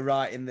 Got Peter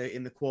Wright in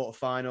the quarter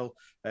final.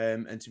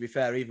 And to be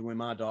fair, even with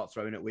my dart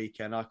throwing at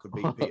weekend, I could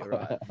beat Peter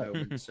Wright at the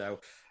moment. So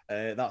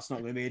that's not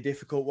going to be a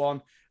difficult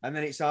one. And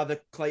then it's either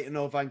Clayton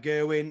or Van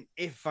Gerwen.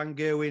 If Van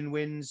Gerwen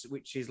wins,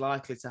 which is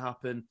likely to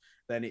happen,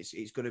 then it's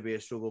going to be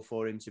a struggle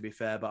for him, to be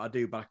fair. But I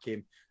do back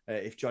him.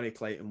 If Johnny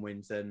Clayton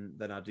wins, then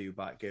I do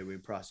back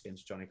Gerwin Price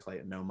against Johnny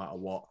Clayton, no matter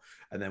what.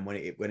 And then when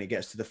it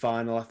gets to the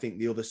final, I think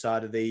the other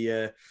side of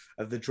the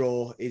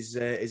draw is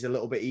a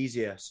little bit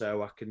easier.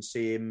 So I can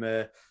see him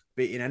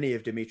beating any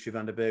of Dimitri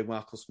Van der Berg,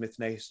 Michael Smith,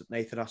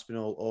 Nathan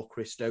Aspinall, or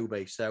Chris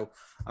Dobie. So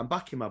I'm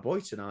backing my boy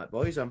tonight,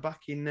 boys. I'm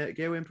backing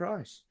Gerwin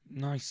Price.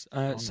 Nice.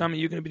 Sam, are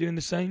you going to be doing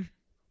the same?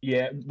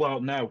 Yeah,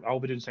 well, no, I'll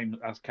be doing the same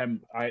as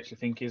Kemp. I actually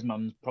think his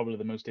man's probably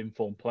the most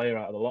informed player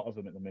out of a lot of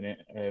them at the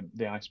minute,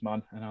 the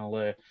Iceman, and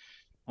I'll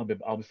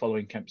be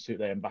following Kemp's suit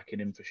there and backing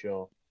him for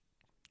sure.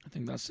 I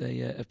think that's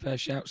a fair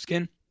shout.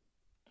 Skin?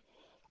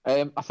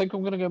 I think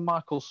I'm going to go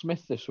Michael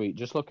Smith this week.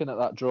 Just looking at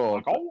that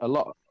draw, a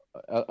lot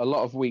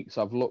of weeks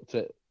I've looked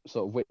at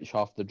sort of which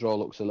half the draw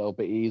looks a little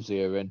bit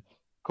easier, and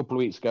a couple of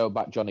weeks ago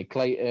back Johnny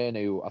Clayton,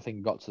 who I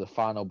think got to the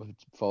final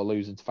before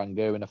losing to Van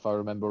Gerwen, if I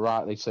remember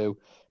rightly. So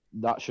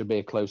that should be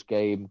a close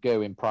game.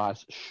 Gerwin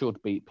Price should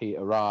beat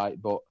Peter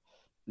Wright, but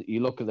you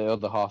look at the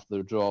other half of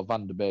the draw,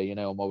 Van der Beek,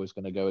 I'm always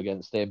going to go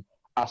against him.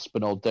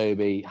 Aspinall,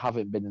 Dobie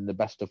haven't been in the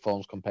best of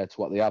forms compared to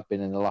what they have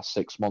been in the last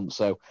 6 months.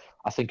 So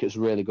I think it's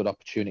a really good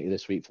opportunity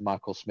this week for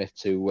Michael Smith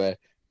to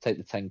take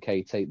the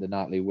 10K, take the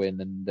nightly win,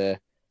 and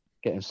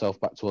get himself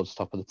back towards the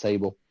top of the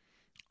table.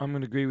 I'm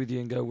going to agree with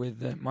you and go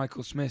with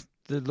Michael Smith.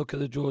 The look of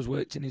the draws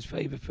worked in his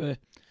favour for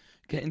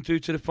getting through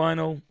to the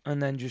final,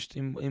 and then just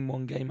in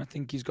one game, I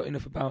think he's got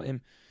enough about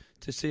him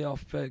to see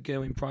off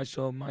Gerwyn Price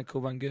or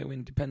Michael van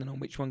Gerwen, depending on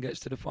which one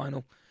gets to the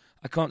final.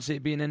 I can't see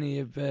it being any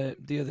of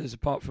the others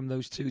apart from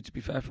those two, to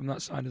be fair, from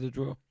that side of the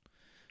draw.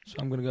 So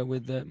I'm going to go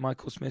with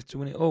Michael Smith to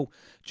win it all.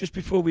 Just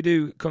before we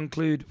do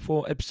conclude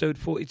for episode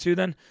 42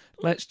 then,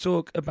 let's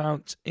talk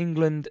about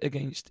England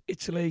against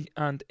Italy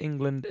and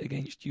England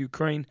against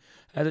Ukraine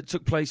that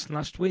took place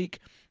last week,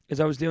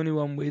 as I was the only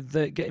one with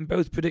getting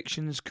both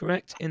predictions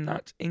correct in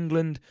that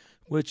England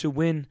were to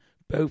win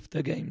both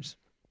the games.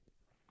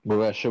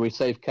 Well, shall we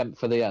save Kemp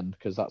for the end?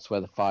 Because that's where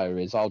the fire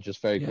is. I'll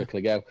just very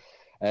quickly go.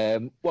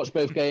 Watch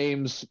both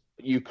games.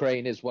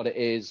 Ukraine is what it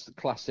is.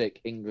 Classic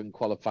England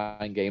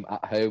qualifying game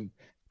at home.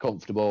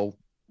 Comfortable,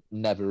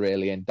 never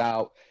really in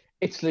doubt.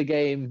 Italy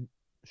game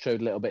showed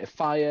a little bit of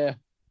fire.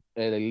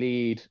 Early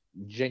lead.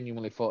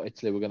 Genuinely thought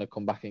Italy were going to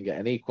come back and get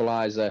an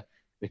equaliser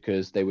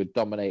because they were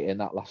dominating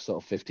that last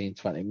sort of 15,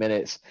 20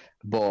 minutes.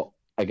 But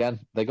again,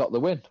 they got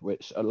the win,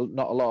 which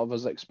not a lot of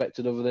us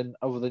expected other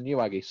than you,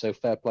 Aggie. So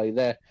fair play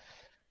there.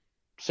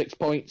 6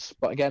 points,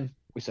 but again,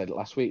 we said it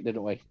last week,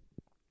 didn't we?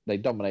 They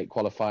dominate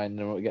qualifying,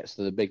 and when it gets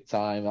to the big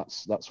time,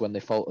 that's when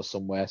they falter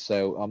somewhere.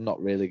 So I'm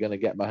not really going to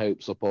get my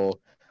hopes up or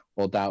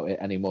doubt it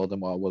any more than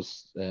what I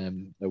was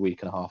a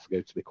week and a half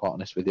ago, to be quite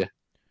honest with you.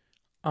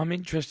 I'm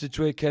interested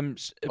to hear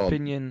Kemp's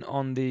opinion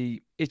on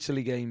the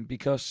Italy game,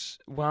 because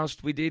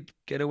whilst we did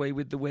get away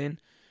with the win,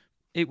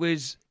 it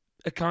was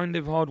a kind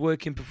of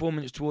hard-working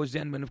performance towards the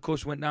end when, of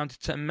course, went down to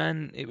 10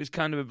 men. It was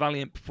kind of a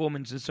valiant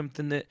performance and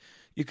something that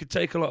you could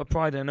take a lot of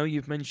pride in. I know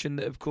you've mentioned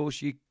that, of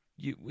course,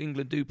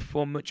 England do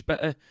perform much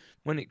better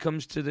when it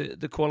comes to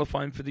the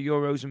qualifying for the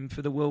Euros and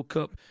for the World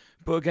Cup.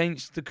 But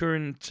against the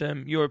current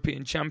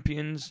European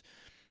champions,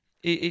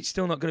 it's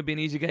still not going to be an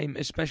easy game,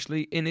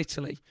 especially in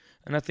Italy.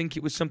 And I think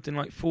it was something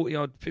like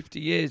 50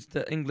 years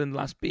that England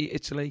last beat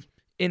Italy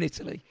in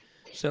Italy.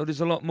 So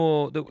there's a lot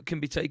more that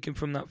can be taken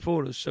from that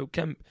for us. So,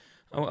 Kemp,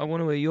 I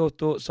want to hear your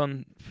thoughts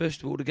on,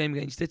 first of all, the game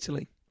against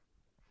Italy.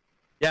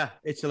 Yeah,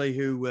 Italy,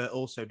 who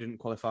also didn't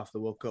qualify for the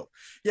World Cup.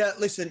 Yeah,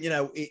 listen,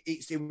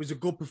 it was a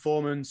good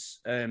performance.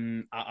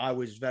 I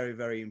was very,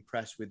 very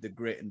impressed with the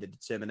grit and the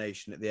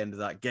determination at the end of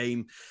that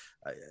game.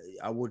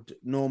 I would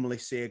normally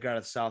see a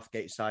Gareth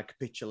Southgate side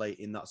capitulate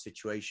in that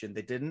situation.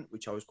 They didn't,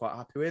 which I was quite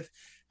happy with.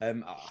 I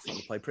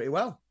think they played pretty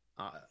well.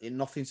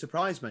 Nothing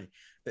surprised me.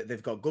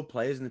 They've got good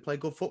players and they play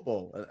good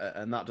football,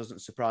 and that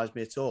doesn't surprise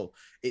me at all.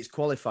 It's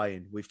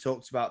qualifying. We've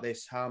talked about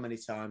this how many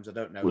times? I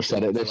don't know. We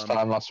said it this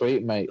time last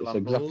week, mate. It's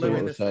exactly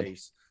what we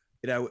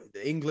said.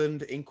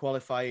 England in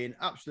qualifying,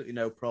 absolutely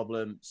no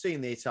problem.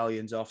 Seeing the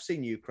Italians off,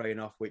 seeing Ukraine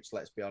off, which,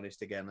 let's be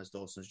honest, again, as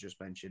Dawson's just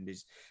mentioned,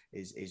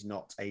 is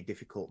not a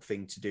difficult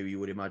thing to do, you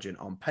would imagine,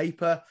 on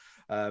paper.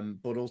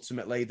 But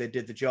ultimately, they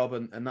did the job,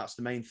 and that's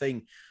the main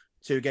thing.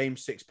 2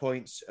 games, 6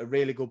 points, a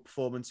really good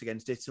performance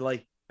against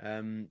Italy.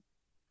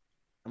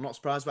 I'm not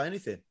surprised by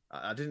anything.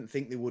 I didn't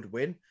think they would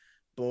win,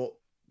 but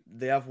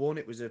they have won.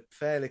 It was a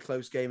fairly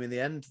close game in the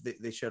end.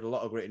 They showed a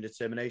lot of grit and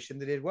determination.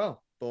 They did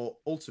well, but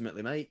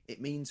ultimately, mate, it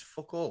means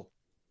fuck all.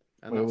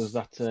 And where was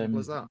that? Simple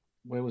as that.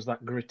 Where was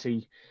that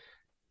gritty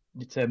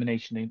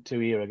determination 2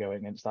 years ago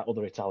against that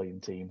other Italian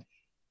team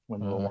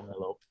when they were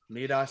 1-0 up?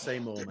 Need I say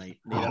more, mate?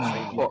 Need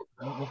I say more?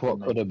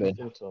 What could have been?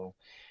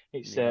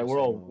 It's we're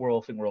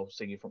all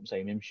singing from the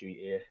same hymn sheet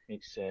here.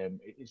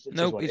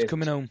 It's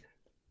coming home.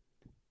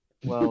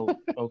 Well,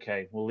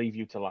 okay, we'll leave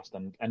you to last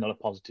and end on a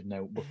positive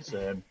note. But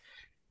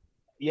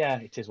yeah,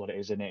 it is what it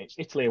is, isn't it? It's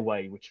Italy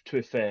away, which, to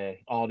be fair,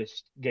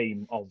 hardest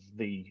game of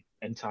the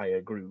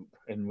entire group,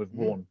 and we've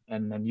won.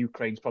 And then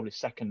Ukraine's probably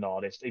second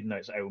hardest, even though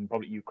it's at home.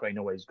 Probably Ukraine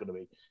away is going to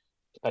be,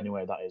 depending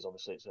where that is.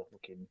 Obviously, it's a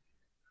fucking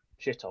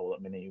shithole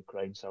at minute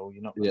Ukraine, so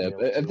you're not.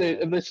 Have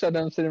they said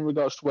anything in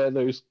regards to where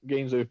those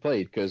games have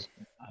played? Because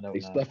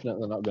it's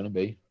definitely not going to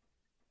be.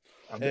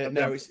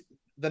 No, it's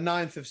the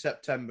 9th of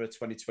September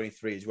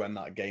 2023 is when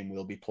that game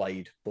will be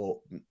played, but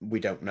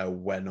we don't know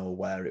when or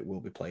where it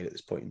will be played at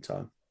this point in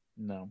time.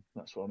 No,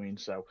 that's what I mean.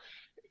 So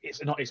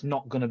it's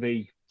not going to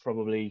be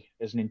probably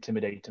as an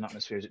intimidating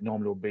atmosphere as it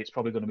normally would be. It's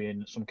probably going to be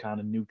in some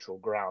kind of neutral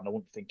ground. I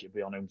wouldn't think it'd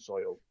be on home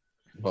soil.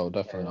 Well,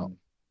 definitely not.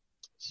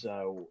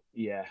 So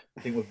yeah,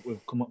 I think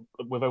we've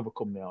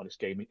overcome the hardest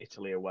game,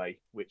 Italy away,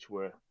 which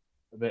were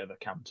a bit of a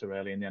canter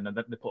really in the end. And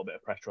they put a bit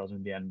of pressure on us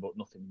in the end, but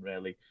nothing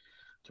really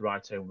to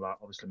write home about.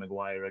 Obviously,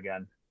 Maguire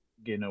again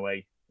giving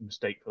away a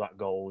mistake for that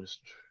goal,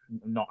 just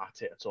not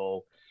at it at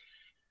all.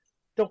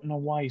 Don't know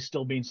why he's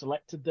still being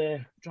selected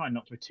there. Trying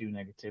not to be too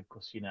negative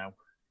because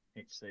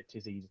it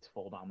is easy to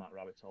fall down that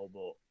rabbit hole,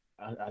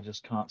 but I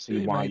just can't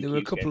see why. There were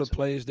a couple of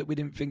players that we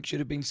didn't think should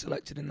have been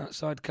selected in that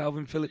side.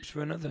 Calvin Phillips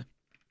for another.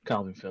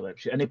 Calvin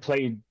Phillips, and he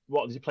played.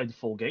 What did he play the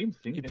full game?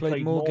 I think he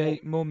played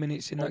more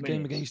minutes in that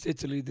game against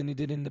Italy than he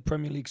did in the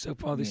Premier League so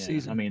far this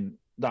season. I mean,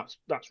 that's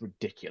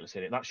ridiculous,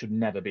 isn't it? That should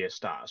never be a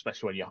start,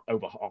 especially when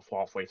you're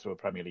halfway through a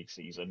Premier League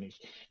season.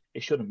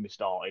 It shouldn't be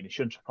starting. It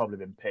shouldn't have probably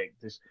been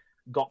picked.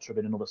 got to have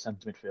been another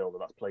centre midfielder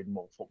that's played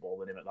more football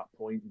than him at that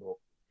point. But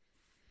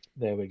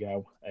there we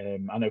go.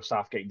 I know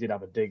Southgate did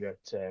have a dig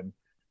at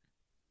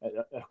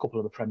a couple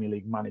of the Premier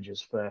League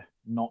managers for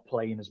not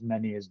playing as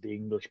many as the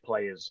English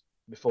players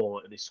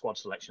before this squad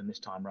selection this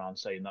time round,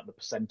 saying that the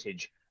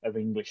percentage of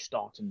English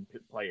starting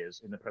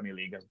players in the Premier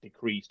League has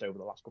decreased over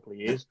the last couple of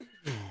years.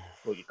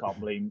 But you can't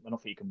blame, I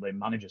don't think you can blame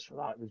managers for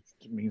that.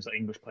 It means that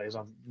English players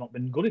have not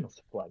been good enough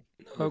to play.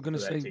 I'm going to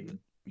say,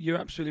 you're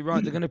absolutely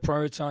right. They're going to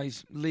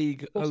prioritise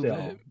league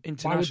over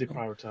international.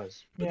 Why would they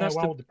prioritise?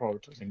 Why would they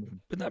prioritise England?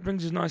 But that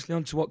brings us nicely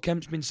on to what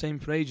Kemp's been saying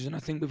for ages, and I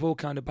think we've all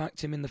kind of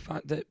backed him in the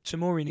fact that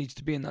Tomori needs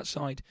to be in that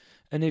side.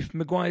 And if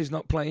Maguire's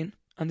not playing,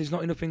 and there's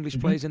not enough English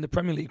players in the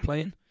Premier League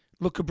playing,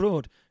 look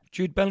abroad.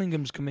 Jude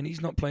Bellingham's come in.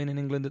 He's not playing in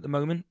England at the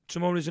moment.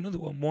 Tomori's another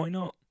one. Why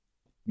not?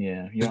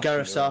 Yeah.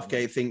 Gareth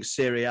Southgate thinks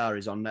Serie A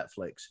is on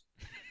Netflix.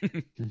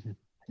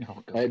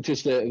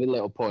 Just a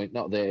little point,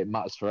 not that it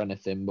matters for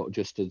anything, but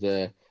just as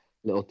a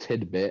little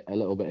tidbit, a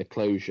little bit of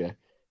closure.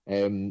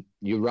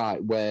 You're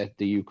right, where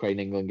the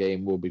Ukraine-England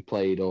game will be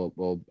played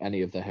or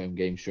any of their home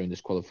games during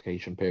this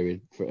qualification period,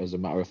 as a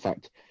matter of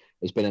fact,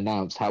 has been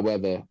announced.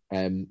 However,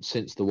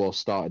 since the war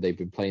started, they've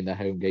been playing their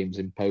home games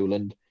in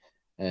Poland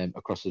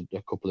across a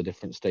couple of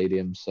different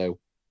stadiums. So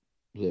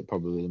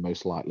probably the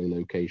most likely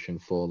location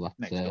for that.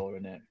 Next door,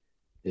 isn't it?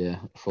 Yeah,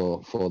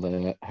 for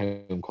their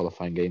home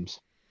qualifying games.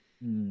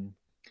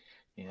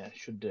 Yeah,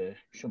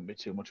 shouldn't be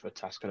too much of a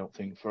task, I don't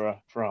think, for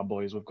our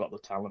boys. We've got the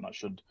talent that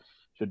should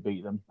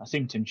beat them. I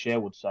think Tim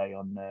Sherwood say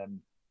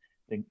on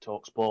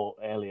Talk Sport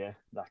earlier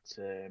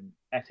that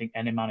I think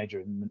any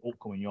manager in the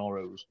upcoming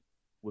Euros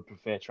would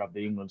prefer to have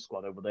the England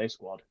squad over their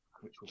squad,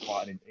 which was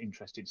quite an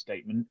interesting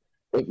statement.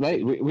 But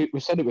mate, we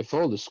said it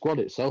before. The squad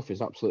itself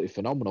is absolutely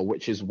phenomenal,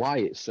 which is why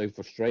it's so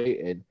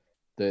frustrating.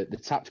 The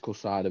tactical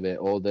side of it,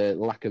 or the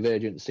lack of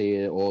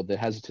urgency, or the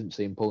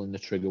hesitancy in pulling the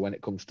trigger when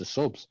it comes to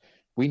subs.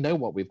 We know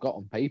what we've got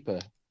on paper.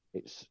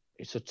 It's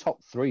a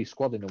top 3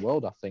 squad in the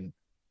world, I think.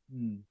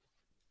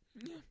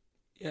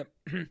 Yeah.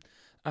 I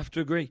have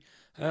to agree.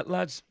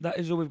 Lads, that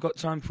is all we've got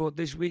time for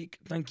this week.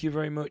 Thank you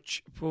very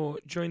much for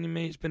joining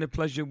me. It's been a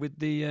pleasure with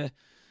to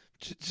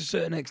a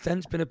certain extent,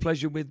 it's been a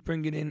pleasure with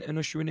bringing in and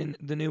ushering in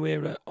the new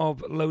era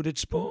of Loaded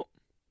Sport.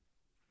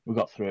 We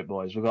got through it,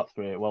 boys. We got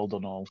through it. Well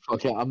done, all.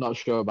 Okay, I'm not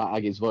sure about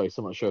Aggie's voice.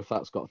 I'm not sure if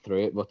that's got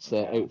through it, but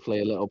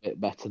hopefully a little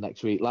bit better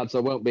next week. Lads, I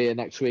won't be here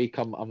next week.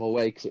 I'm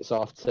away because it's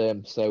half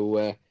term,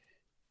 so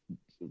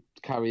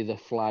carry the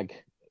flag.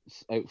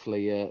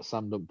 Hopefully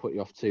Sam don't put you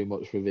off too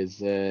much with his...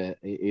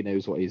 he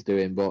knows what he's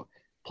doing, but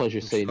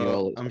pleasure seeing you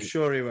all. I'm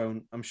sure he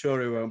won't.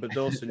 But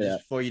Dawson, just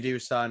before you do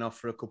sign off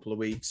for a couple of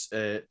weeks,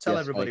 tell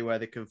everybody where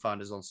they can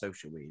find us on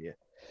social media.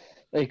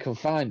 They can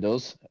find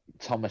us,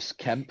 Thomas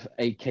Kemp,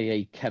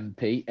 a.k.a.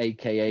 Kempy,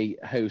 a.k.a.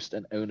 host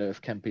and owner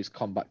of Kempy's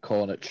Combat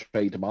Corner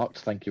trademarked.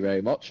 Thank you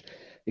very much.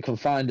 You can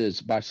find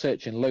us by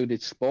searching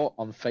Loaded Sport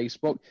on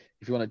Facebook.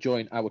 If you want to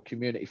join our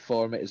community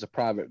forum, it is a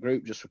private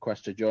group. Just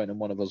request to join and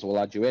one of us will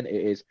add you in. It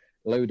is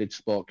Loaded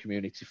Sport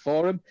Community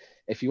Forum.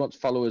 If you want to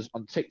follow us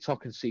on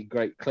TikTok and see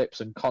great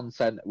clips and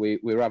content,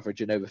 we're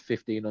averaging over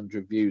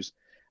 1,500 views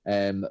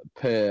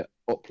per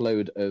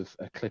upload of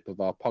a clip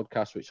of our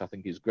podcast, which I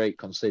think is great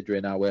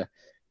considering our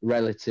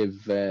relative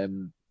I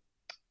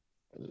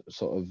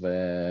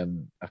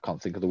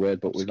can't think of the word,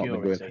 but we've not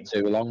been going for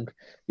too long.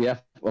 Yeah,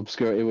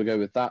 obscurity, we'll go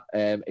with that.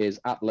 Is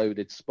at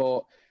Loaded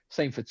Sport.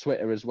 Same for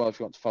Twitter as well, if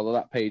you want to follow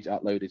that page,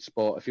 at Loaded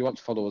Sport. If you want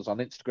to follow us on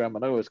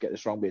Instagram, I always get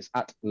this wrong, but it's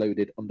at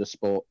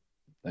Loaded_sport.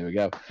 There we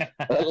go.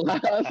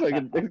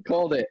 I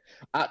called it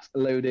at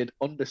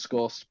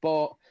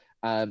Loaded_sport.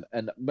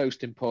 And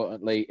most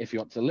importantly, if you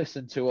want to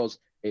listen to us,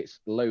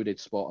 it's Loaded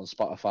Sport on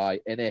Spotify.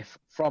 And if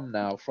from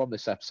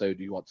this episode,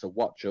 you want to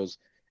watch us,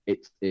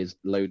 it is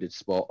Loaded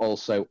Sport.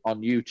 Also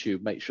on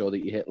YouTube, make sure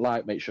that you hit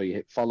like, make sure you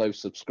hit follow,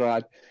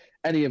 subscribe,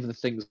 any of the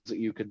things that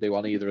you can do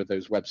on either of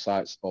those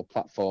websites or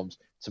platforms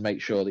to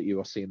make sure that you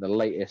are seeing the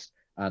latest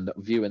and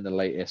viewing the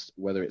latest,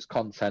 whether it's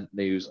content,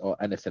 news, or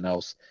anything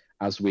else,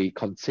 as we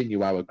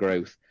continue our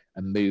growth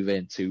and move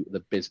into the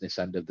business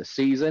end of the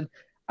season.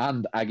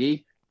 And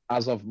Aggie,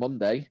 as of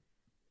Monday,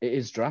 it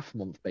is draft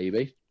month,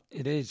 baby.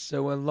 It is.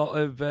 So a lot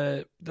of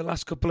the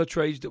last couple of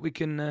trades that we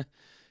can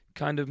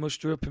kind of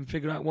muster up and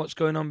figure out what's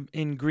going on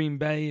in Green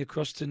Bay,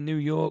 across to New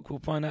York. We'll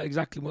find out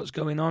exactly what's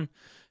going on,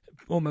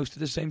 almost at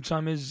the same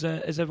time as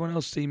everyone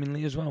else,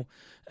 seemingly, as well.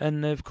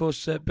 And, of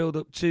course, build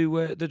up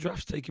to the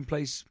drafts taking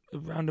place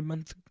around a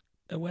month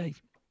away.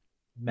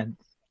 A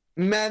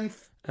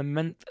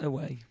month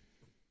away.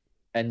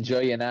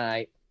 Enjoy your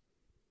night.